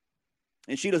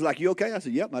 And she was like, "You okay?" I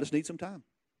said, "Yep, I just need some time."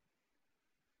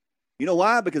 You know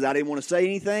why? Because I didn't want to say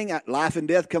anything. Life and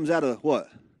death comes out of what?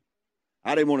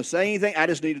 I didn't want to say anything. I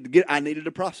just needed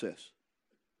to process.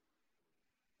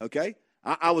 Okay?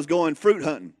 I was going fruit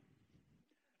hunting.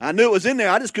 I knew it was in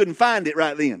there. I just couldn't find it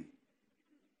right then.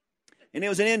 And it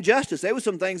was an injustice. There was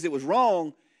some things that was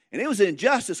wrong, and it was an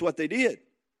injustice what they did.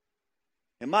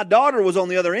 And my daughter was on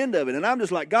the other end of it, and I'm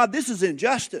just like, God, this is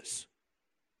injustice.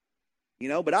 You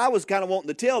know, but I was kind of wanting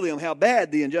to tell them how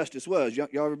bad the injustice was. Y'all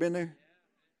ever been there?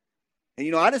 And,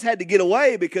 you know, I just had to get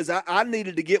away because I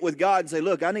needed to get with God and say,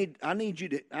 look, I need you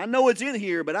to, I know it's in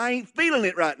here, but I ain't feeling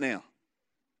it right now.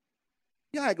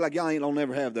 Y'all act like y'all ain't gonna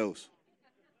never have those.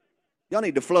 Y'all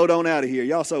need to float on out of here.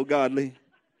 Y'all so godly.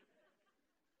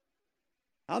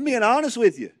 I'm being honest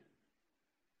with you.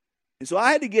 And so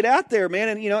I had to get out there, man,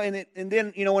 and, you know, and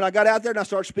then, you know, when I got out there and I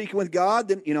started speaking with God,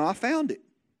 then, you know, I found it.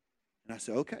 And I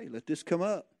said, okay, let this come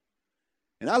up.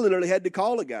 And I literally had to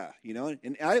call a guy, you know,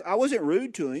 and I wasn't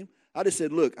rude to him. I just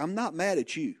said, look, I'm not mad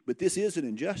at you, but this is an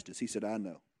injustice. He said, I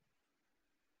know.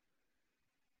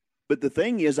 But the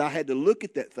thing is, I had to look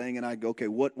at that thing and I go, okay,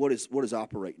 what is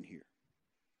operating here?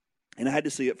 And I had to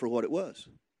see it for what it was.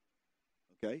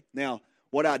 Okay? Now,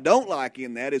 what I don't like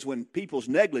in that is when people's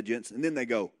negligence, and then they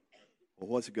go, well,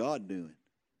 what's God doing?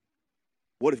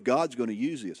 What if God's going to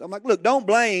use this? I'm like, look, don't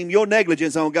blame your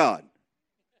negligence on God.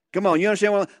 Come on, you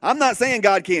understand what I'm not saying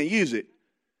God can't use it.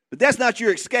 But that's not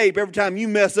your escape every time you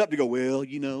mess up to go, well,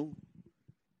 you know,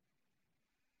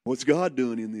 what's God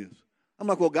doing in this? I'm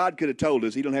like, well, God could have told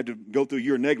us. He don't have to go through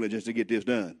your negligence to get this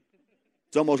done.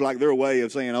 It's almost like their way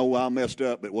of saying, oh, well, I messed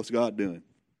up, but what's God doing?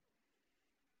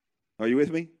 Are you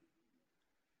with me?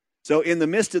 So in the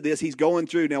midst of this, he's going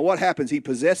through. Now what happens? He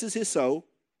possesses his soul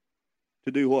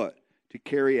to do what? To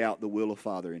carry out the will of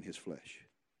Father in his flesh.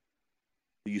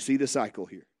 Do you see the cycle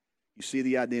here? You see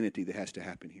the identity that has to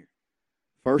happen here.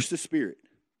 First, the spirit.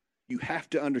 You have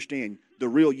to understand the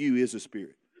real you is a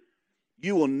spirit.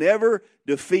 You will never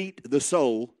defeat the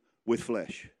soul with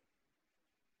flesh.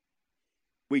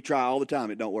 We try all the time.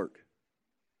 It don't work.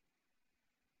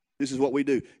 This is what we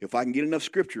do. If I can get enough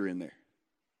scripture in there.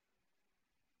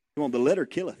 Come on, the letter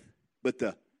killeth, but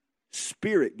the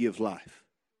spirit gives life.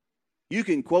 You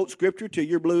can quote scripture till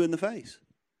you're blue in the face.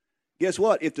 Guess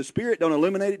what? If the spirit don't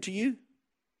illuminate it to you,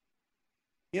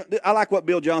 you know, I like what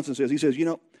Bill Johnson says. He says, you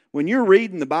know, when you're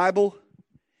reading the Bible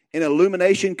and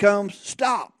illumination comes,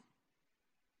 stop.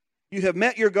 You have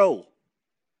met your goal.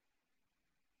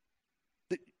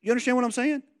 You understand what I'm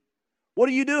saying? What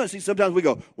are you doing? See, sometimes we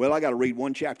go, well, I got to read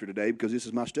one chapter today because this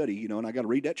is my study, you know, and I got to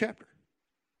read that chapter.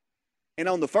 And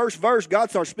on the first verse,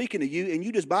 God starts speaking to you, and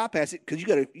you just bypass it because you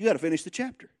got to finish the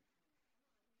chapter.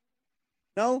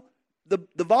 No,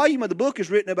 the volume of the book is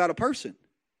written about a person.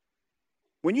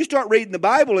 When you start reading the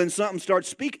Bible and something starts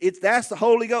speaking, that's the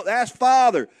Holy Ghost, that's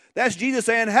Father, that's Jesus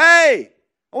saying, hey,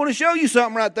 I want to show you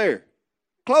something right there.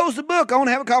 Close the book, I want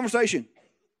to have a conversation.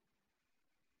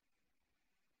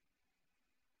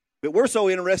 But we're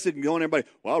so interested in going, everybody,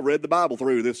 well, I read the Bible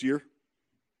through this year.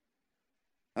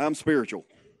 I'm spiritual.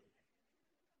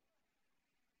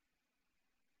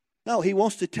 No, he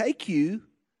wants to take you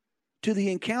to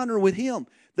the encounter with him.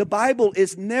 The Bible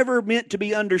is never meant to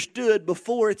be understood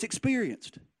before it's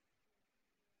experienced.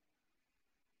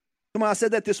 Come on, I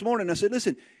said that this morning. I said,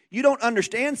 listen, you don't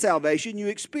understand salvation, you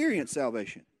experience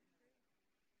salvation.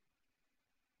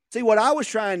 See, what I was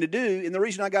trying to do, and the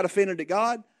reason I got offended at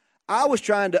God, I was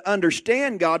trying to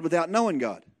understand God without knowing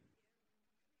God.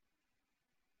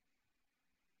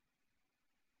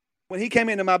 When he came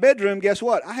into my bedroom, guess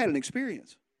what? I had an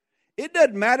experience. It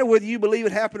doesn't matter whether you believe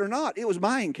it happened or not. It was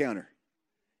my encounter.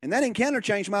 And that encounter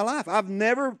changed my life. I'll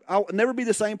never be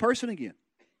the same person again.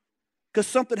 Because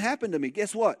something happened to me.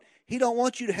 Guess what? He don't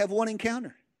want you to have one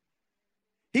encounter.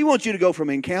 He wants you to go from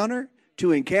encounter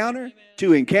to encounter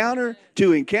to encounter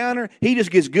to encounter. He just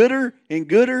gets gooder and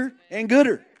gooder and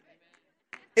gooder.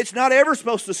 It's not ever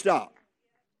supposed to stop.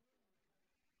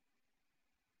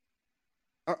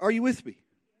 Are you with me?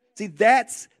 See,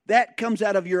 that comes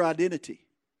out of your identity.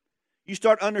 You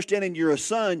start understanding you're a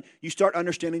son, you start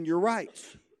understanding your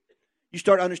rights. You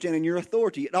start understanding your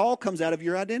authority. It all comes out of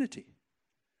your identity.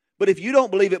 But if you don't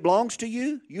believe it belongs to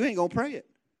you, you ain't going to pray it.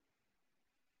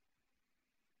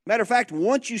 Matter of fact,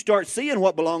 once you start seeing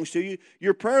what belongs to you,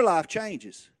 your prayer life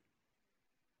changes.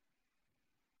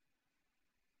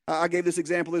 I gave this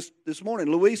example this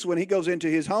morning. Luis, when he goes into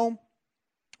his home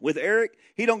with Eric,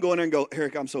 he don't go in there and go,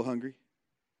 Eric, I'm so hungry.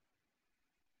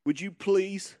 Would you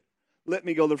please let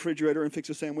me go to the refrigerator and fix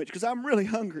a sandwich? Because I'm really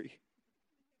hungry.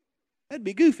 That'd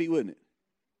be goofy, wouldn't it?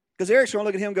 Because Eric's going to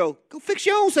look at him and go fix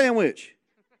your own sandwich.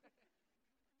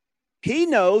 He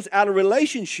knows out of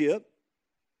relationship,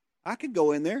 I could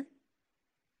go in there,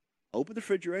 open the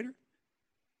refrigerator.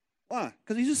 Why?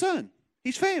 Because he's a son.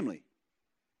 He's family.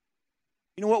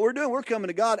 You know what we're doing? We're coming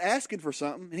to God asking for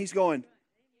something, and he's going,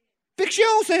 fix your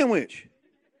own sandwich.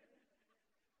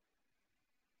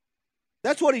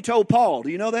 That's what he told Paul. Do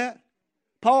you know that?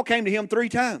 Paul came to him 3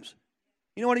 times.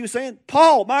 You know what he was saying?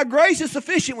 Paul, my grace is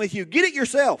sufficient with you. Get it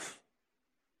yourself.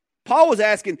 Paul was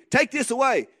asking, take this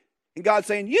away. And God's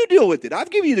saying, you deal with it.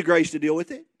 I've given you the grace to deal with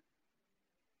it.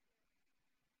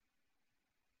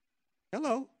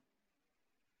 Hello.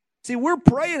 See, we're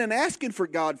praying and asking for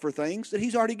God for things that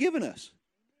he's already given us.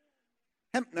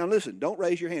 Now listen, don't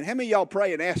raise your hand. How many of y'all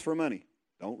pray and ask for money?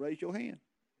 Don't raise your hand.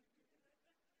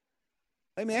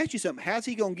 Let me ask you something. How's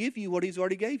he going to give you what he's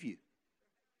already gave you?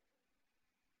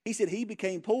 He said he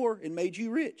became poor and made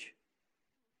you rich.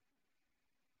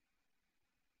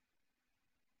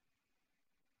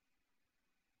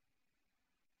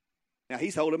 Now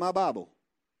he's holding my Bible.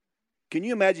 Can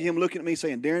you imagine him looking at me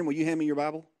saying, Darren, will you hand me your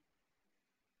Bible?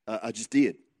 I just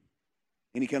did.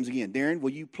 And he comes again, Darren,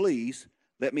 will you please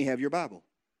let me have your Bible?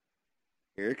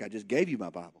 Eric, I just gave you my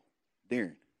Bible.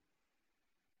 Darren,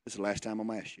 this is the last time I'm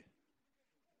going to ask you.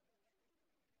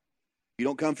 If you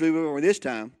don't come through this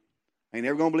time, I ain't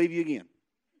never going to believe you again.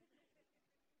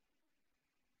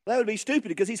 That would be stupid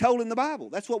because he's holding the Bible.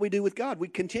 That's what we do with God. We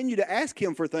continue to ask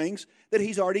him for things that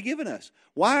he's already given us.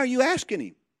 Why are you asking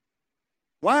him?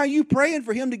 Why are you praying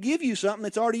for him to give you something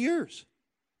that's already yours?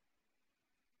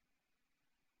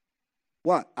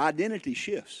 What? Identity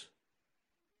shifts.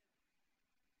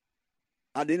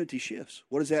 Identity shifts.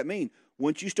 What does that mean?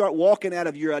 Once you start walking out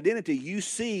of your identity, you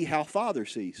see how Father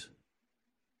sees.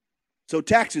 So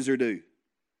taxes are due.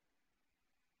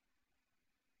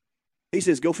 He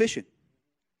says, go fishing.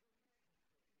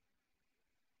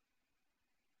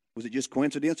 Was it just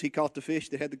coincidence he caught the fish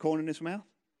that had the coin in his mouth?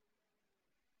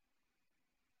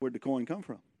 Where'd the coin come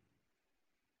from?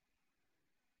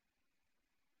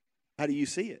 How do you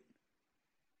see it?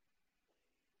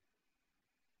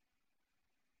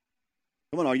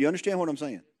 Come on, are you understand what I'm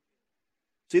saying?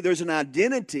 See, there's an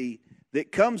identity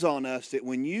that comes on us that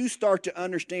when you start to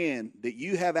understand that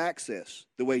you have access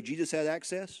the way Jesus had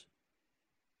access,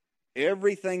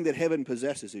 everything that heaven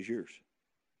possesses is yours.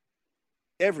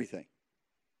 Everything.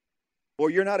 Or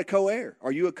you're not a co-heir.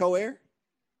 Are you a co-heir?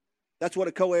 That's what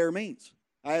a co-heir means.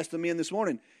 I asked the men this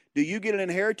morning, do you get an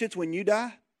inheritance when you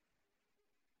die?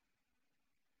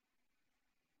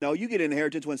 No, you get an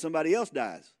inheritance when somebody else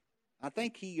dies. I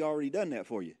think he already done that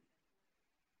for you.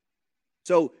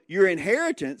 So your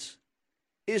inheritance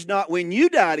is not when you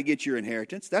die to get your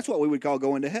inheritance. That's what we would call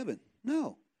going to heaven.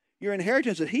 No. Your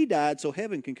inheritance is that he died so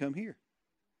heaven can come here.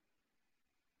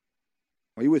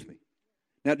 Are you with me?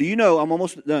 Now, do you know, I'm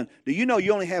almost done. Do you know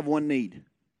you only have one need?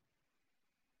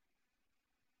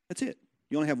 That's it.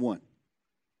 You only have one.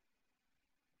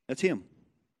 That's him.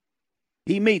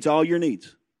 He meets all your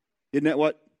needs. Isn't that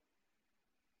what?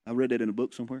 I read that in a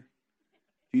book somewhere.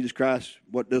 Jesus Christ,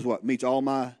 what does what? Meets all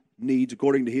my needs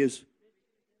according to his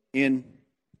in.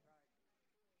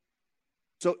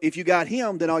 So if you got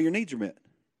him, then all your needs are met.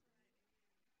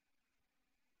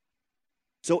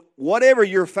 So whatever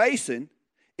you're facing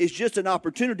is just an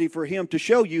opportunity for him to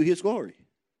show you his glory.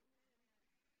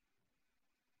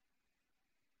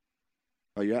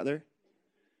 Are you out there?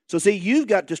 So see, you've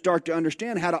got to start to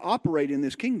understand how to operate in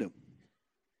this kingdom.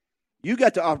 You've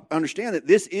got to understand that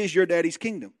this is your daddy's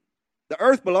kingdom. The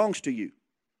earth belongs to you.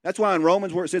 That's why in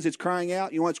Romans where it says it's crying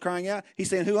out, you know what's crying out? He's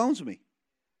saying, who owns me?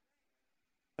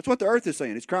 That's what the earth is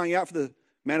saying. It's crying out for the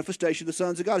manifestation of the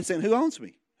sons of God. He's saying, who owns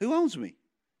me? Who owns me?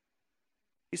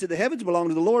 He said, the heavens belong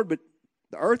to the Lord, but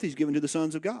the earth he's given to the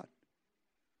sons of God.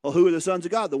 Well, who are the sons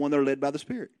of God? The ones that are led by the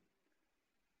Spirit.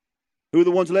 Who are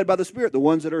the ones led by the Spirit? The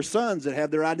ones that are sons that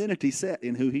have their identity set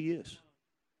in who he is.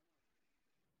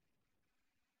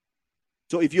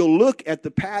 So if you'll look at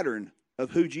the pattern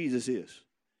of who Jesus is,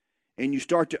 and you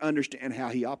start to understand how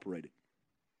he operated.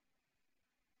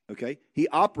 Okay? He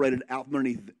operated out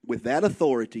underneath with that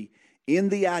authority in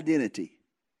the identity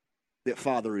that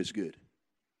Father is good.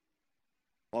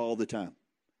 All the time.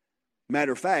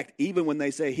 Matter of fact, even when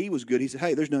they say he was good, he said,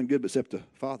 hey, there's none good except the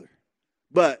Father.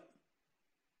 But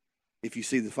if you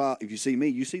see the Father, if you see me,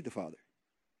 you see the Father.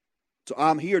 So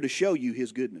I'm here to show you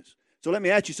His goodness. So let me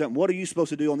ask you something. What are you supposed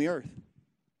to do on the earth?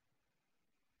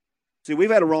 See,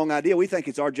 we've had a wrong idea. We think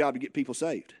it's our job to get people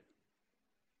saved.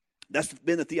 That's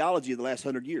been the theology of the last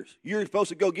 100 years. You're supposed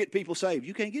to go get people saved.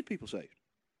 You can't get people saved.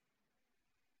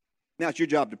 Now, it's your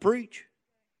job to preach.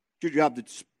 It's your job to,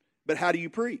 but how do you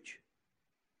preach?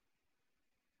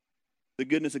 The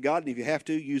goodness of God, and if you have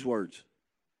to, use words.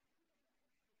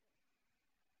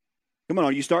 Come on,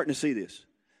 are you starting to see this?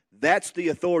 That's the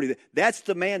authority. That's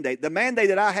the mandate. The mandate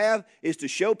that I have is to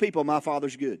show people my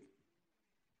Father's good.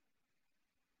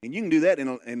 And you can do that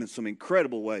in some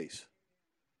incredible ways.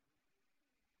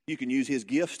 You can use His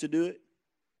gifts to do it.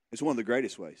 It's one of the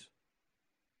greatest ways.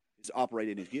 Is to operate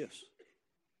in His gifts.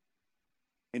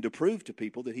 And to prove to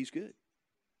people that He's good.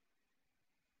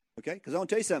 Okay? Because I want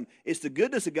to tell you something. It's the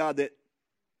goodness of God that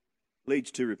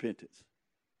leads to repentance.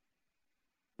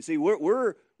 You see,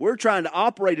 we're trying to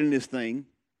operate in this thing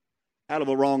out of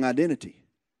a wrong identity.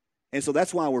 And so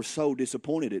that's why we're so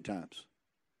disappointed at times.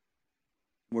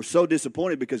 We're so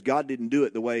disappointed because God didn't do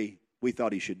it the way we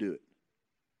thought He should do it.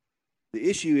 The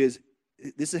issue is,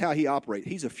 this is how He operates.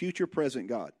 He's a future present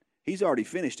God. He's already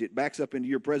finished it, backs up into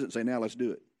your present and say, now let's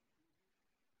do it.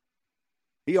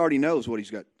 He already knows what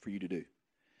He's got for you to do.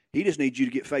 He just needs you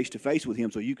to get face to face with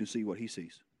Him so you can see what He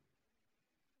sees.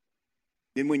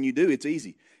 Then when you do, it's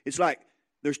easy. It's like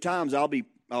there's times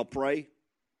I'll pray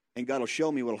and God will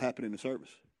show me what will happen in the service.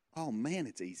 Oh man,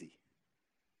 it's easy.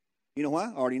 You know why?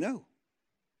 I already know.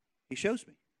 He shows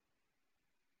me.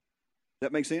 Does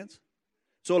that make sense?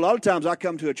 So a lot of times I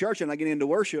come to a church and I get into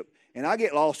worship and I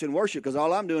get lost in worship because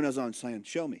all I'm doing is I'm saying,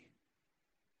 show me.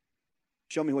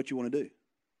 Show me what you want to do.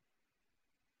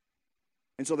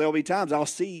 And so there'll be times I'll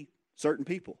see certain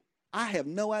people. I have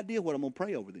no idea what I'm going to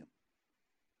pray over them.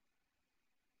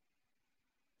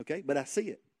 Okay, but I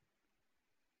see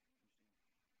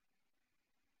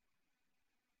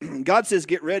it. God says,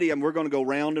 get ready, and we're going to go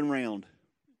round and round.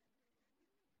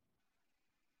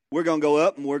 We're going to go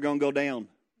up and we're going to go down.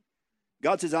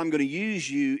 God says, I'm going to use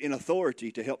you in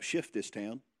authority to help shift this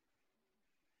town.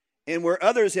 And where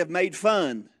others have made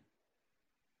fun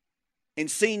and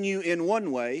seen you in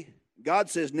one way,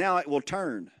 God says, now it will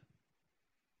turn.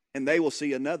 And they will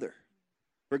see another.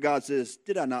 For God says,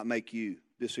 did I not make you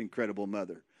this incredible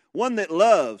mother? One that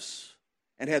loves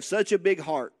and have such a big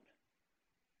heart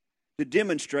to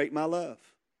demonstrate my love.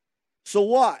 So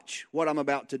watch what I'm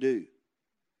about to do.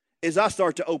 As I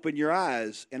start to open your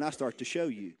eyes and I start to show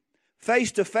you.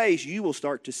 Face to face, you will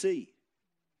start to see.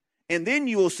 And then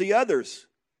you will see others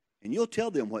and you'll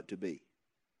tell them what to be.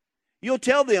 You'll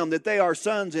tell them that they are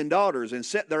sons and daughters and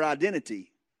set their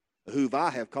identity who I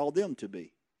have called them to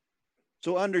be.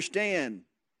 So understand,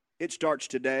 it starts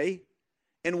today.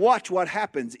 And watch what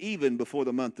happens even before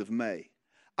the month of May.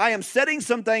 I am setting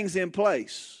some things in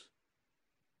place.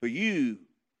 But you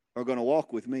are going to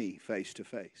walk with me face to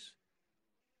face.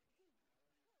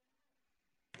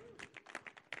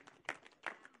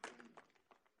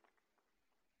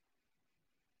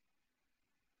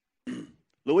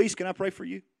 Louise, can I pray for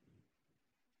you?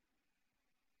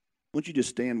 Won't you just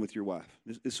stand with your wife?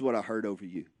 This is what I heard over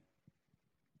you.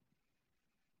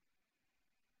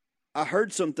 I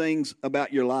heard some things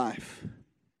about your life.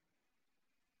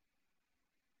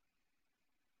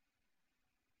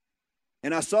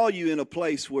 And I saw you in a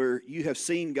place where you have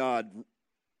seen God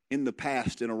in the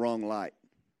past in a wrong light.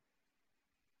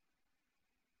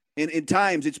 And in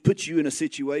times it's put you in a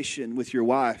situation with your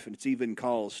wife and it's even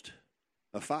caused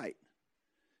a fight.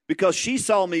 Because she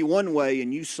saw me one way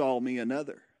and you saw me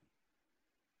another.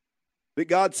 But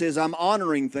God says, I'm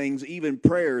honoring things, even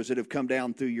prayers that have come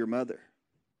down through your mother.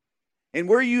 And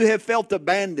where you have felt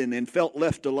abandoned and felt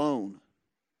left alone,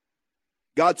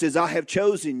 God says, I have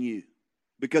chosen you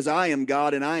because I am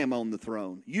God and I am on the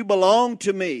throne. You belong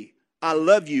to me. I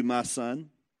love you, my son.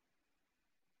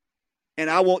 And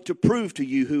I want to prove to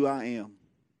you who I am.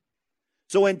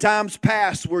 So in times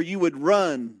past where you would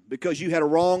run because you had a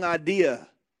wrong idea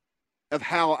of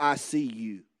how I see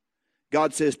you,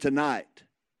 God says tonight,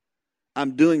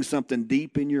 I'm doing something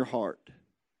deep in your heart.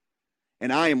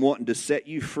 And I am wanting to set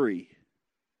you free.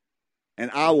 And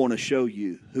I want to show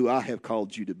you who I have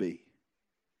called you to be.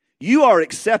 You are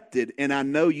accepted and I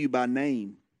know you by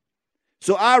name.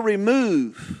 So I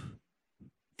remove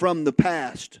from the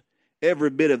past every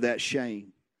bit of that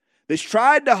shame that's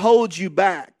tried to hold you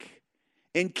back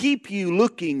and keep you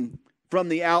looking from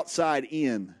the outside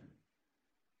in.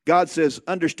 God says,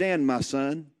 understand, my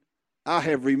son, I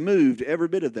have removed every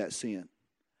bit of that sin.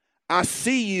 I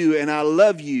see you and I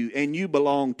love you and you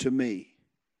belong to me.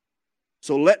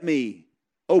 So let me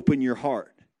open your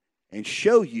heart and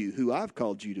show you who I've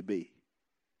called you to be.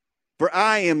 for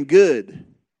I am good.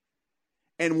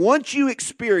 And once you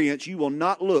experience, you will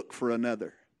not look for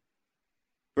another.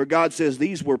 For God says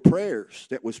these were prayers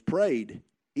that was prayed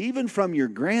even from your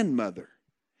grandmother.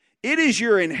 It is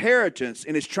your inheritance,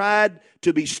 and it's tried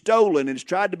to be stolen, and it's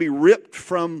tried to be ripped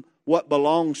from what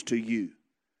belongs to you.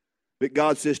 But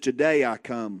God says, today I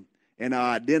come and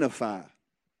I identify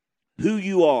who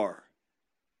you are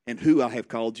and who I have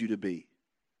called you to be.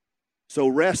 So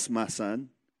rest, my son,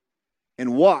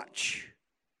 and watch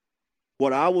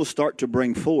what I will start to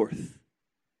bring forth.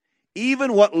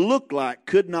 Even what looked like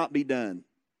could not be done.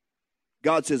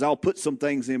 God says, I'll put some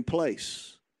things in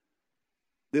place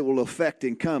that will affect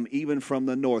and come even from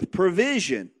the north.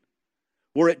 Provision,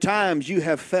 where at times you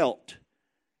have felt,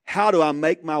 how do I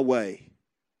make my way?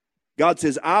 God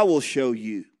says, I will show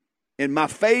you, and my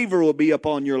favor will be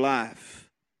upon your life.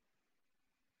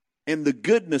 And the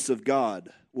goodness of God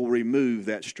will remove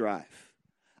that strife.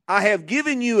 I have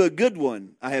given you a good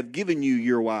one. I have given you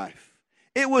your wife.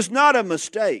 It was not a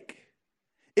mistake.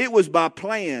 It was by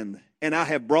plan, and I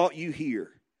have brought you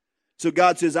here. So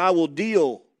God says, I will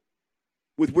deal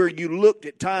with where you looked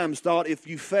at times, thought if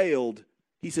you failed.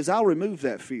 He says, I'll remove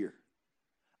that fear.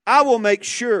 I will make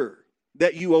sure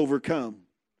that you overcome.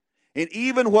 And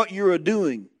even what you are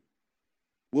doing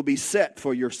will be set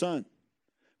for your son.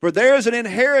 For there is an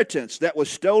inheritance that was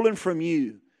stolen from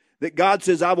you that God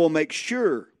says, I will make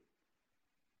sure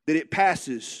that it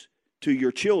passes to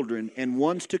your children and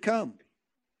ones to come.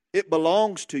 It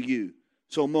belongs to you.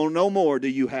 So no more do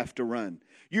you have to run.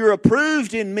 You're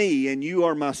approved in me and you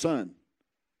are my son.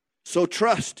 So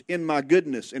trust in my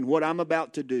goodness and what I'm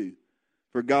about to do.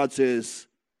 For God says,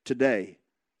 today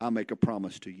I'll make a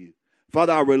promise to you.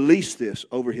 Father, I release this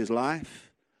over his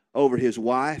life, over his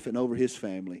wife, and over his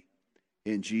family.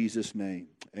 In Jesus' name,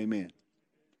 amen.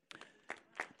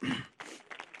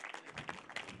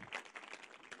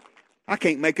 I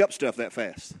can't make up stuff that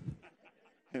fast.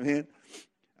 Amen.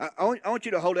 I want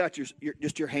you to hold out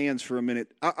your hands for a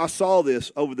minute. I saw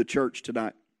this over the church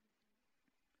tonight.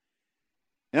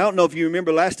 And I don't know if you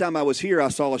remember last time I was here, I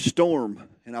saw a storm,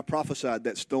 and I prophesied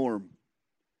that storm.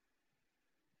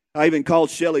 I even called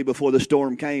Shelley before the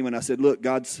storm came, and I said, look,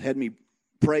 God's had me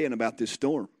praying about this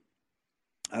storm.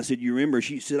 I said, you remember?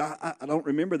 She said, I don't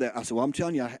remember that. I said, well, I'm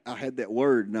telling you, I had that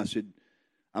word. And I said,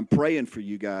 I'm praying for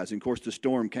you guys. And, of course, the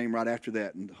storm came right after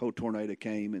that, and the whole tornado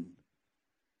came.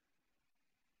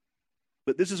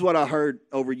 But this is what I heard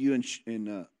over you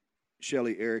and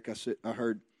Shelley, Eric. I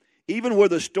heard, even where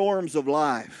the storms of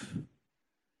life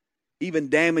even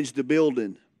damage the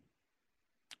building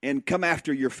and come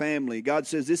after your family, God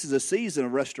says this is a season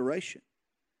of restoration.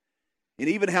 And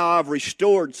even how I've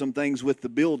restored some things with the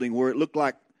building where it looked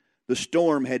like the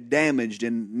storm had damaged,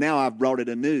 and now I've brought it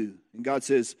anew. And God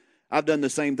says, I've done the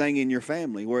same thing in your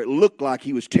family where it looked like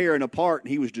he was tearing apart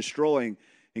and he was destroying.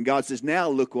 And God says, now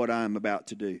look what I'm about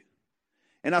to do.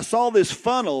 And I saw this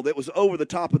funnel that was over the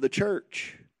top of the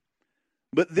church.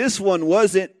 But this one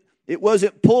wasn't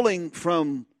pulling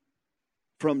from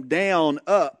down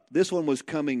up. This one was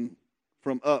coming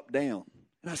from up down.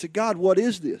 And I said, God, what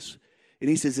is this? And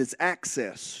he says, it's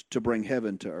access to bring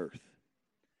heaven to earth.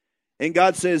 And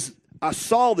God says, I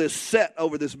saw this set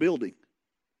over this building.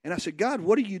 And I said, God,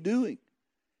 what are you doing?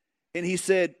 And he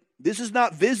said, this is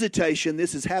not visitation,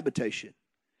 this is habitation.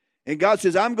 And God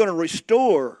says, I'm going to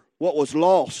restore what was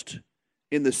lost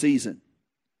in the season.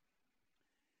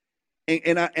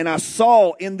 And I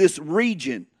saw in this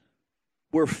region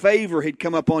where favor had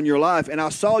come upon your life, and I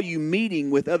saw you meeting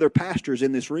with other pastors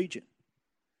in this region.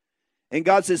 And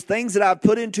God says, things that I've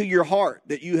put into your heart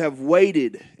that you have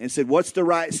waited and said, what's the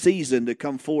right season to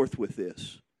come forth with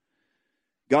this?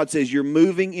 God says, you're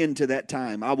moving into that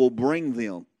time. I will bring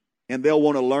them, and they'll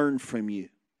want to learn from you.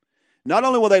 Not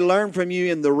only will they learn from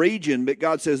you in the region, but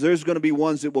God says there's going to be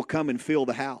ones that will come and fill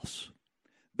the house.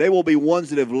 They will be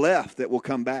ones that have left that will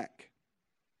come back.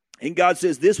 And God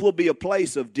says this will be a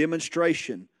place of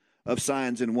demonstration of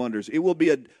signs and wonders. It will be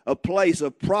a place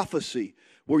of prophecy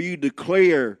where you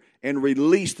declare and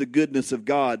release the goodness of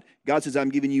God. God says, I'm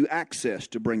giving you access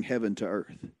to bring heaven to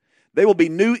earth. There will be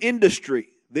new industry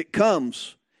that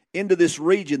comes into this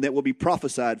region that will be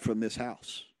prophesied from this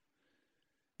house.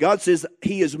 God says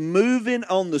he is moving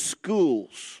on the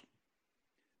schools.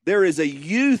 There is a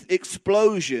youth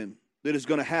explosion that is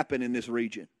going to happen in this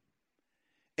region.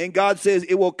 And God says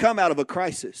it will come out of a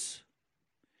crisis.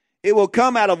 It will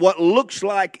come out of what looks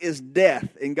like is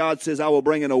death. And God says, I will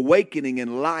bring an awakening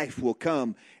and life will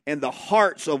come. And the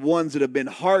hearts of ones that have been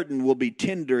hardened will be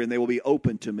tender and they will be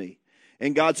open to me.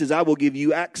 And God says, I will give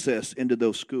you access into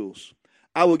those schools.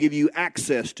 I will give you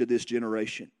access to this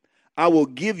generation. I will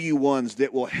give you ones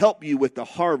that will help you with the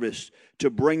harvest to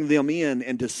bring them in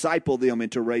and disciple them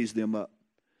and to raise them up.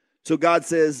 So God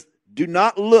says, do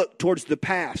not look towards the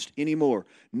past anymore.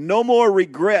 No more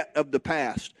regret of the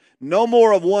past. No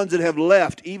more of ones that have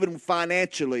left, even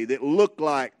financially, that look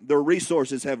like their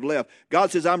resources have left.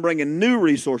 God says, I'm bringing new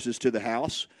resources to the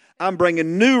house. I'm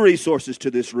bringing new resources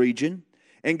to this region.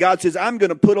 And God says, I'm going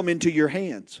to put them into your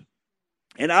hands.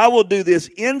 And I will do this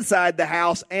inside the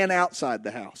house and outside the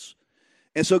house.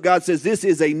 And so God says, this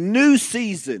is a new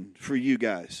season for you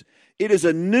guys. It is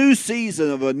a new season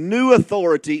of a new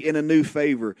authority and a new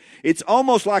favor. It's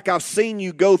almost like I've seen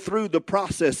you go through the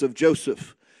process of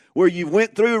Joseph, where you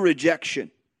went through rejection,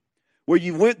 where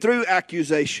you went through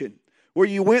accusation, where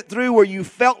you went through where you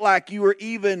felt like you were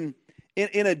even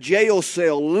in a jail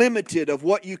cell, limited of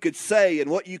what you could say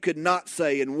and what you could not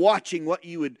say, and watching what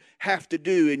you would have to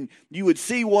do. And you would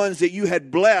see ones that you had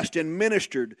blessed and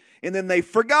ministered, and then they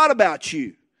forgot about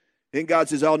you. And God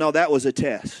says, oh no, that was a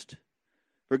test.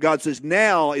 For God says,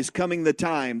 now is coming the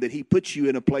time that He puts you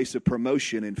in a place of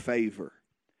promotion and favor.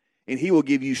 And He will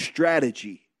give you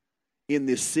strategy in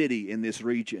this city, in this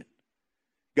region.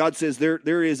 God says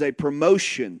there is a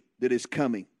promotion that is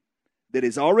coming, that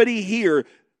is already here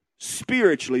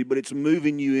spiritually, but it's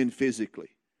moving you in physically.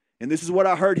 And this is what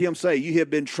I heard Him say. You have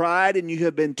been tried and you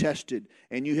have been tested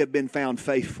and you have been found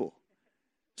faithful.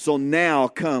 So now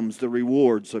comes the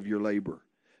rewards of your labor.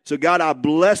 So God, I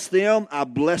bless them. I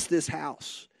bless this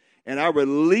house. And I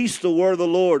release the word of the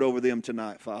Lord over them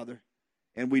tonight, Father.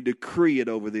 And we decree it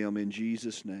over them in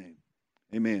Jesus' name.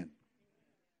 Amen.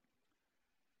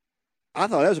 I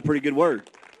thought that was a pretty good word.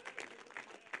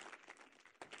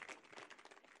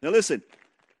 Now listen,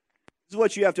 this is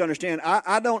what you have to understand.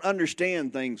 I don't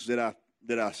understand things that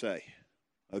I say.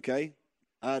 Okay?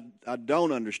 I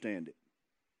don't understand it.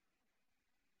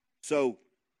 So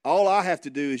all I have to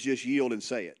do is just yield and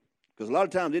say it. Because a lot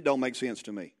of times it don't make sense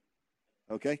to me.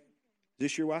 Okay? Is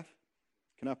this your wife?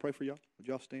 Can I pray for y'all? Would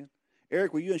y'all stand?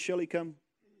 Eric, will you and Shelley come?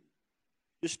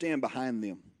 Just stand behind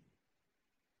them.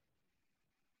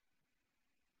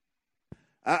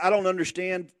 I don't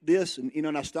understand this.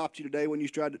 And I stopped you today when you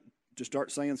tried to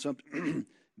start saying something.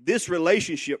 This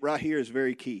relationship right here is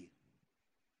very key.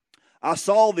 I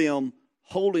saw them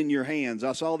holding your hands.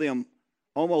 I saw them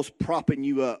almost propping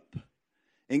you up.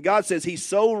 And God says He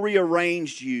so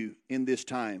rearranged you in this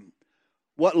time.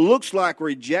 What looks like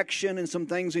rejection and some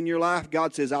things in your life,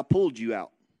 God says, I pulled you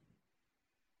out.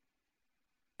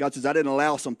 God says, I didn't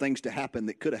allow some things to happen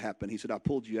that could have happened. He said, I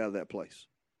pulled you out of that place.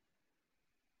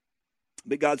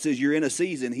 But God says, you're in a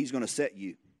season He's going to set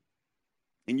you.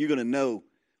 And you're going to know,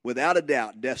 without a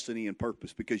doubt, destiny and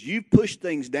purpose. Because you've pushed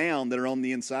things down that are on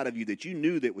the inside of you that you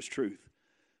knew that was truth.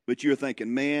 But you're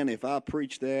thinking, man, if I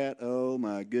preach that, oh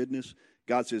my goodness.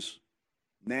 God says,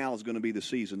 now is going to be the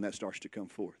season that starts to come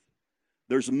forth.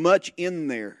 There's much in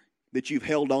there that you've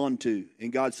held on to.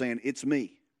 And God's saying, it's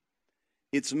me.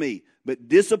 It's me. But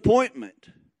disappointment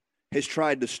has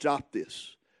tried to stop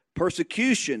this.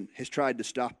 Persecution has tried to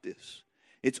stop this.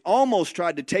 It's almost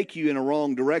tried to take you in a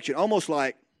wrong direction. Almost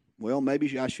like, well, maybe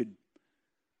should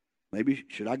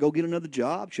I go get another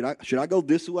job? Should I go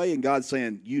this way? And God's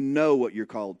saying, you know what you're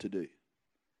called to do.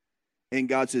 And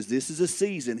God says, this is a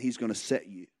season He's going to set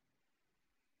you.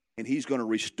 And He's going to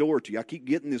restore to you. I keep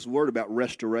getting this word about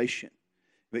restoration.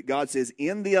 But God says,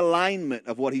 in the alignment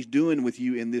of what He's doing with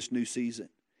you in this new season,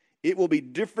 it will be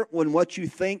different than what you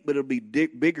think, but it'll be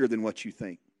bigger than what you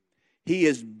think. He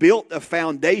has built a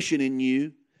foundation in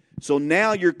you. So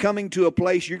now you're coming to a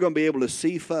place you're going to be able to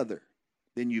see further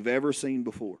than you've ever seen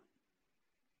before.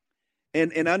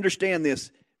 And understand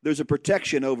this, there's a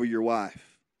protection over your wife.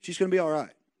 She's going to be all right.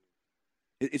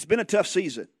 It's been a tough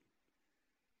season.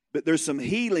 But there's some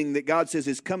healing that God says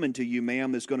is coming to you,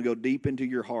 ma'am, that's going to go deep into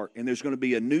your heart. And there's going to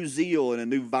be a new zeal and a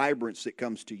new vibrance that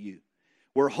comes to you.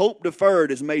 Where hope deferred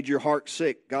has made your heart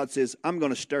sick, God says, I'm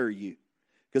going to stir you.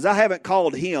 Because I haven't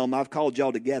called him, I've called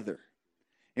y'all together.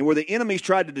 And where the enemy's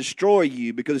tried to destroy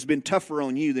you because it's been tougher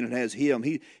on you than it has him,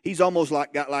 he's almost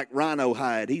got like rhino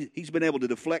hide. He's been able to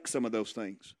deflect some of those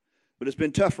things. But it's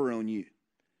been tougher on you.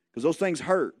 Because those things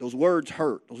hurt. Those words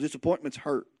hurt. Those disappointments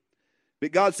hurt.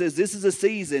 But God says this is a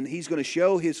season He's going to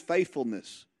show His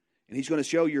faithfulness. And He's going to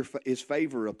show His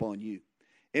favor upon you.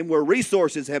 And where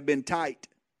resources have been tight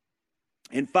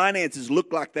and finances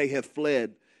look like they have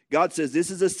fled, God says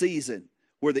this is a season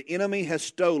where the enemy has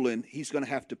stolen, he's going to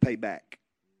have to pay back.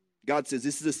 God says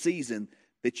this is a season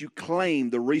that you claim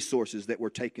the resources that were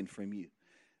taken from you.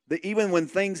 That even when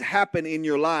things happen in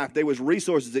your life, there was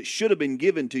resources that should have been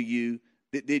given to you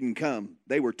that didn't come.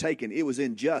 They were taken. It was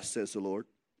unjust, says the Lord.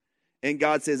 And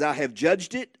God says, I have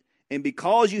judged it, And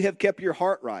because you have kept your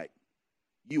heart right,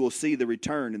 you will see the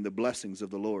return and the blessings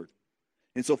of the Lord.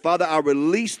 And so, Father, I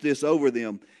release this over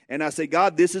them. And I say,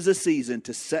 God, this is a season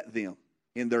to set them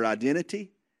in their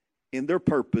identity, in their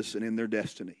purpose, and in their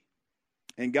destiny.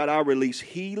 And God, I release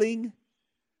healing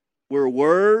where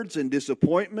words and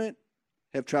disappointment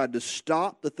have tried to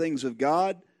stop the things of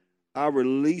God. I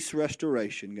release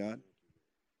restoration, God.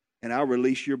 And I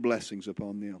release your blessings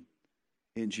upon them.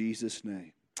 In Jesus'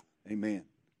 name, amen.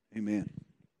 Amen.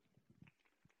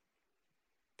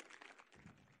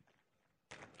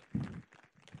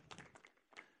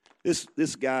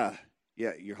 This guy,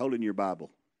 yeah, you're holding your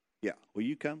Bible. Yeah, will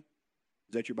you come?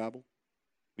 Is that your Bible?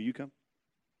 Will you come?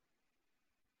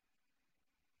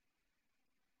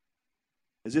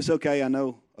 Is this okay? I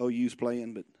know OU's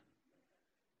playing, but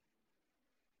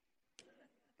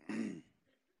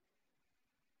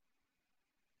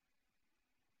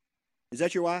is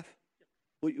that your wife?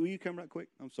 Will you come right quick?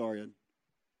 I'm sorry.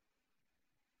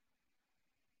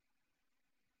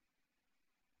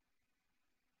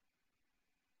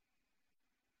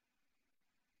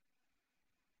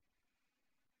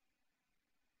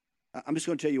 I'm just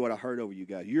going to tell you what I heard over you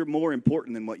guys. You're more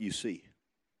important than what you see.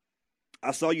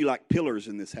 I saw you like pillars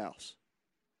in this house.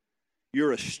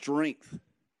 You're a strength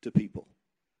to people.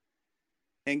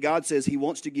 And God says He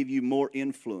wants to give you more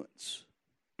influence.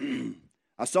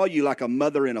 I saw you like a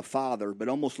mother and a father, but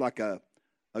almost like a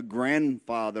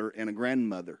grandfather and a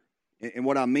grandmother. And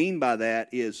what I mean by that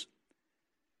is,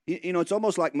 you know, it's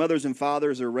almost like mothers and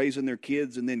fathers are raising their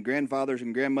kids, and then grandfathers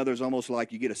and grandmothers almost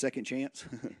like you get a second chance.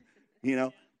 You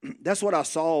know, that's what I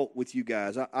saw with you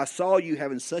guys. I saw you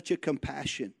having such a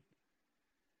compassion.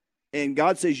 And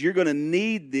God says, you're going to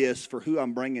need this for who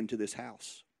I'm bringing to this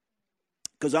house.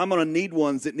 Because I'm going to need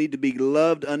ones that need to be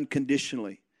loved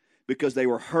unconditionally because they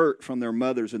were hurt from their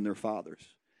mothers and their fathers.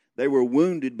 They were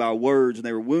wounded by words and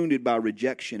they were wounded by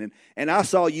rejection. And I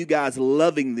saw you guys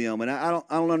loving them. And I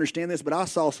don't understand this, but I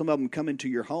saw some of them come into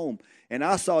your home. And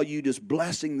I saw you just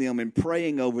blessing them and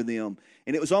praying over them.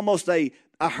 And it was almost I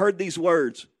heard these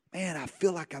words, man, I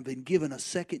feel like I've been given a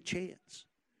second chance.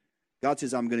 God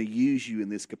says, I'm going to use you in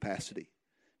this capacity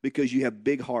because you have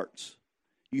big hearts.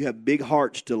 You have big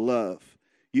hearts to love.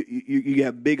 You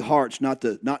have big hearts not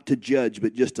to judge,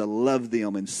 but just to love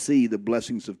them and see the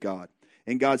blessings of God.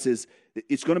 And God says,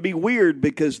 it's going to be weird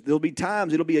because there'll be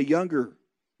times it'll be a younger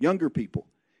people.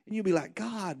 And you'll be like,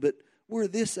 God, but we're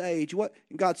this age. What?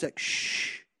 And God's like,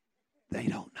 shh, they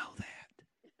don't know that.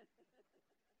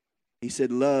 He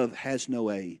said, love has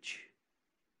no age.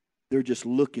 They're just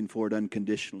looking for it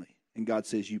unconditionally. And God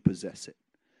says, you possess it.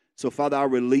 So, Father, I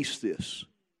release this.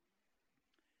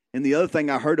 And the other thing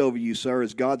I heard over you, sir,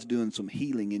 is God's doing some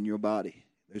healing in your body.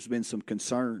 There's been some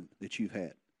concern that you've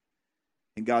had.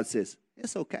 And God says,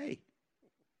 it's okay.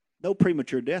 No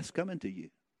premature death's coming to you.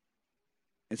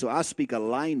 And so I speak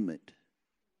alignment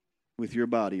with your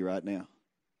body right now.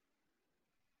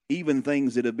 Even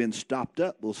things that have been stopped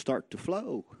up will start to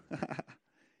flow.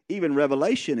 Even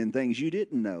revelation in things you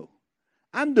didn't know.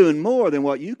 I'm doing more than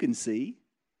what you can see.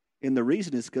 And the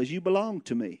reason is because you belong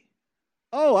to me.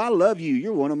 Oh, I love you.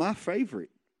 You're one of my favorite.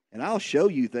 And I'll show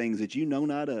you things that you know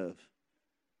not of.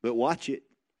 But watch it,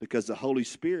 because the Holy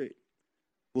Spirit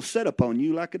will set upon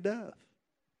you like a dove.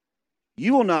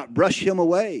 You will not brush him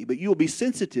away, but you will be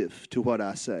sensitive to what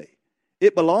I say.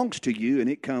 It belongs to you, and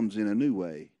it comes in a new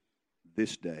way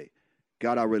this day.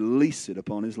 God, I release it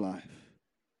upon his life.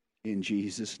 In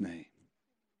Jesus' name.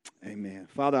 Amen.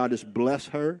 Father, I just bless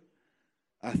her.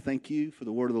 I thank you for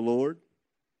the word of the Lord.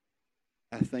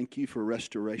 I thank you for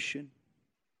restoration.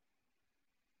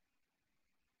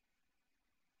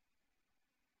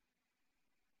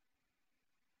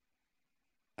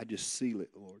 I just seal it,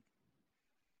 Lord.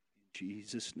 In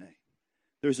Jesus' name.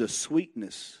 There's a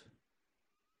sweetness,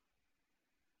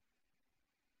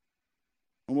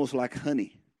 almost like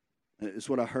honey. It's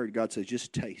what I heard God say,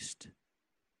 just taste.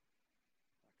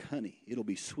 Like honey, it'll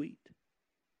be sweet.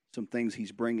 Some things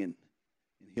he's bringing,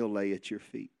 and he'll lay at your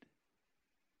feet.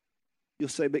 You'll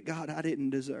say, but God, I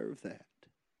didn't deserve that.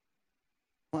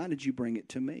 Why did you bring it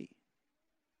to me?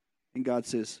 And God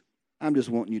says, I'm just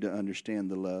wanting you to understand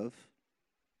the love,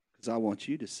 because I want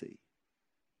you to see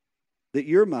that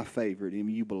you're my favorite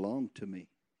and you belong to me.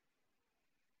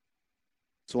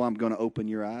 So I'm going to open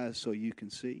your eyes so you can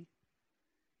see.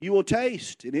 You will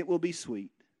taste, and it will be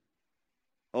sweet.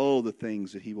 Oh, the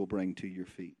things that he will bring to your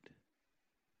feet.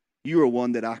 You are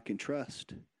one that I can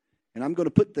trust. And I'm going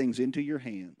to put things into your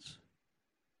hands.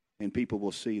 And people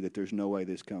will see that there's no way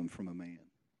this comes from a man.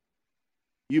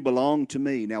 You belong to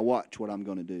me. Now watch what I'm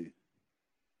going to do.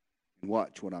 And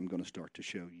watch what I'm going to start to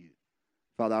show you.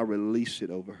 Father, I release it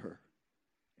over her.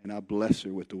 and I bless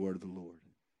her with the word of the Lord.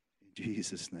 In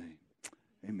Jesus' name,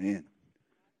 amen.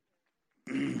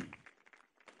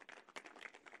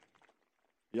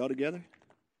 Y'all together?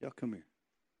 Y'all come here.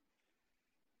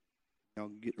 Y'all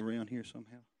getting around here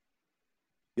somehow?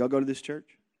 Y'all go to this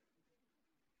church?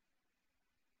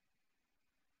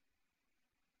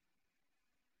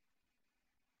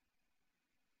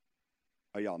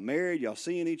 Are y'all married? Y'all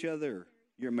seeing each other? Or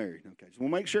you're married. Okay, just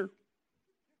want to make sure.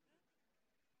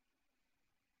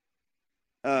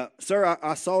 Sir,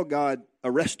 I saw God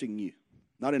arresting you,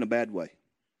 not in a bad way.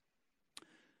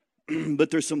 But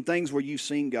there's some things where you've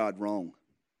seen God wrong.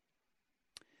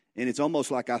 And it's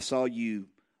almost like I saw you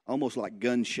almost like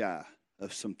gun shy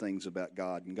of some things about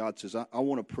God. And God says, I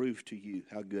want to prove to you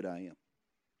how good I am.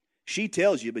 She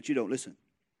tells you, but you don't listen.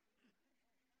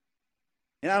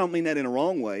 And I don't mean that in a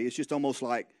wrong way. It's just almost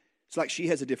like, it's like she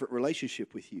has a different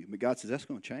relationship with you. But God says, that's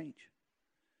going to change.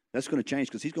 That's going to change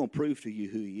because he's going to prove to you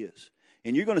who he is.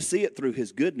 And you're going to see it through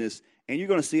his goodness, and you're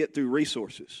going to see it through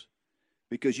resources.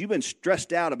 Because you've been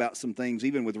stressed out about some things,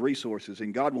 even with resources,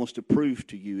 and God wants to prove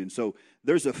to you. And so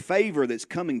there's a favor that's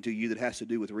coming to you that has to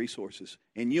do with resources.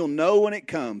 And you'll know when it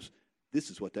comes, this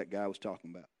is what that guy was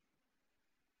talking about.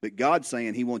 But God's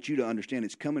saying he wants you to understand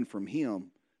it's coming from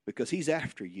him because he's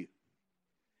after you.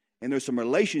 And there's some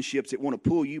relationships that want to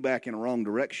pull you back in a wrong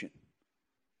direction.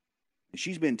 And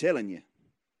she's been telling you.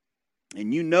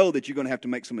 And you know that you're going to have to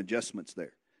make some adjustments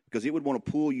there because it would want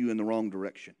to pull you in the wrong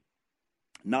direction.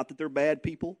 Not that they're bad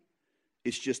people.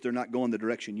 It's just they're not going the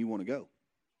direction you want to go.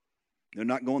 They're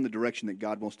not going the direction that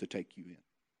God wants to take you in.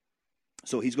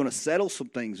 So he's going to settle some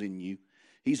things in you.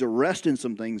 He's arresting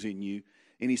some things in you.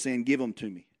 And he's saying, give them to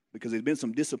me. Because there's been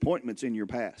some disappointments in your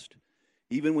past.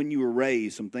 Even when you were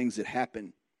raised, some things that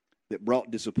happened that brought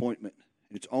disappointment.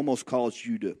 It's almost caused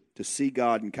you to see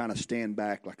God and kind of stand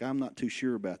back like, I'm not too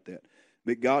sure about that.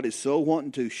 But God is so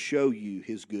wanting to show you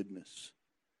his goodness.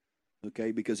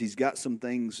 Okay, because he's got some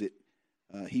things that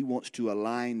he wants to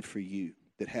align for you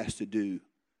that has to do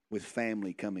with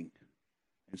family coming.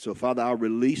 And so, Father, I'll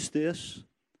release this.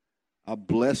 I'll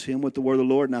bless him with the word of the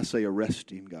Lord, and I say,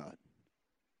 arrest him, God.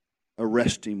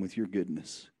 Arrest him with your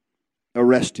goodness.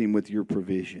 Arrest him with your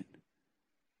provision.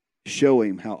 Show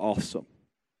him how awesome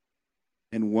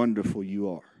and wonderful you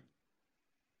are.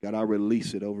 God, I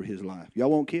release it over his life. Y'all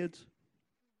want kids?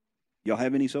 Y'all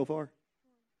have any so far?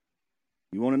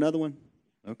 You want another one?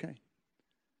 Okay.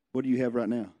 What do you have right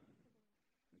now?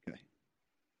 Okay.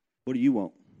 What do you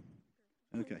want?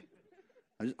 Okay.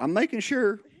 I'm making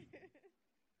sure.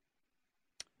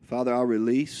 Father, I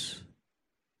release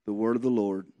the word of the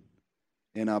Lord,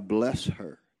 and I bless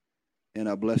her, and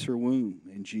I bless her womb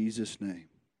in Jesus' name.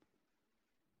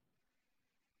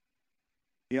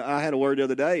 I had a word the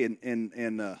other day,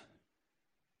 and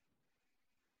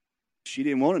she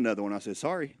didn't want another one. I said,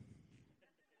 sorry.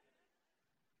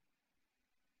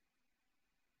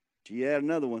 She had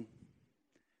another one.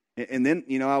 And then,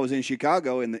 I was in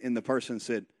Chicago, and the person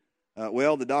said,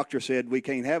 well, the doctor said we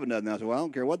can't have another. And I said, well, I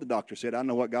don't care what the doctor said. I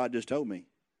know what God just told me.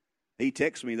 He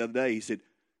texted me the other day. He said,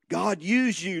 God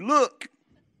used you. Look.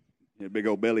 He had a big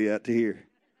old belly out to here.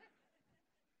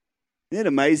 Isn't it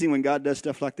amazing when God does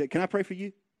stuff like that? Can I pray for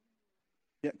you?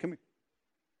 Yeah, come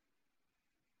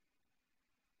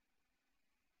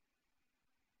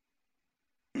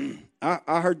here.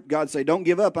 I heard God say, don't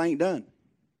give up. I ain't done.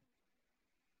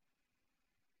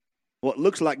 What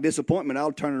looks like disappointment,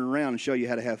 I'll turn it around and show you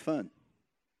how to have fun.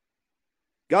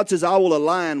 God says, I will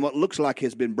align what looks like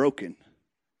has been broken,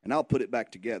 and I'll put it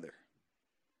back together.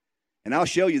 And I'll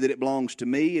show you that it belongs to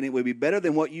me, and it will be better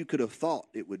than what you could have thought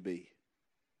it would be.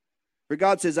 For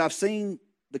God says, I've seen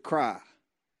the cry,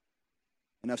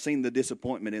 and I've seen the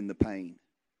disappointment and the pain.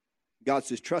 God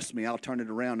says, trust me, I'll turn it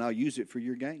around, and I'll use it for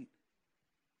your gain.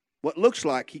 What looks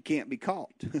like he can't be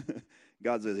caught.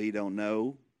 God says, he don't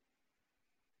know.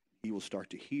 He will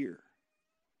start to hear.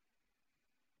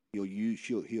 He'll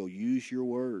use your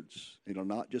words. It'll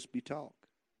not just be talk.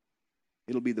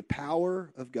 It'll be the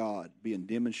power of God being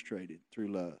demonstrated through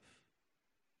love.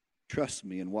 Trust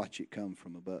me and watch it come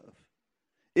from above.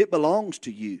 It belongs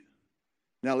to you.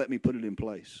 Now let me put it in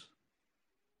place.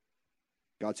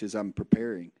 God says, I'm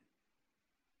preparing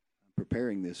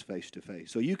this face to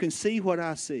face. So you can see what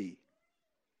I see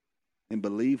and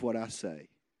believe what I say.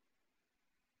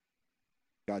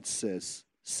 God says,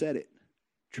 set it.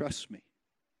 Trust me.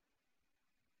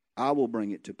 I will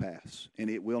bring it to pass, and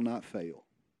it will not fail.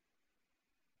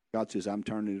 God says, I'm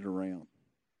turning it around.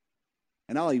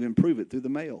 And I'll even prove it through the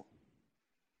mail.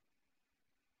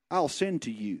 I'll send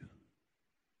to you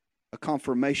a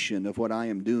confirmation of what I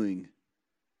am doing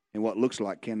and what looks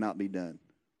like cannot be done.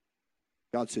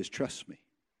 God says, trust me.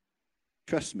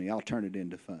 Trust me, I'll turn it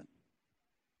into fun.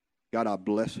 God, I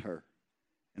bless her,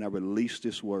 and I release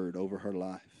this word over her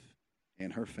life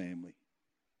and her family.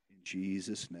 In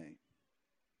Jesus' name,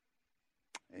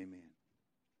 amen.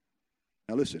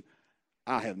 Now listen,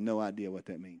 I have no idea what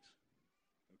that means,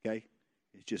 okay?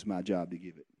 It's just my job to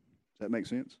give it. Does that make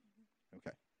sense?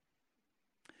 Okay.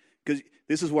 Because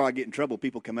this is where I get in trouble.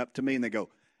 People come up to me and they go,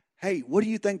 hey, what do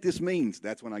you think this means?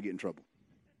 That's when I get in trouble.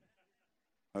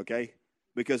 Okay?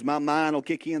 Because my mind will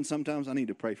kick in sometimes. I need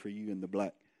to pray for you in the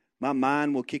black. My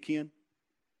mind will kick in.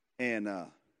 And,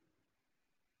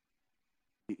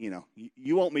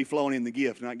 you want me flowing in the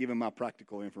gift, not giving my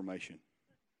practical information.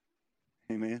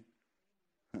 Amen?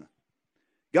 Huh.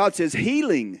 God says,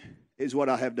 healing is what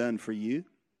I have done for you.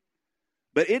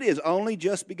 But it is only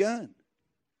just begun.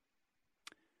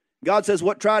 God says,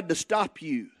 what tried to stop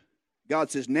you? God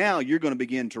says, now you're going to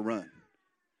begin to run.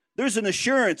 There's an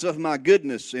assurance of my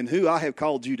goodness in who I have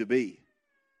called you to be.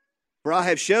 For I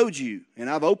have showed you, and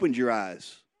I've opened your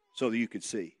eyes so that you could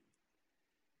see.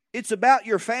 It's about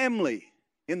your family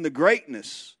and the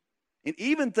greatness and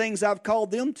even things I've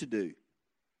called them to do.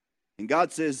 And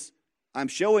God says, I'm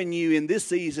showing you in this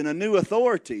season a new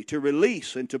authority to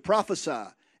release and to prophesy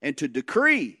and to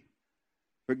decree.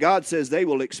 For God says they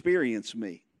will experience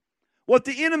me. What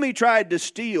the enemy tried to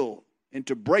steal and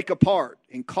to break apart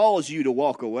and cause you to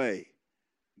walk away,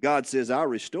 God says, I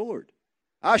restored.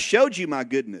 I showed you my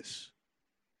goodness.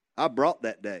 I brought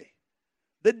that day.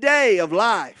 The day of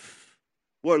life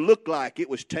where it looked like it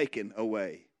was taken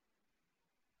away.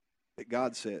 But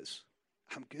God says,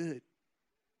 I'm good.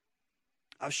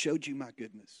 I've showed you my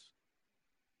goodness.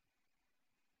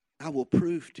 I will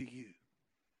prove to you,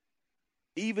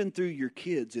 even through your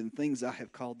kids and things I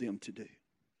have called them to do.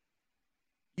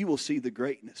 You will see the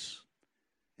greatness,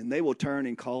 and they will turn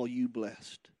and call you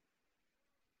blessed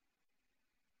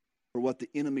for what the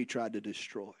enemy tried to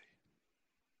destroy.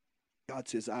 God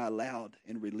says, I allowed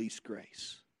and released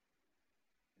grace.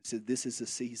 He said, this is a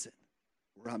season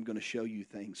where I'm going to show you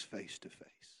things face to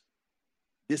face.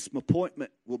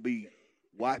 Disappointment will be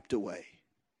wiped away.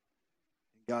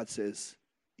 God says,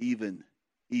 even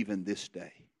this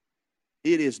day.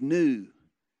 It is new,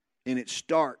 and it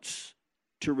starts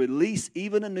to release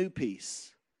even a new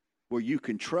peace where you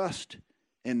can trust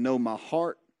and know my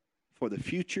heart for the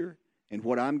future and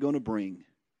what I'm going to bring.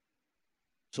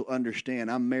 So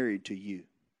understand, I'm married to you.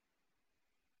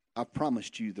 I've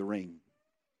promised you the ring.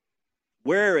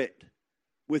 Wear it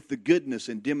with the goodness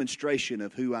and demonstration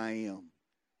of who I am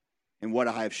and what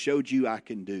I have showed you I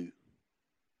can do.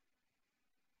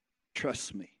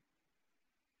 Trust me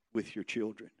with your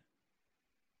children.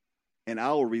 And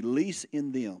I will release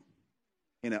in them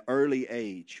in an early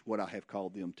age what I have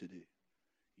called them to do.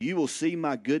 You will see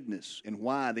my goodness and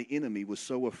why the enemy was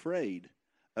so afraid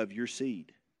of your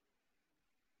seed.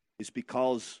 It's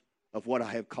because of what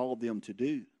I have called them to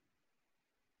do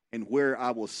and where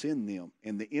I will send them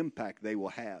and the impact they will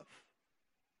have.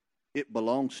 It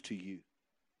belongs to you.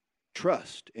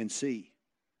 Trust and see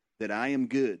that I am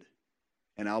good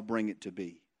and I'll bring it to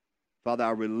be. Father,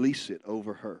 I release it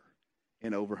over her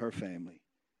and over her family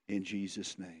in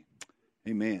Jesus' name.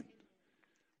 Amen.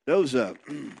 Those,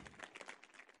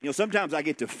 sometimes I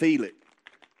get to feel it.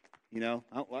 I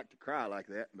don't like to cry like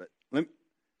that, but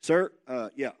sir,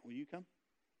 will you come?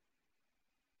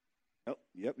 Oh,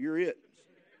 yep, you're it.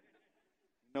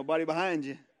 Nobody behind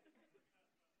you.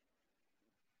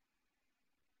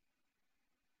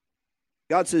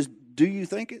 God says, do you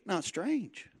think it not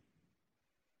strange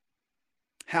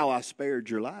how I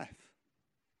spared your life?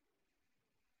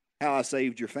 How I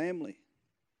saved your family?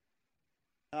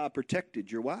 How I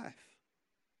protected your wife?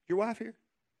 Your wife here?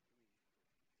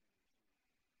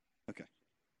 Okay.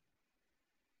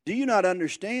 Do you not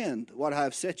understand what I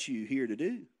have set you here to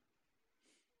do?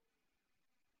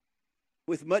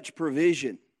 With much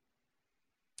provision,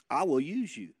 I will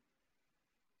use you.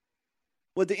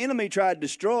 What the enemy tried to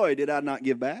destroy, did I not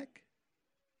give back?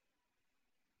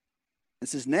 It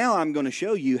says, now I'm going to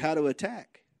show you how to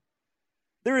attack.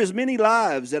 There is many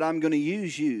lives that I'm going to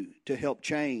use you to help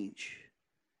change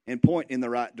and point in the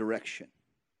right direction.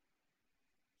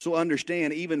 So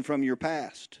understand, even from your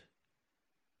past,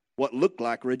 what looked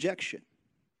like rejection.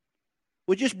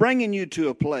 We're just bringing you to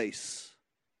a place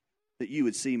that you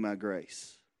would see my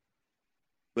grace.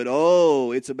 But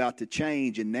it's about to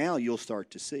change, and now you'll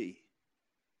start to see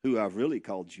who I've really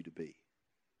called you to be.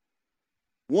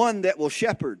 One that will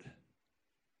shepherd,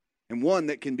 and one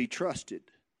that can be trusted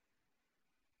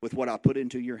with what I put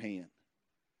into your hand.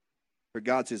 For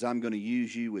God says, I'm going to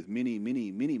use you with many,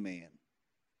 many, many men.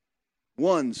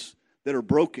 Ones that are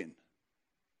broken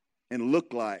and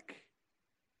look like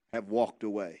have walked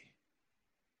away.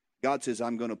 God says,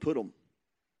 I'm going to put them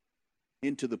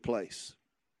into the place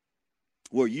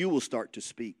where you will start to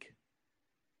speak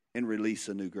and release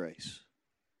a new grace.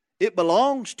 It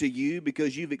belongs to you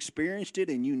because you've experienced it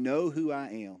and you know who I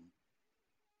am.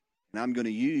 And I'm going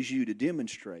to use you to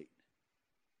demonstrate,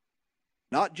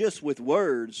 not just with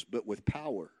words, but with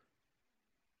power.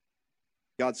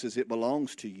 God says it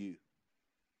belongs to you.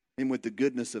 And with the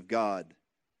goodness of God,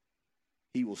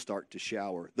 He will start to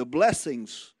shower the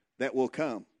blessings that will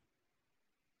come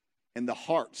and the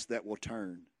hearts that will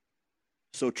turn.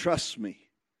 So trust me,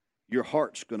 your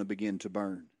heart's going to begin to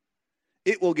burn.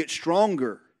 It will get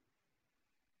stronger.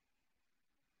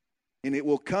 And it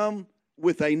will come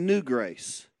with a new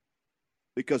grace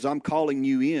because I'm calling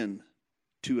you in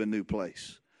to a new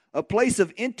place. A place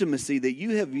of intimacy that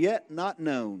you have yet not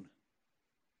known.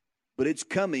 But it's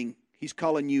coming. He's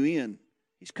calling you in.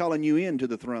 He's calling you into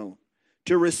the throne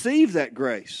to receive that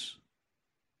grace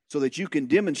so that you can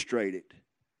demonstrate it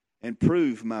and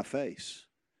prove my face.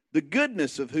 The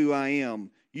goodness of who I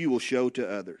am, you will show to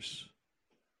others.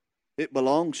 It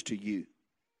belongs to you.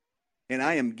 And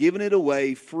I am giving it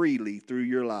away freely through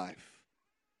your life.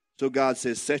 So God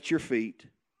says, set your feet.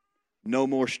 No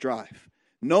more strife.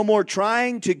 No more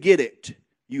trying to get it.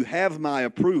 You have my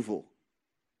approval.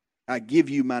 I give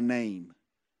you my name.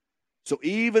 So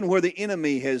even where the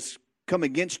enemy has come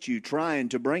against you trying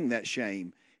to bring that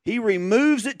shame, he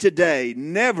removes it today,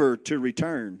 never to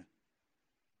return.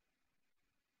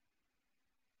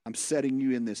 I'm setting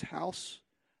you in this house.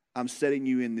 I'm setting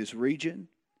you in this region.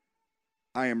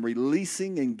 I am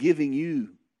releasing and giving you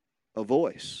a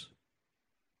voice.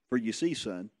 For you see,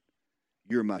 son,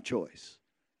 you're my choice.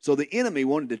 So the enemy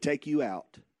wanted to take you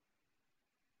out.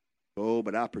 Oh,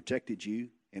 but I protected you.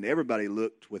 And everybody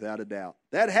looked without a doubt.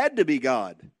 That had to be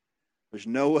God. There's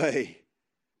no way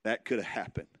that could have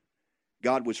happened.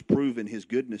 God was proving His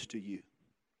goodness to you.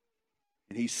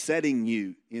 And He's setting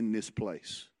you in this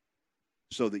place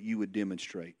so that you would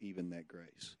demonstrate even that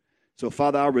grace. So,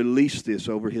 Father, I release this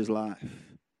over his life.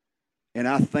 And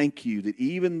I thank you that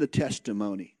even the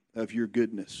testimony of your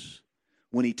goodness,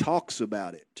 when he talks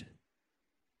about it,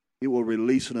 it will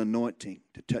release an anointing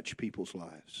to touch people's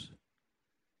lives.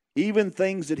 Even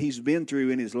things that he's been through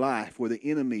in his life where the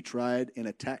enemy tried and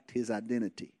attacked his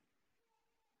identity.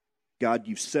 God,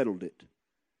 you've settled it.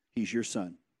 He's your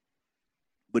son.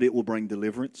 But it will bring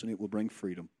deliverance and it will bring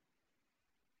freedom.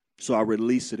 So I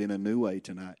release it in a new way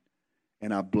tonight.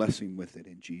 And I bless him with it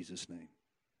in Jesus' name.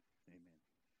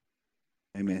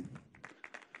 Amen.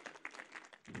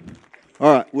 Amen.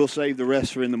 All right, we'll save the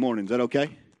rest for in the morning. Is that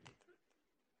okay?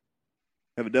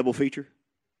 Have a double feature? Is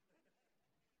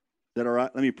that all right?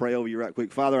 Let me pray over you right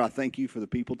quick. Father, I thank you for the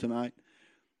people tonight.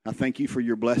 I thank you for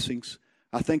your blessings.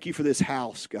 I thank you for this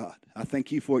house, God. I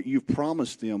thank you for what you've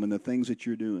promised them and the things that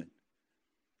you're doing.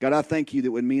 God, I thank you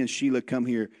that when me and Sheila come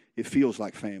here, it feels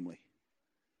like family.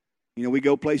 You know, we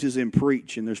go places and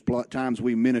preach, and there's times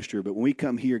we minister, but when we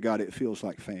come here, God, it feels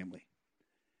like family.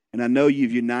 And I know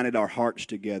you've united our hearts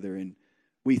together, and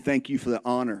we thank you for the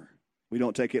honor. We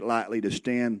don't take it lightly to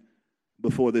stand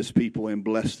before this people and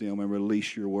bless them and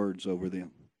release your words over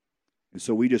them. And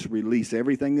so we just release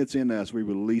everything that's in us. We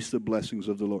release the blessings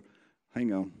of the Lord.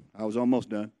 Hang on. I was almost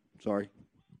done. Sorry.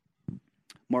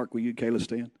 Mark, will you, Kayla,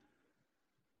 stand?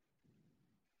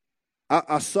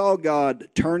 I saw God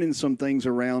turning some things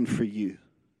around for you.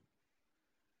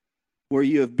 Where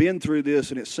you have been through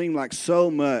this and it seemed like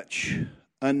so much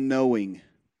unknowing.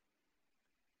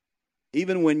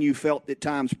 Even when you felt at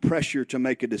times pressure to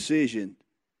make a decision,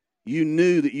 you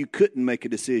knew that you couldn't make a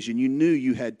decision. You knew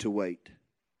you had to wait.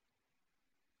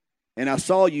 And I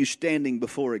saw you standing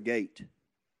before a gate.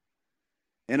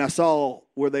 And I saw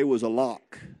where there was a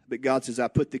lock. But God says, I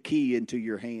put the key into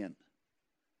your hand.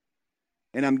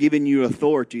 And I'm giving you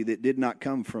authority that did not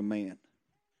come from man.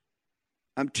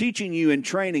 I'm teaching you and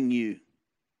training you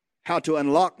how to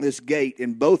unlock this gate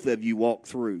and both of you walk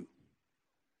through.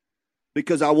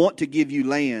 Because I want to give you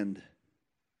land.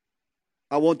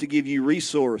 I want to give you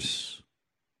resource.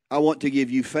 I want to give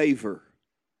you favor.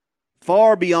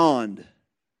 Far beyond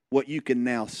what you can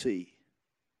now see.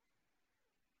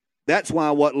 That's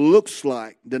why what looks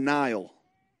like denial,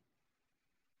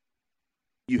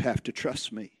 you have to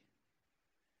trust me.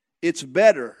 It's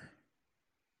better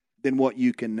than what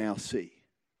you can now see.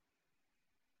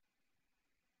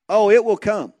 Oh, it will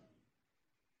come.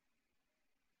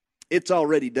 It's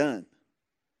already done.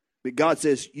 But God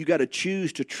says you got to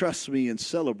choose to trust me and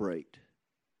celebrate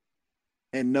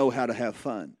and know how to have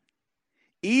fun.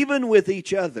 Even with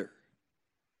each other.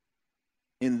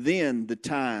 And then the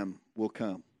time will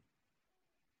come.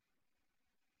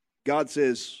 God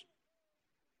says,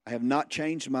 I have not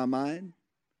changed my mind.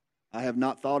 I have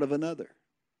not thought of another.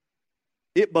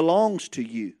 It belongs to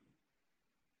you.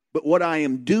 But what I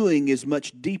am doing is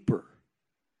much deeper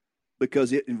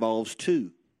because it involves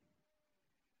two.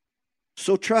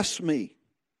 So trust me.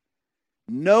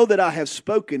 Know that I have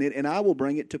spoken it and I will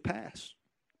bring it to pass.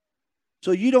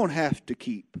 So you don't have to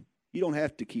keep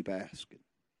asking.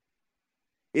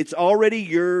 It's already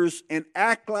yours, and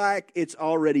act like it's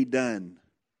already done.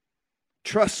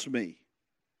 Trust me.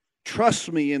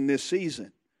 Trust me in this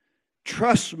season.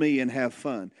 Trust me and have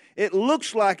fun. It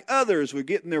looks like others were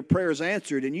getting their prayers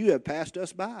answered and you have passed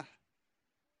us by.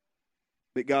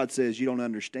 But God says, you don't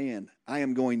understand. I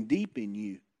am going deep in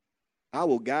you. I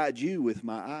will guide you with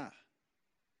my eye.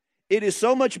 It is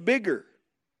so much bigger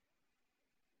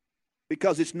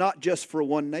because it's not just for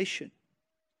one nation.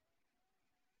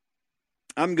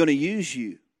 I'm going to use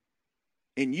you,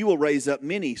 and you will raise up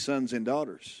many sons and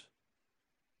daughters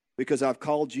because I've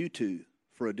called you to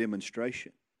for a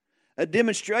demonstration. A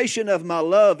demonstration of my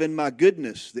love and my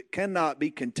goodness that cannot be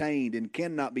contained and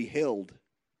cannot be held.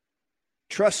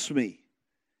 Trust me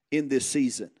in this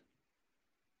season,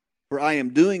 for I am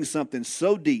doing something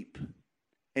so deep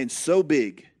and so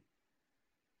big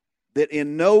that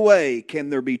in no way can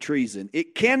there be treason.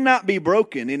 It cannot be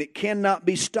broken and it cannot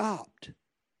be stopped.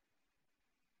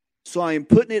 So I am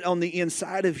putting it on the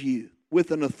inside of you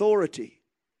with an authority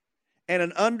and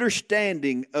an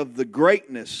understanding of the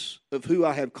greatness of who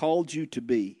I have called you to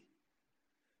be.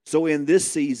 So in this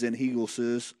season, he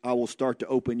says, I will start to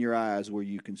open your eyes where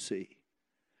you can see.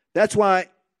 That's why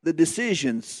the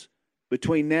decisions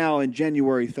between now and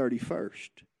January 31st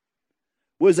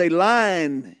was a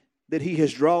line that he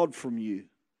has drawn from you.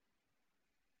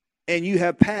 And you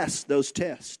have passed those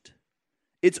tests.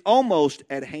 It's almost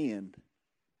at hand.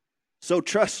 So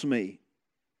trust me,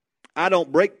 I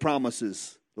don't break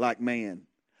promises like man.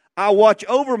 I watch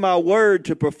over my word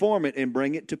to perform it and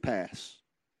bring it to pass.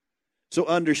 So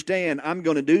understand, I'm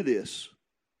going to do this.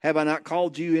 Have I not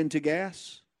called you into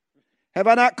gas? Have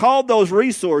I not called those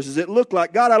resources that look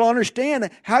like, God, I don't understand.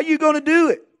 How are you going to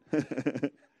do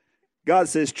it? God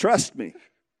says, trust me.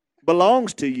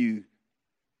 Belongs to you.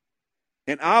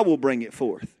 And I will bring it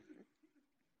forth.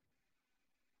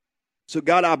 So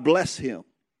God, I bless him.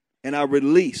 And I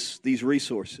release these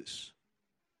resources.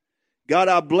 God,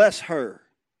 I bless her.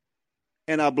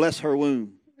 And I bless her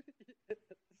womb.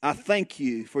 I thank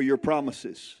you for your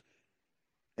promises.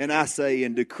 And I say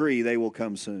and decree they will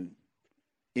come soon.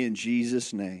 In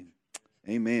Jesus' name.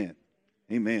 Amen.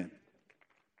 Amen.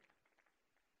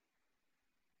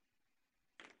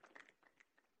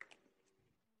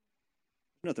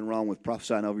 Nothing wrong with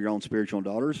prophesying over your own spiritual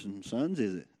daughters and sons,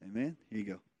 is it? Amen. Here you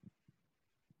go.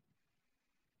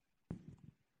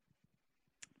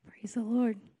 Praise the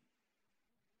Lord.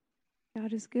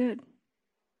 God is good.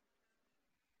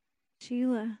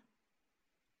 Sheila.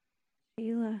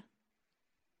 Sheila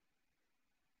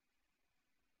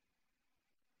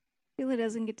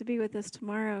doesn't get to be with us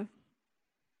tomorrow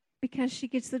because she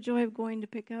gets the joy of going to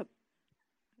pick up,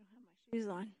 I don't have my shoes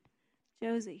on,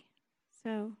 Josie.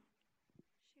 So,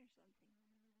 share something.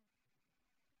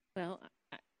 Well,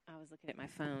 I was looking at my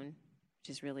phone, which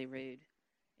is really rude.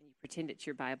 And you pretend it's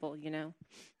your Bible, you know.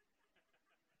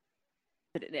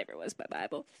 But it never was my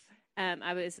Bible.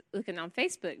 I was looking on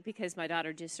Facebook because my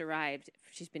daughter just arrived.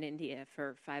 She's been in India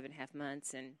for 5.5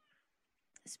 months, and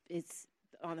it's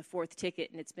on the 4th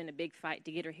ticket, and it's been a big fight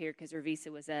to get her here because her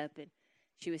visa was up, and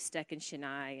she was stuck in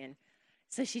Chennai. And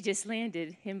so she just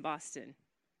landed in Boston.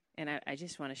 And I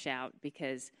just want to shout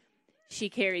because she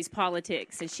carries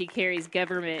politics, and she carries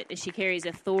government, and she carries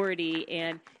authority,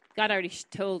 and God already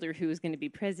told her who was going to be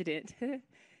president.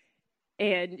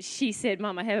 And she said,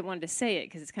 Mom, I haven't wanted to say it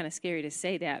because it's kind of scary to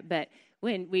say that. But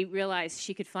when we realized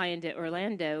she could fly into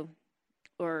Orlando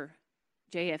or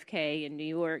JFK in New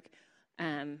York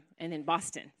and then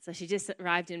Boston. So she just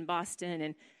arrived in Boston,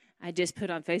 and I just put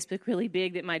on Facebook really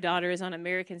big that my daughter is on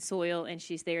American soil, and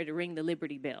she's there to ring the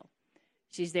Liberty Bell.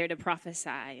 She's there to prophesy.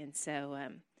 And so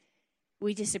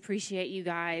we just appreciate you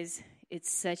guys.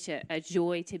 It's such a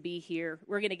joy to be here.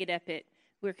 We're going to get up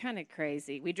we're kind of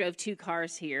crazy. We drove 2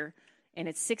 cars here, and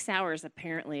it's 6 hours,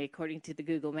 apparently, according to the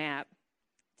Google map,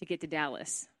 to get to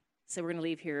Dallas. So we're going to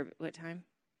leave here, what time?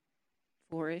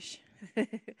 4-ish.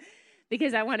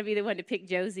 Because I want to be the one to pick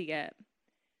Josie up.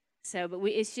 So, but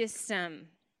it's just, I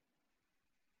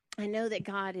know that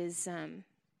God is,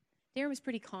 Darren was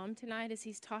pretty calm tonight as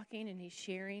he's talking and he's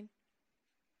sharing.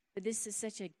 But this is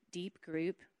such a deep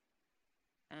group.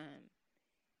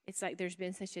 It's like there's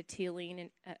been such a tilling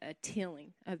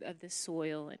of the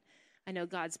soil, and I know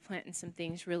God's planting some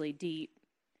things really deep.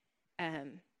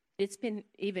 It's been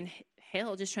even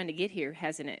hell just trying to get here,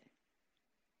 hasn't it?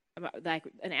 about like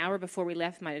an hour before we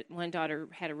left, my one daughter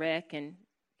had a wreck and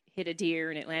hit a deer,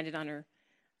 and it landed on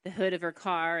the hood of her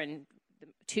car, and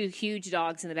two huge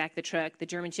dogs in the back of the truck. The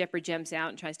German Shepherd jumps out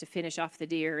and tries to finish off the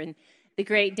deer, and the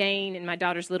Great Dane, and my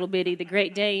daughter's little bitty, the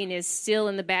Great Dane is still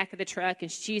in the back of the truck, and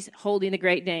she's holding the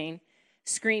Great Dane,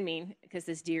 screaming because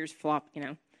this deer's floppy.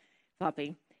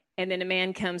 And then a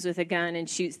man comes with a gun and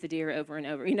shoots the deer over and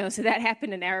over. So that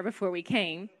happened an hour before we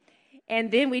came.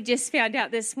 And then we just found out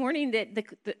this morning that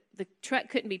the truck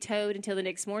couldn't be towed until the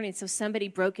next morning, so somebody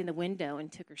broke in the window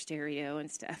and took her stereo and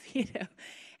stuff,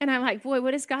 And I'm like, boy,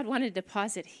 what does God want to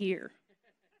deposit here?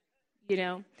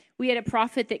 We had a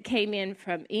prophet that came in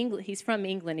from England. He's from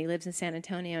England. He lives in San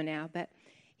Antonio now, but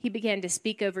he began to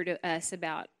speak over to us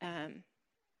about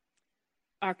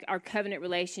our covenant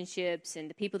relationships and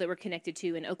the people that we're connected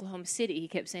to in Oklahoma City. He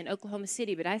kept saying Oklahoma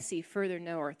City, but I see further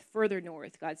north.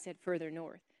 God said further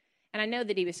north. And I know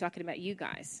that he was talking about you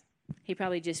guys. He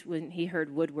probably just, when he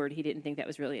heard Woodward, he didn't think that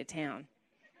was really a town.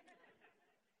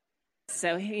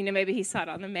 So, maybe he saw it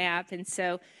on the map. And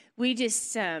so we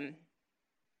just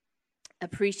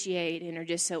appreciate and are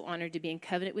just so honored to be in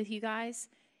covenant with you guys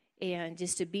and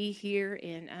just to be here.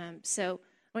 And so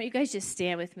I want you guys just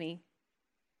stand with me.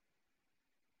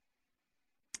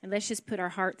 And let's just put our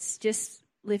hearts, just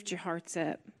lift your hearts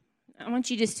up. I want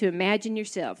you just to imagine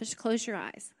yourself. Just close your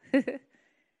eyes.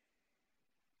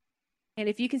 And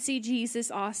if you can see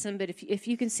Jesus, awesome. But if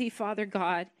you can see Father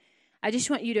God, I just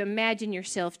want you to imagine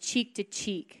yourself cheek to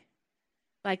cheek,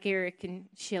 like Eric and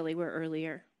Shelley were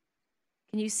earlier.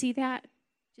 Can you see that?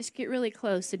 Just get really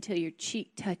close until your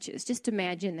cheek touches. Just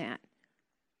imagine that.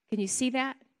 Can you see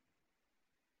that?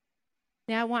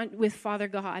 Now I want, with Father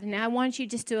God, and I want you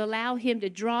just to allow him to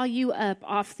draw you up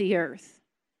off the earth.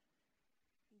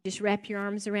 Just wrap your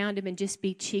arms around him and just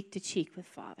be cheek to cheek with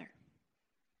Father.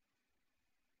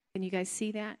 Can you guys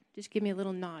see that? Just give me a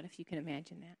little nod if you can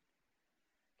imagine that.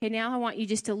 Okay, now I want you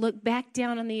just to look back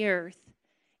down on the earth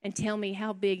and tell me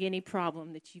how big any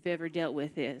problem that you've ever dealt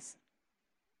with is.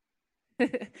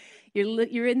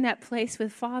 You're in that place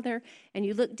with Father, and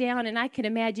you look down, and I can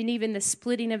imagine even the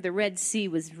splitting of the Red Sea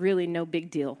was really no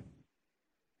big deal.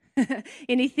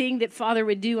 Anything that Father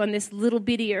would do on this little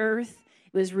bitty earth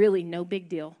was really no big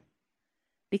deal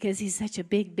because he's such a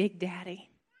big, big daddy.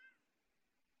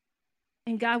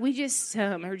 And God, we just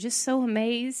are just so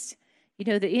amazed.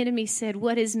 The enemy said,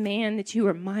 what is man that you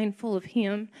are mindful of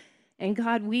him? And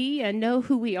God, we know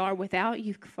who we are without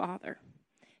you, Father.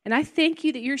 And I thank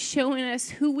you that you're showing us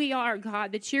who we are,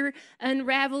 God, that you're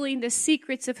unraveling the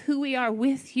secrets of who we are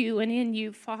with you and in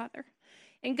you, Father.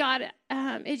 And God,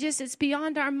 it's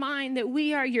beyond our mind that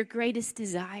we are your greatest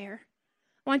desire.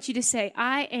 I want you to say,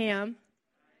 I am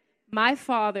my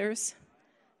Father's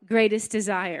greatest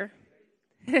desire.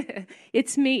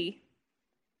 It's me.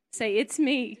 Say, it's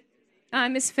me.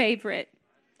 I'm his favorite.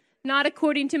 Not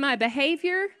according to my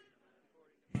behavior,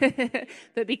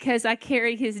 but because I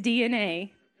carry his DNA.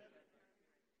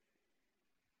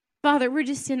 Father, we're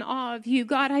just in awe of you.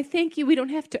 God, I thank you. We don't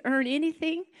have to earn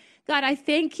anything. God, I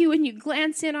thank you. When you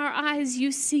glance in our eyes,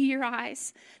 you see your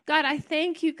eyes. God, I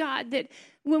thank you, God, that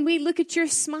when we look at your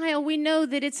smile, we know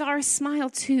that it's our smile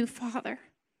too, Father.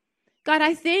 God,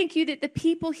 I thank you that the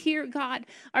people here, God,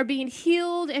 are being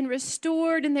healed and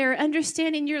restored, and they're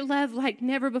understanding your love like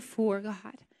never before,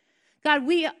 God. God,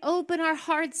 we open our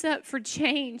hearts up for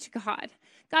change, God.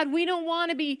 God, we don't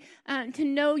want to be to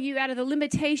know you out of the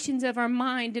limitations of our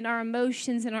mind and our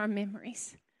emotions and our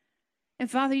memories.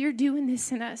 And Father, you're doing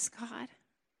this in us, God.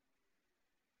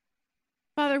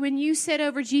 Father, when you said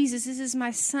over Jesus, this is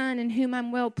my son in whom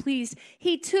I'm well pleased,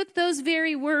 he took those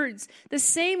very words, the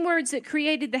same words that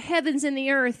created the heavens and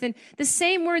the earth, and the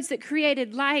same words that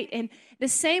created light, and the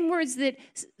same words that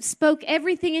spoke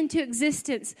everything into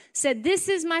existence, said, this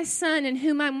is my son in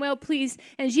whom I'm well pleased.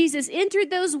 And Jesus entered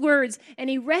those words, and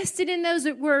he rested in those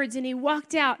words, and he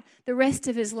walked out the rest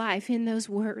of his life in those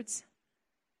words.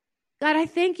 God, I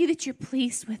thank you that you're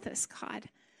pleased with us, God.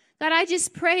 God, I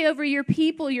just pray over your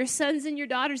people, your sons and your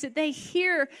daughters, that they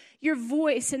hear your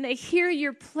voice and they hear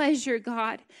your pleasure,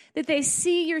 God, that they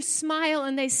see your smile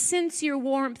and they sense your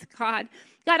warmth, God.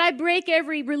 God, I break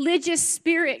every religious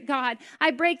spirit, God.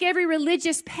 I break every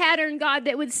religious pattern, God,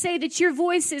 that would say that your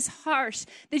voice is harsh,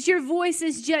 that your voice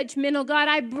is judgmental, God.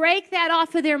 I break that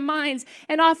off of their minds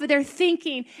and off of their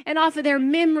thinking and off of their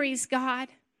memories, God.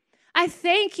 I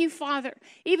thank you, Father,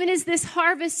 even as this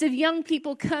harvest of young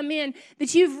people come in,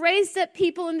 that you've raised up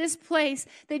people in this place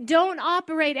that don't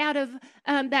operate out of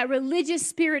that religious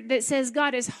spirit that says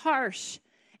God is harsh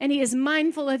and he is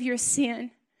mindful of your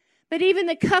sin. But even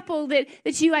the couple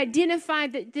that you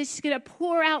identified that's going to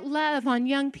pour out love on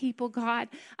young people, God,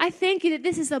 I thank you that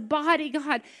this is a body,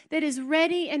 God, that is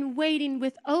ready and waiting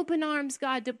with open arms,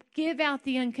 God, to give out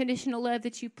the unconditional love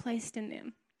that you placed in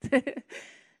them.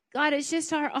 God, it's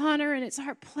just our honor and it's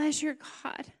our pleasure,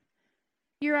 God.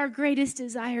 You're our greatest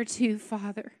desire too,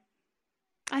 Father.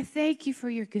 I thank you for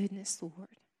your goodness, Lord.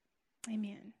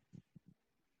 Amen.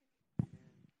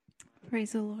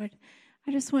 Praise the Lord.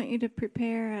 I just want you to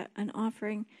prepare an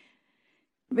offering.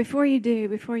 Before you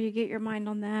get your mind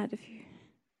on that,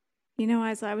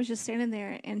 as I was just standing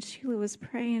there and Sheila was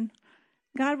praying,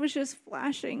 God was just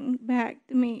flashing back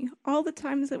to me all the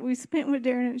times that we spent with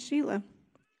Darren and Sheila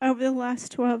over the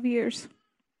last 12 years.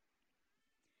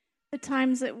 The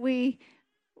times that we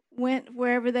went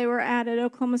wherever they were at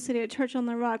Oklahoma City, at Church on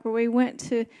the Rock, where we went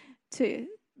to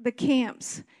the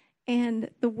camps, and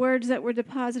the words that were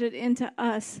deposited into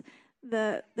us,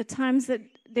 the times that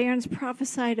Darren's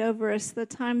prophesied over us, the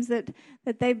times that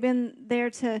they've been there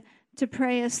to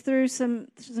pray us through some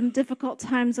difficult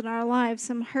times in our lives,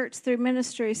 some hurts through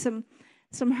ministry, some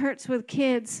hurts with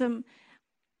kids,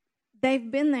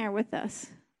 they've been there with us.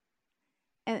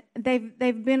 And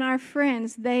they've been our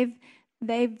friends. They've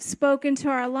spoken to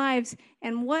our lives,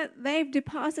 and what they've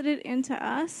deposited into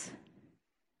us,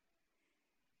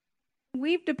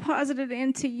 we've deposited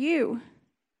into you.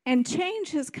 And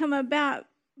change has come about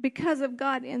because of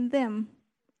God in them.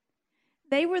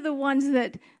 They were the ones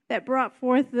that brought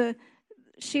forth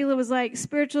Sheila was like,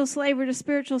 spiritual slavery to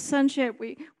spiritual sonship.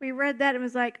 We read that and it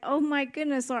was like, oh my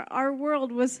goodness, our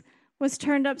world was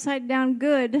turned upside down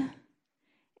good.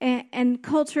 And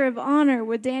culture of honor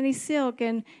with Danny Silk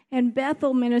and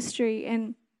Bethel ministry.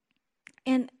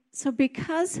 And so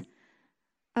because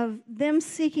of them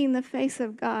seeking the face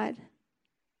of God,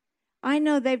 I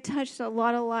know they've touched a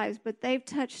lot of lives, but they've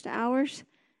touched ours.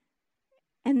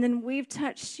 And then we've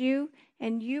touched you,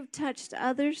 and you've touched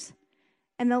others.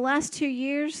 And the last 2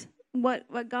 years,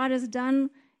 what God has done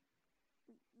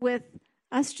with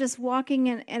us just walking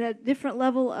at a different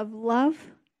level of love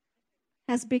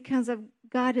has because of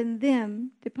God in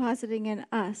them depositing in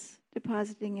us,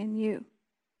 depositing in you.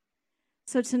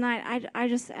 So tonight, I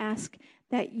just ask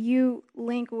that you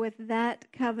link with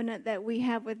that covenant that we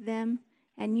have with them,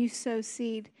 and you sow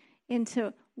seed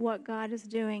into what God is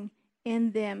doing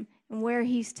in them and where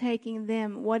he's taking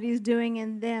them, what he's doing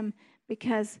in them,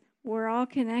 because we're all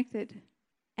connected,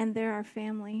 and they're our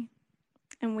family,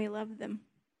 and we love them,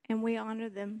 and we honor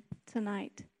them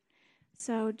tonight.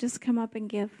 So just come up and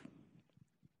give.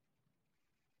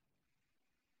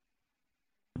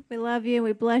 We love you.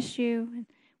 We bless you. And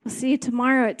we'll see you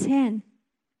tomorrow at 10.